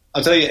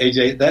 I'll tell you,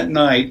 AJ, that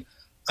night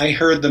I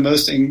heard the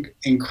most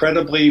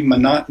incredibly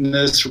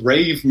monotonous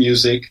rave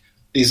music,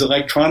 these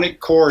electronic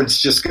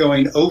chords just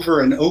going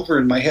over and over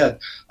in my head.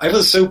 I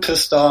was so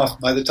pissed off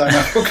by the time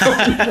I woke up.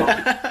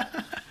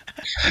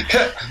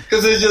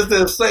 Because it's just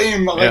the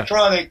same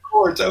electronic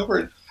chords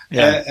over.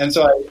 Yeah. And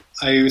so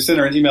I sent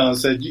her an email and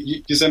said,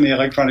 you sent me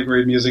electronic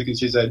rave music? And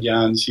she said,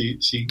 yeah, and she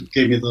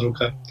gave me the little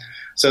clip.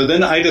 So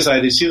then I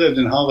decided, she lived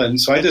in Holland,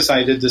 so I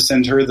decided to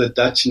send her the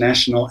Dutch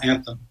national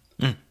anthem.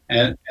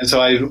 And so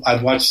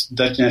I'd watch the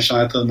Dutch national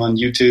anthem on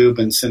YouTube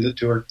and send it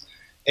to her.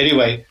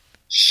 Anyway,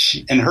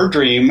 in her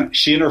dream,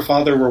 she and her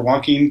father were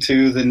walking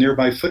to the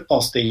nearby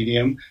football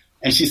stadium,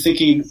 and she's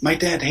thinking, my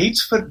dad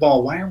hates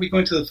football. Why are we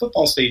going to the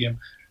football stadium?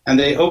 And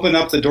they open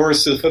up the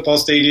doors to the football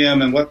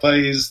stadium, and what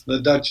plays?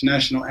 The Dutch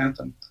national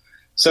anthem.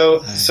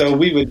 So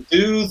we would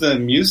do the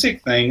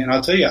music thing, and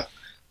I'll tell you,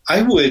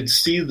 I would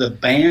see the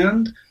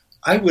band.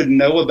 I would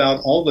know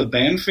about all the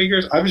band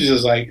figures. I was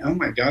just like, oh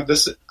my God,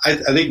 I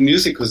think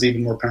music was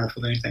even more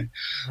powerful than anything.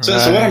 So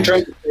what I'm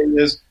trying to say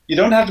is, you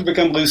don't have to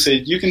become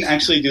lucid. You can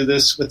actually do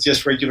this with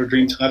just regular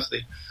dream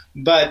telepathy.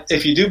 But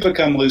if you do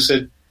become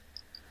lucid,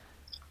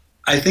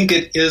 I think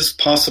it is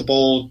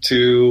possible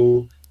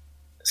to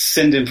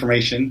send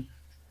information.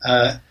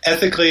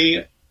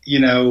 Ethically,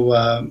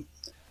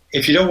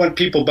 if you don't want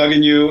people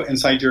bugging you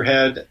inside your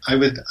head, I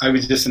would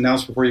just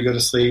announce before you go to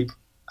sleep,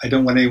 I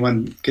don't want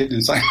anyone getting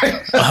inside my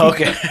head.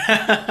 Okay.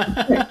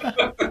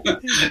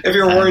 If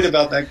you're worried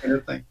about that kind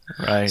of thing.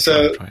 Right.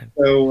 So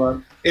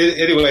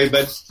anyway,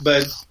 but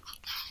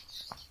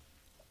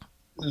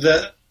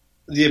the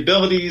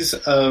abilities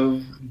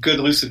of good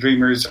lucid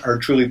dreamers are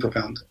truly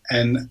profound.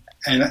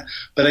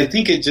 But I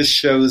think it just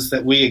shows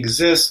that we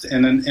exist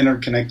in an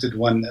interconnected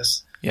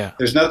oneness. Yeah.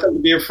 There's nothing to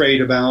be afraid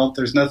about.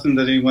 There's nothing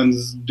that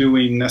anyone's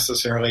doing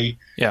necessarily.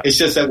 Yeah. It's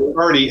just that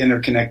we're already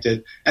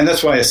interconnected. And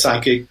that's why a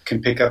psychic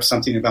can pick up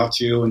something about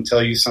you and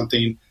tell you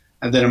something,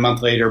 and then a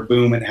month later,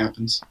 boom, it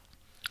happens.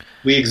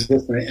 We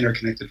exist in an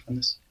interconnected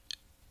oneness.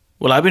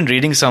 Well, I've been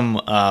reading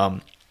some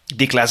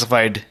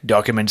declassified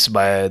documents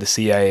by the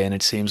CIA, and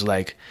it seems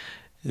like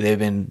they've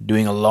been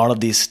doing a lot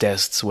of these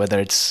tests, whether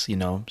it's,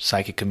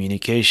 psychic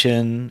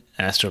communication,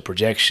 astral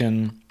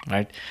projection,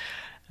 right?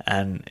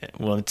 And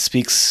well, it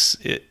speaks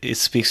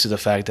to the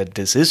fact that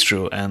this is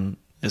true, and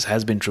this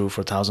has been true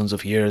for thousands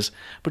of years.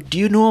 But do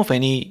you know of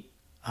any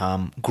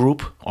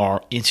group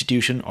or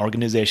institution,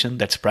 organization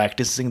that's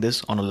practicing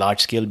this on a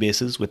large-scale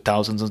basis with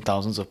thousands and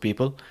thousands of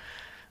people?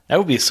 That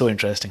would be so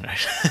interesting, right?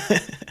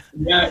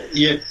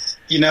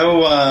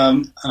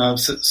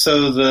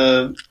 So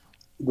the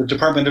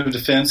Department of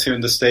Defense here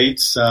in the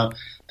States,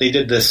 they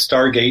did the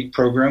Stargate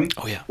program,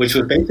 which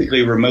was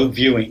basically remote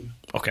viewing.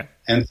 Okay.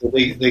 And so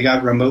they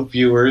got remote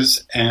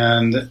viewers,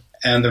 and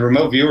the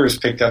remote viewers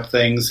picked up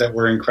things that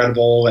were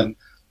incredible, and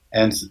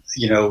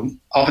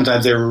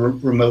oftentimes they were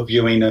remote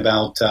viewing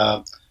about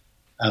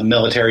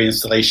military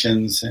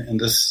installations in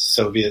the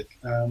Soviet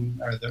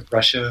or the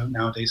Russia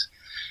nowadays,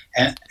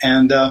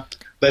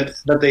 but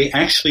they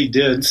actually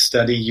did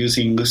study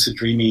using lucid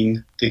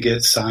dreaming to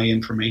get psi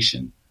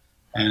information,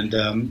 and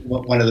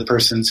one of the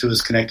persons who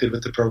was connected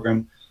with the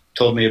program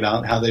told me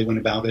about how they went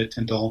about it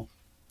and all.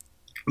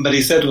 But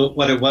he said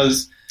what it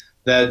was,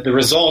 that the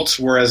results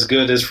were as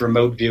good as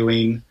remote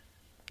viewing,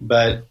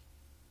 but,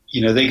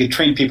 they could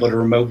train people to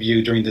remote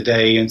view during the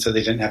day, and so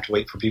they didn't have to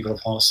wait for people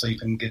to fall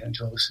asleep and get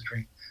into a lucid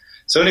dream.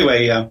 So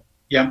anyway,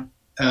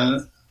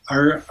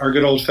 our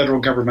good old federal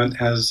government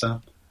has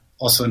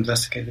also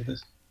investigated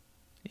this.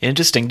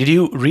 Interesting. Did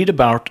you read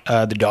about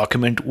the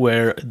document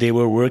where they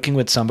were working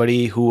with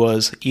somebody who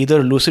was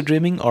either lucid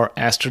dreaming or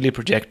astrally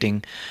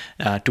projecting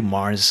to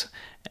Mars,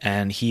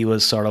 and he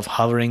was sort of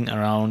hovering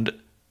around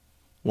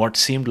what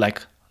seemed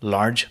like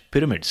large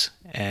pyramids,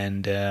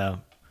 and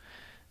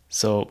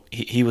so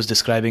he was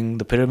describing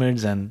the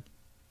pyramids and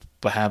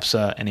perhaps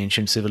an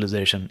ancient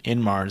civilization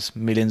in Mars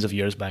millions of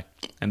years back,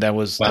 and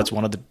that's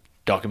one of the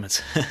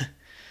documents.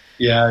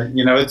 Yeah,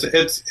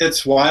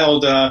 it's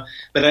wild,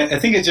 but I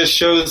think it just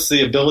shows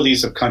the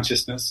abilities of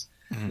consciousness.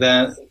 Mm-hmm.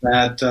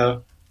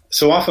 that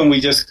so often we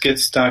just get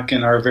stuck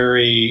in our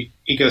very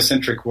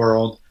egocentric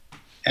world,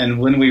 and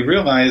when we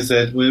realize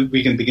that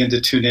we can begin to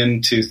tune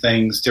into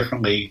things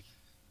differently.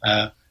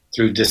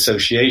 Through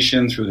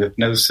dissociation, through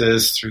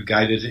hypnosis, through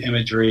guided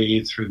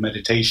imagery, through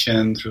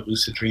meditation, through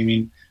lucid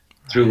dreaming,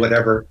 through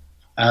whatever.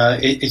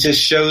 It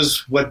just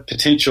shows what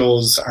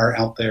potentials are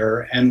out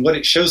there and what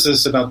it shows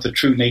us about the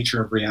true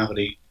nature of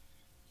reality.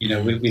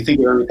 We think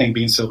of everything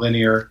being so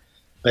linear,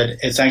 but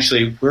it's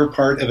actually, we're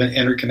part of an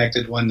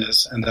interconnected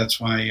oneness, and that's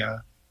why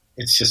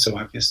it's just so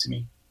obvious to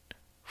me.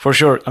 For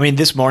sure. I mean,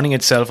 this morning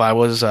itself, I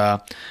was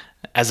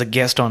as a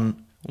guest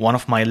on one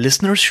of my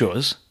listeners'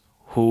 shows,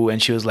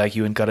 and she was like,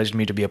 you encouraged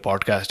me to be a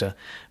podcaster.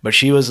 But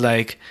she was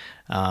like,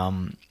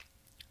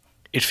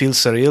 it feels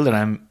surreal that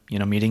I'm,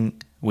 meeting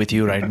with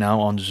you right now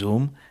on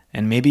Zoom.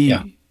 And maybe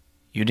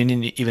you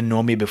didn't even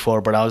know me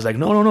before, but I was like,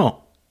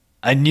 no.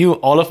 I knew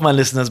all of my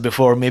listeners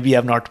before. Maybe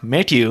I've not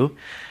met you,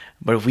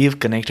 but we've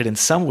connected in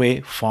some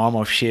way, form,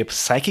 or shape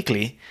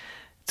psychically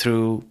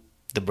through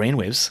the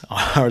brainwaves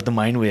or the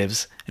mind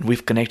waves, and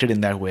we've connected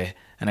in that way.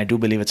 And I do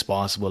believe it's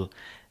possible.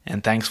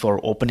 And thanks for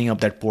opening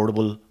up that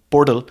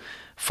portal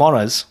for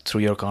us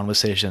through your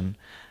conversation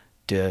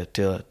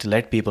to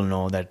let people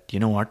know that, you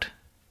know what,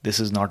 this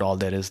is not all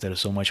there is. There is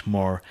so much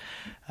more.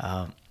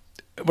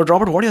 But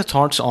Robert, what are your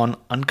thoughts on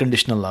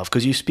unconditional love?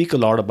 Because you speak a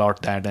lot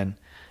about that, and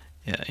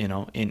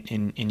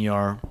in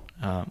your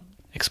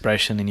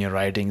expression, in your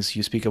writings,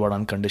 you speak about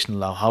unconditional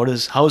love.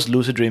 How is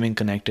lucid dreaming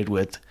connected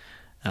with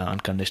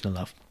unconditional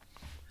love?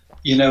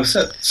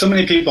 So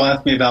many people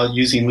ask me about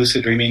using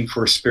lucid dreaming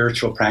for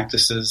spiritual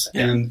practices.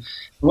 Yeah. And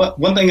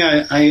one thing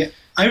I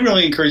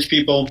really encourage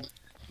people,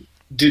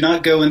 do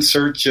not go in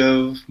search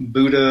of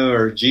Buddha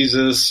or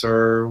Jesus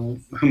or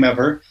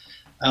whomever,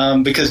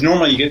 because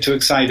normally you get too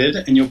excited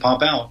and you'll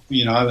pop out.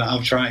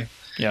 I've tried.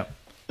 Yeah.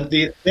 But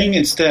the thing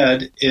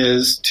instead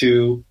is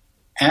to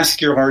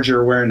ask your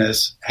larger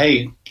awareness,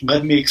 hey,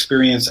 let me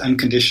experience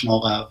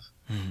unconditional love.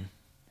 Mm-hmm.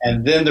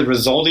 And then the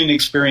resulting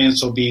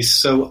experience will be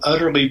so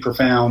utterly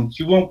profound,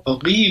 you won't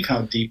believe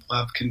how deep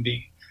love can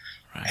be.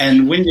 Right.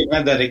 And when you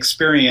have that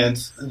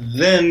experience,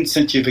 then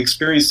since you've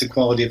experienced the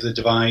quality of the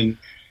divine,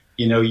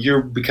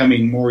 you're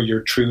becoming more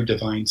your true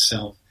divine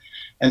self.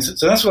 And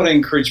so that's what I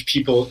encourage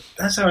people.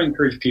 That's how I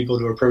encourage people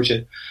to approach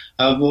it.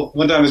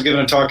 One time I was giving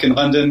a talk in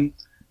London.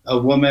 A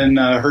woman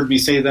heard me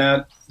say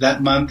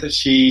that month.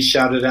 She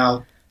shouted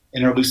out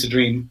in her lucid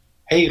dream,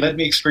 hey, let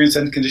me experience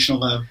unconditional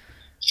love.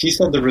 She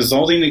said the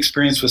resulting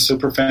experience was so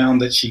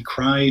profound that she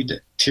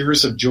cried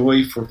tears of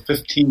joy for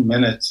 15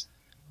 minutes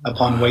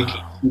upon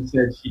waking. She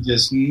said she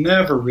just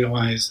never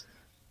realized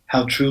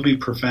how truly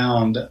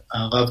profound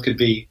love could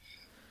be.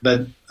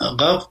 But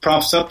love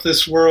props up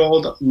this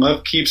world.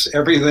 Love keeps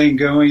everything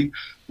going.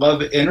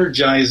 Love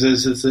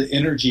energizes. It's the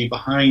energy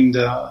behind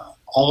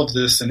all of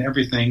this and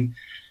everything.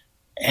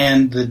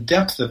 And the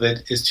depth of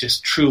it is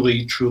just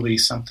truly, truly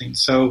something.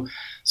 So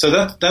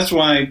that's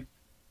why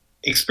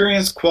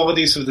experience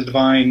qualities of the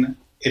divine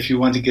if you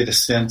want to get a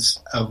sense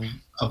of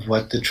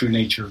what the true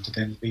nature of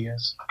divinity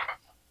is.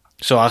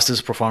 So ask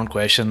this profound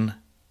question,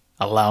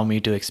 allow me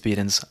to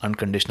experience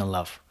unconditional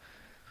love.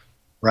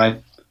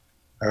 Right.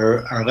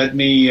 Or let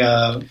me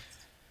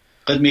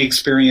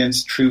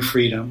experience true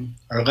freedom.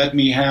 Or let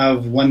me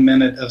have 1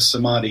 minute of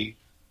samadhi.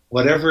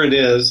 Whatever it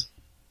is,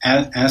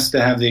 ask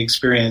to have the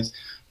experience.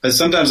 But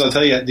sometimes I'll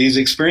tell you, these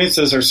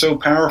experiences are so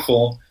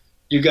powerful,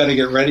 you've got to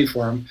get ready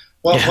for them.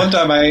 Well, yeah. One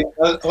time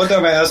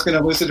I asked in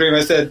a lucid dream,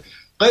 I said,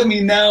 let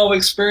me now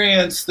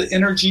experience the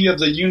energy of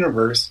the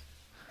universe.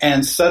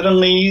 And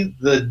suddenly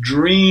the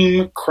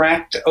dream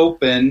cracked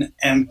open,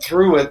 and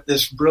through it,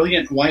 this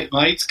brilliant white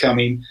light's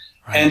coming.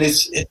 Right. And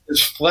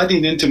it's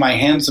flooding into my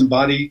hands and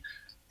body.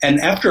 And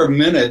after a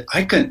minute,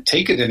 I couldn't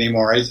take it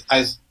anymore.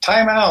 I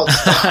time out.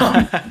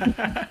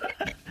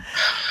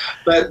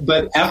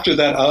 But after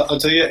that, I'll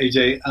tell you,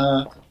 AJ,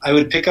 I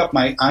would pick up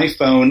my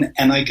iPhone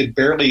and I could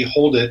barely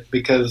hold it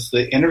because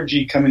the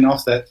energy coming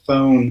off that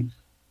phone,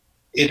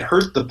 it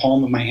hurt the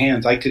palm of my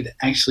hands. I could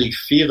actually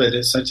feel it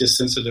at such a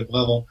sensitive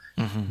level.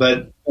 Mm-hmm.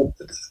 But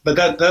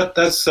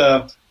that's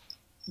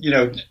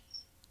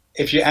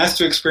if you ask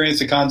to experience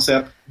the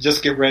concept,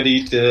 just get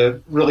ready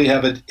to really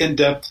have an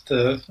in-depth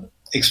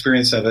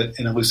experience of it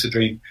in a lucid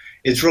dream.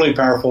 It's really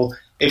powerful.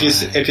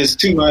 If it's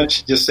too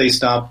much, just say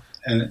stop,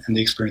 and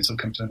the experience will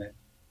come to an end.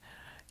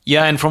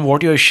 Yeah, and from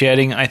what you're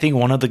sharing, I think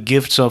one of the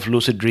gifts of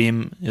lucid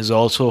dream is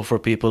also for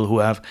people who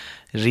have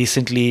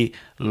recently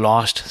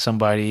lost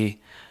somebody,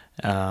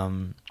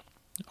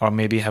 or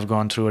maybe have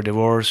gone through a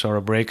divorce or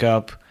a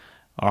breakup,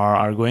 or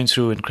are going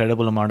through an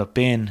incredible amount of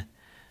pain,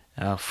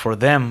 for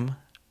them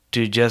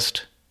to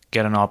just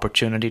get an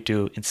opportunity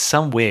to, in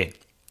some way,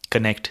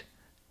 connect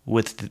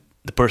with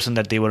the person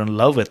that they were in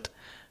love with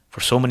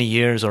for so many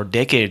years or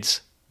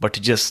decades, but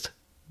to just,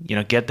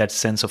 get that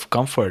sense of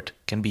comfort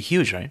can be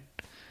huge, right?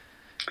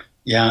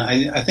 Yeah,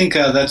 I think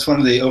that's one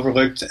of the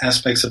overlooked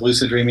aspects of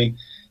lucid dreaming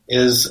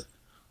is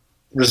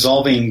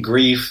resolving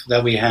grief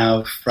that we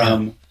have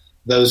from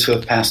those who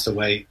have passed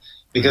away.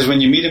 Because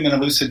when you meet them in a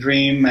lucid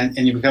dream and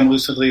you become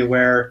lucidly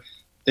aware,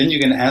 then you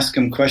can ask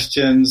them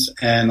questions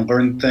and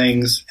learn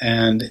things,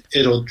 and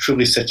it'll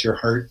truly set your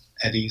heart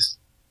at ease.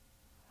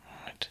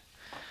 Right.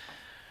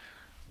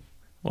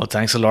 Well,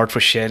 thanks a lot for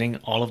sharing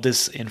all of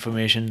this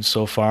information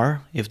so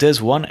far. If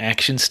there's one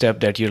action step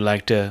that you'd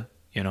like to,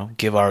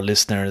 give our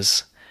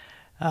listeners,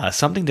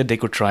 something that they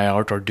could try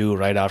out or do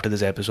right after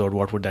this episode,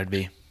 what would that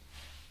be?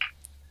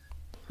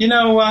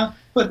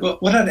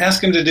 What I'd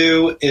ask them to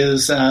do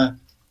is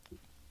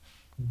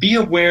be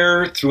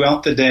aware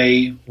throughout the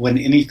day when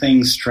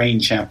anything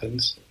strange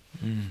happens.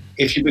 Mm.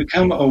 If you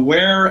become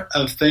aware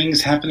of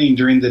things happening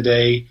during the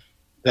day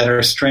that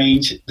are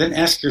strange, then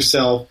ask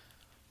yourself,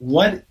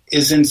 what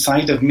is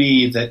inside of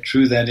me that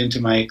drew that into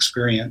my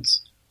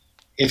experience?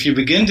 If you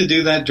begin to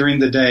do that during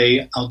the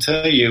day, I'll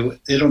tell you,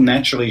 it'll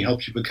naturally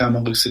help you become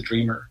a lucid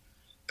dreamer,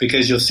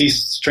 because you'll see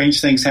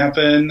strange things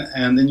happen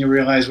and then you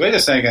realize, wait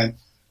a second,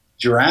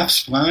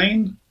 giraffes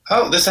flying?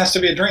 Oh, this has to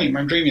be a dream.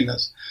 I'm dreaming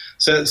this.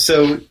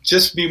 So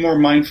just be more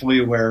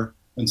mindfully aware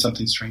when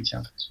something strange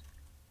happens.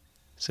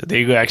 So there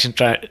you go, Action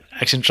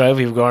Tribe.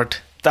 We've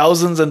got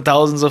thousands and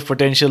thousands of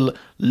potential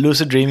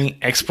lucid dreaming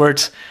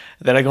experts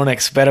that are going to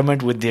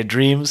experiment with their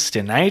dreams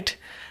tonight.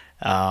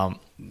 But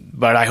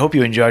I hope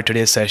you enjoyed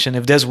today's session.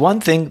 If there's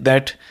one thing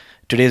that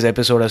today's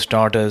episode has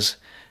taught us,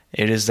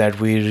 it is that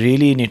we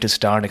really need to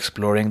start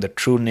exploring the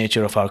true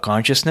nature of our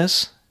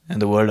consciousness and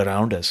the world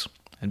around us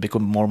and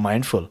become more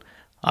mindful.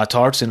 Our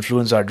thoughts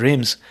influence our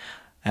dreams,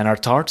 and our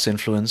thoughts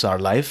influence our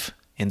life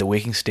in the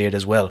waking state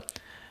as well.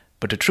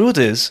 But the truth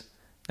is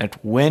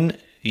that when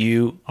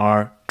you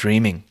are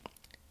dreaming,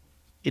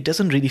 it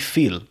doesn't really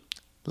feel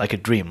like a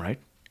dream, right?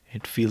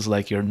 It feels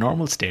like your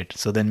normal state.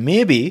 So then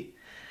maybe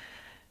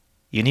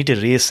you need to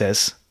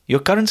reassess your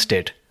current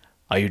state.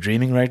 Are you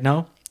dreaming right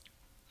now?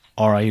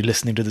 Or are you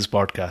listening to this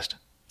podcast?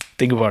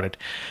 Think about it.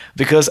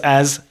 Because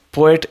as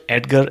poet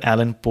Edgar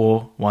Allan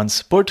Poe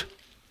once put,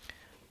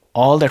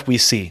 all that we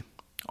see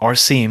or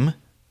seem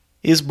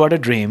is but a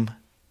dream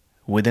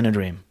within a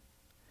dream.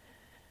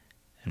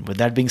 And with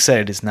that being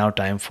said, it's now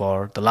time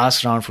for the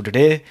last round for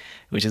today,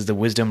 which is the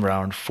wisdom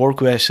round. 4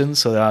 questions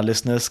so that our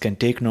listeners can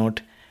take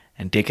note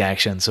and take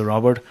action. So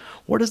Robert,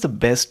 what is the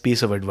best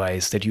piece of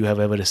advice that you have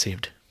ever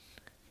received?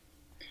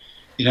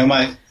 You know,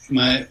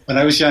 when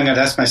I was young, I'd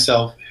ask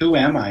myself, who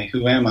am I?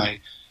 Who am I?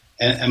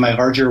 And my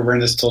larger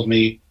awareness told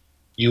me,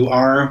 you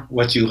are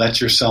what you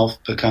let yourself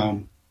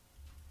become.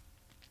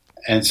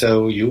 And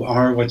so you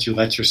are what you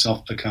let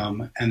yourself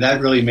become. And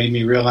that really made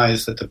me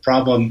realize that the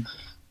problem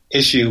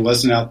issue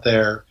wasn't out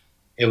there.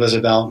 It was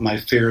about my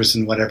fears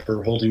and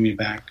whatever holding me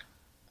back.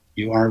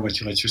 You are what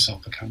you let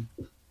yourself become.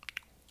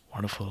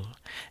 Wonderful.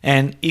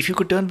 And if you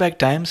could turn back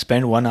time,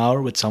 spend 1 hour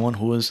with someone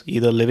who is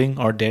either living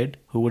or dead,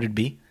 who would it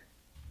be?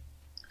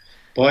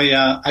 Boy,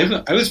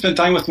 I would spend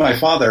time with my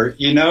father.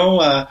 You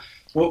know,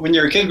 when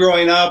you're a kid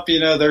growing up, you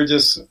know, they're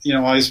just, you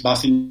know, always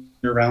bossing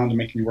you around and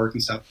making you work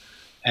and stuff.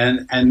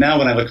 And now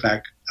when I look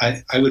back,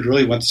 I would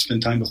really want to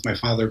spend time with my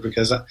father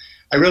because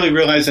I really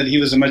realized that he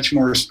was a much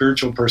more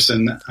spiritual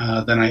person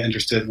than I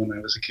understood when I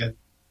was a kid.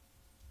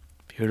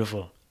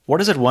 Beautiful.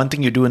 What is that one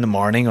thing you do in the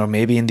morning or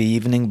maybe in the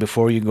evening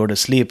before you go to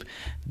sleep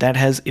that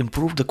has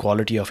improved the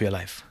quality of your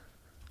life?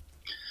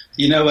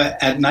 You know,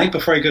 at night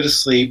before I go to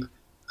sleep,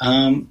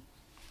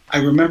 I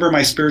remember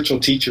my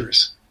spiritual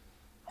teachers,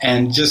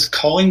 and just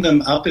calling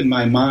them up in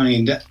my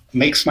mind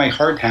makes my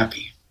heart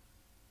happy.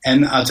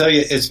 And I'll tell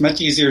you, it's much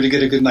easier to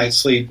get a good night's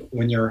sleep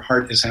when your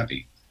heart is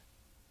happy.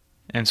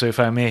 And so if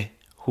I may,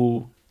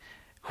 who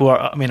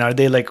are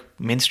they like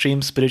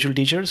mainstream spiritual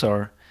teachers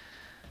or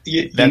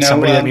that's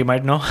somebody that we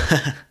might know?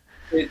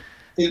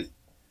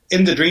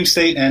 In the dream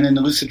state and in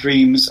the lucid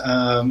dreams,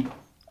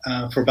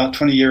 for about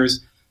 20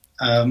 years,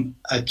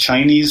 a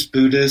Chinese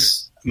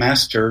Buddhist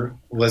master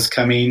was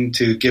coming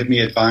to give me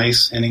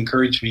advice and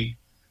encourage me.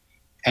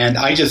 And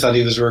I just thought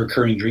he was a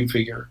recurring dream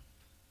figure.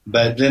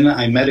 But then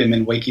I met him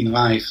in waking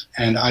life,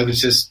 and I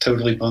was just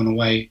totally blown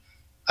away.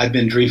 I've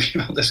been dreaming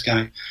about this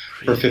guy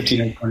for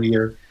 15 or 20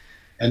 years.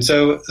 And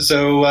so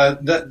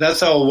that's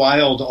how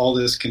wild all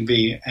this can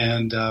be.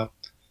 And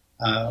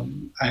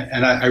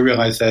I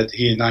realized that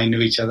he and I knew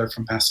each other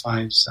from past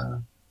lives,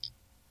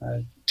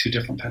 2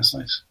 different past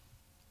lives.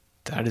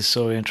 That is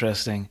so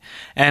interesting.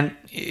 And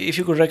if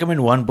you could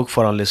recommend one book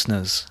for our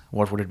listeners,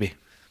 what would it be?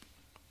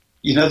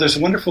 You know, there's a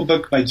wonderful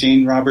book by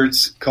Jane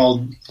Roberts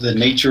called The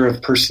Nature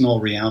of Personal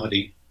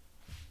Reality.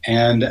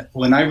 And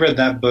when I read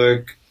that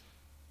book,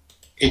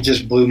 it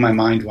just blew my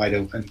mind wide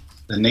open.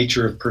 The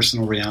Nature of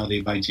Personal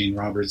Reality by Jane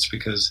Roberts,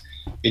 because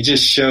it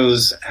just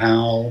shows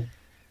how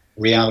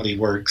reality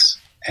works.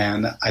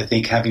 And I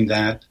think having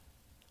that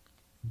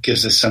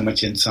gives us so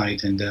much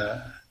insight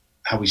into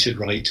how we should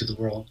relate to the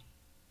world.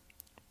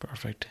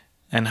 Perfect.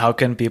 And how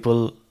can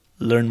people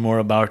learn more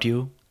about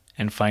you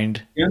and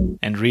find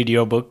and read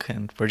your book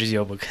and purchase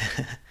your book?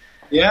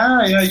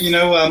 Yeah. You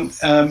know,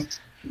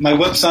 my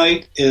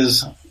website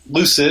is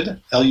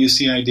Lucid,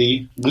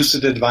 Lucid,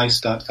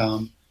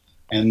 lucidadvice.com.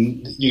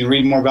 And you can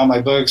read more about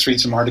my books,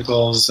 read some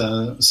articles,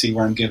 see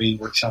where I'm giving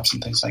workshops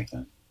and things like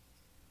that.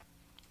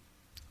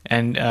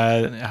 And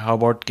how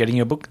about getting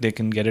your book? They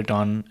can get it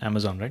on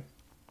Amazon, right?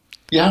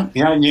 Yeah,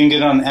 you can get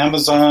it on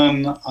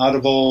Amazon,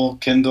 Audible,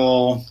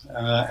 Kindle,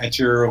 at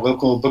your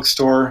local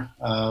bookstore.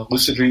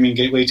 Lucid Dreaming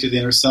Gateway to the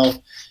Inner Self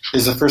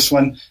is the first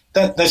one.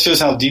 That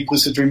shows how deep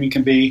lucid dreaming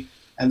can be.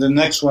 And the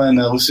next one,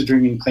 Lucid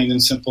Dreaming Plain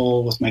and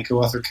Simple with my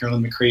co-author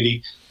Carolyn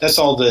McCready. That's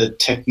all the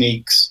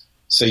techniques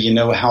so you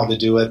know how to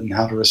do it and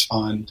how to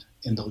respond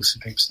in the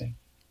lucid dream state.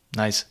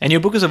 Nice. And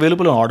your book is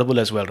available on Audible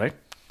as well, right?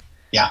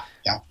 Yeah.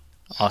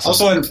 Awesome.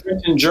 Also in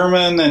French and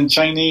German and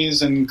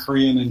Chinese and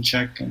Korean and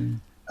Czech and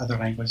other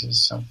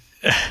languages. So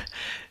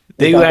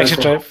there you go,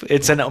 Action Tribe.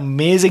 It's an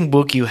amazing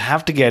book. You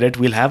have to get it.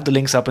 We'll have the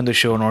links up in the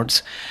show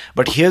notes.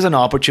 But here's an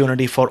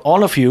opportunity for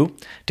all of you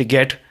to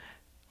get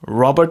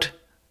Robert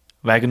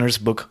Waggoner's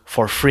book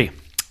for free.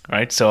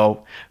 Right?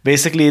 So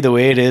basically the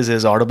way it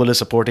is Audible is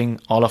supporting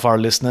all of our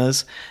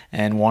listeners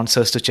and wants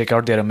us to check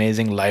out their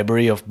amazing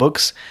library of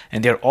books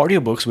and their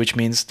audiobooks, which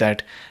means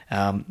that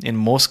in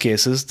most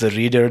cases the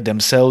reader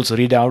themselves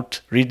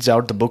reads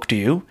out the book to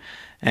you.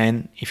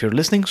 And if you're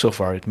listening so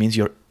far, it means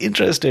you're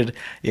interested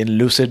in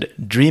lucid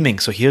dreaming.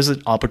 So here's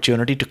an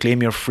opportunity to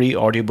claim your free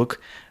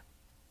audiobook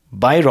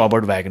by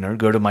Robert Waggoner.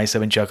 Go to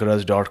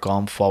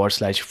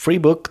my7chakras.com/free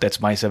book. That's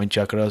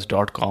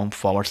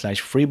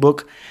my7chakras.com/free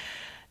book.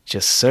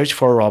 Just search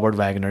for Robert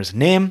Waggoner's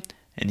name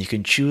and you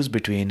can choose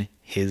between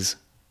his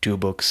 2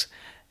 books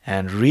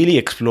and really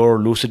explore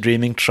lucid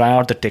dreaming. Try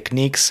out the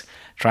techniques,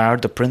 try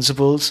out the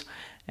principles,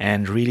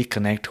 and really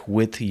connect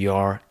with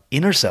your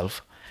inner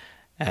self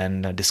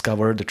and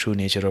discover the true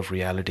nature of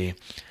reality.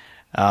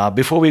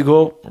 Before we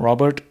go,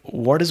 Robert,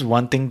 what is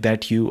one thing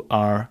that you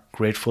are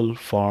grateful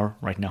for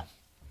right now?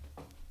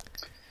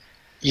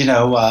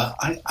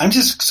 I'm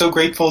just so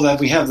grateful that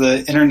we have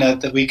the internet,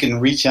 that we can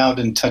reach out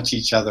and touch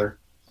each other.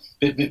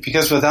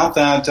 Because without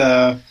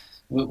that,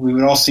 we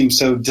would all seem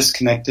so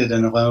disconnected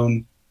and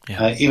alone,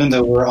 even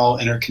though we're all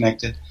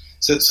interconnected.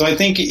 So I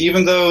think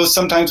even though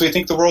sometimes we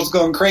think the world's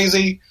going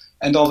crazy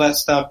and all that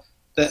stuff,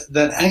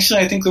 that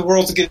actually I think the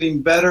world's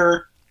getting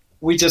better.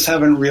 We just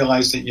haven't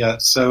realized it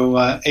yet. So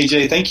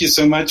AJ, thank you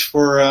so much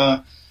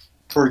for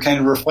kind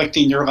of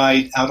reflecting your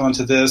light out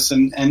onto this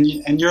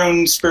and your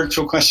own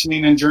spiritual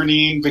questioning and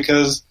journeying,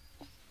 because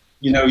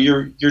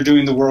you're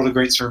doing the world a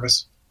great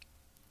service.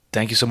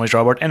 Thank you so much,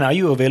 Robert. And are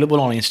you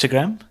available on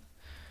Instagram?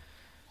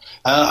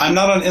 I'm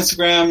not on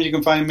Instagram. You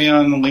can find me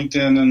on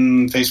LinkedIn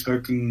and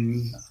Facebook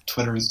and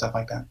Twitter and stuff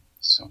like that.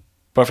 So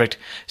perfect.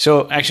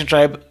 So Action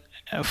Tribe,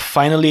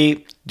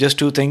 finally, just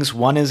 2 things.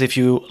 One is, if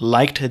you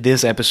liked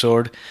this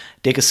episode,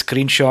 take a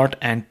screenshot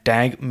and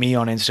tag me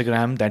on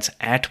Instagram. That's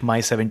at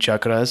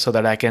my7chakras, so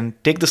that I can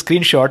take the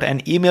screenshot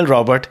and email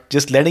Robert,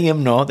 just letting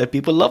him know that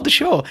people love the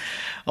show.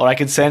 Or I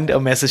can send a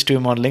message to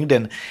him on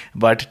LinkedIn.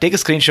 But take a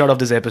screenshot of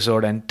this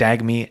episode and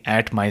tag me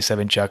at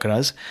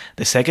my7chakras.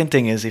 The second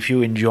thing is, if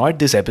you enjoyed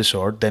this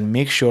episode, then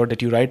make sure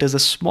that you write us a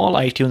small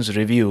iTunes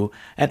review,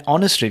 an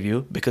honest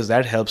review, because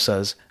that helps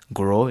us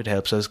grow. It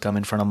helps us come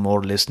in front of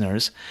more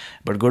listeners.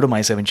 But go to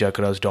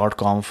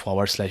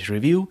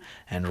my7chakras.com/review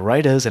and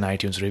write us an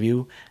iTunes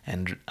review,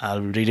 and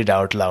I'll read it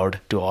out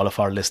loud to all of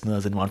our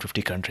listeners in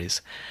 150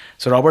 countries.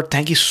 So Robert,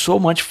 thank you so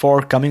much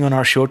for coming on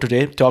our show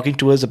today, talking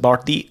to us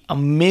about the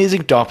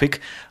amazing topic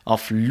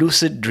of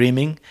lucid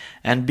dreaming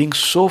and being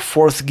so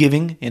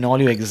forthgiving in all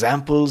your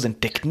examples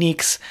and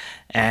techniques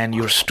and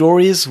your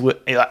stories.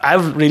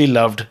 I've really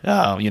loved,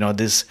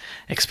 this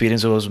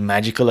experience. It was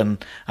magical and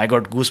I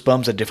got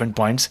goosebumps at different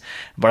points.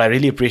 But I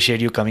really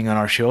appreciate you coming on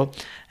our show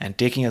and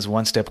taking us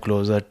one step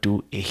closer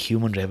to a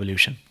human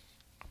revolution.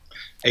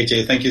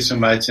 AJ, thank you so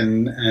much,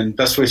 and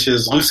best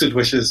wishes, lucid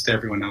wishes to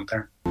everyone out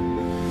there.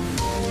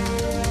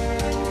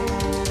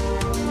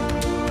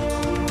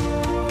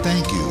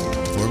 Thank you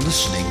for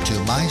listening to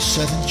My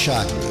 7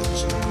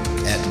 Chakras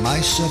at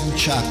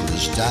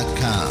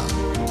my7chakras.com.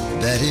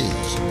 That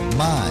is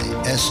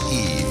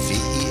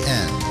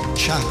my-SEVEN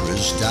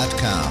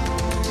chakras.com.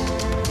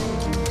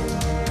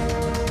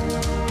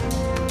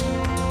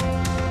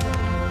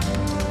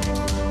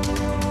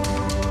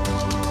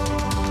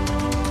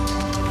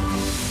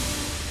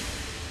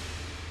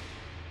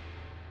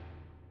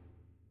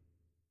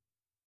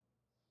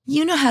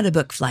 You know how to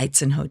book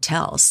flights and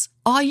hotels.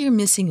 All you're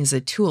missing is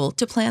a tool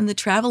to plan the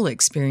travel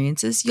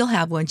experiences you'll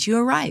have once you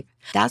arrive.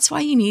 That's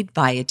why you need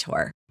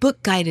Viator.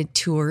 Book guided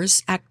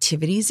tours,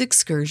 activities,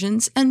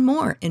 excursions, and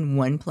more in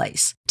one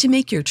place to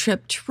make your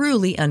trip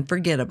truly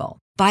unforgettable.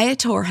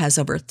 Viator has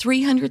over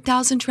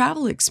 300,000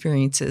 travel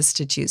experiences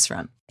to choose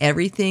from.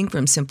 Everything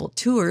from simple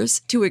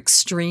tours to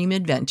extreme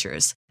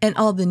adventures and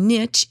all the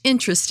niche,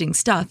 interesting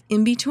stuff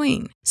in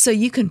between. So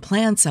you can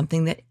plan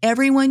something that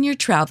everyone you're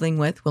traveling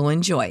with will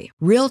enjoy.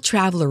 Real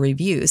traveler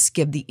reviews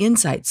give the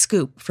inside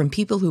scoop from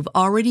people who've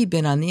already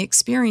been on the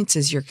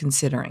experiences you're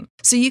considering.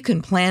 So you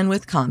can plan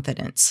with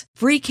confidence.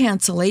 Free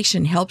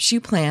cancellation helps you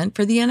plan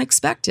for the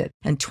unexpected.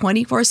 And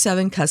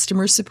 24/7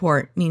 customer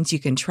support means you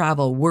can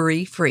travel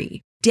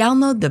worry-free.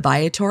 Download the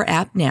Viator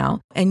app now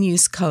and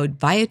use code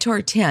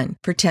Viator10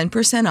 for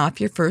 10%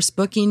 off your first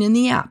booking in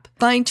the app.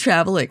 Find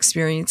travel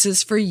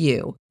experiences for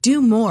you.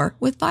 Do more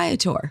with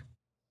Viator.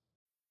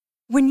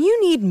 When you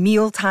need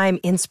mealtime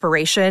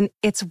inspiration,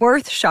 it's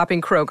worth shopping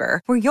Kroger,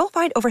 where you'll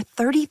find over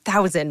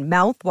 30,000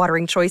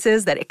 mouth-watering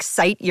choices that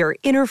excite your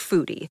inner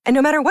foodie. And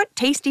no matter what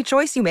tasty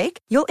choice you make,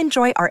 you'll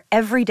enjoy our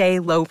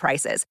everyday low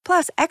prices,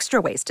 plus extra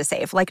ways to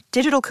save, like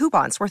digital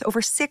coupons worth over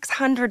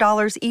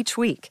 $600 each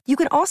week. You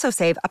can also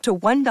save up to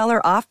 $1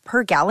 off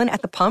per gallon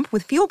at the pump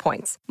with fuel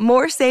points.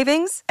 More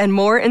savings and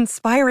more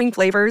inspiring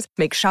flavors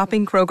make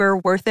shopping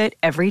Kroger worth it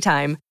every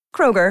time.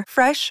 Kroger,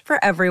 fresh for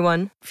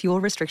everyone.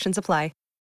 Fuel restrictions apply.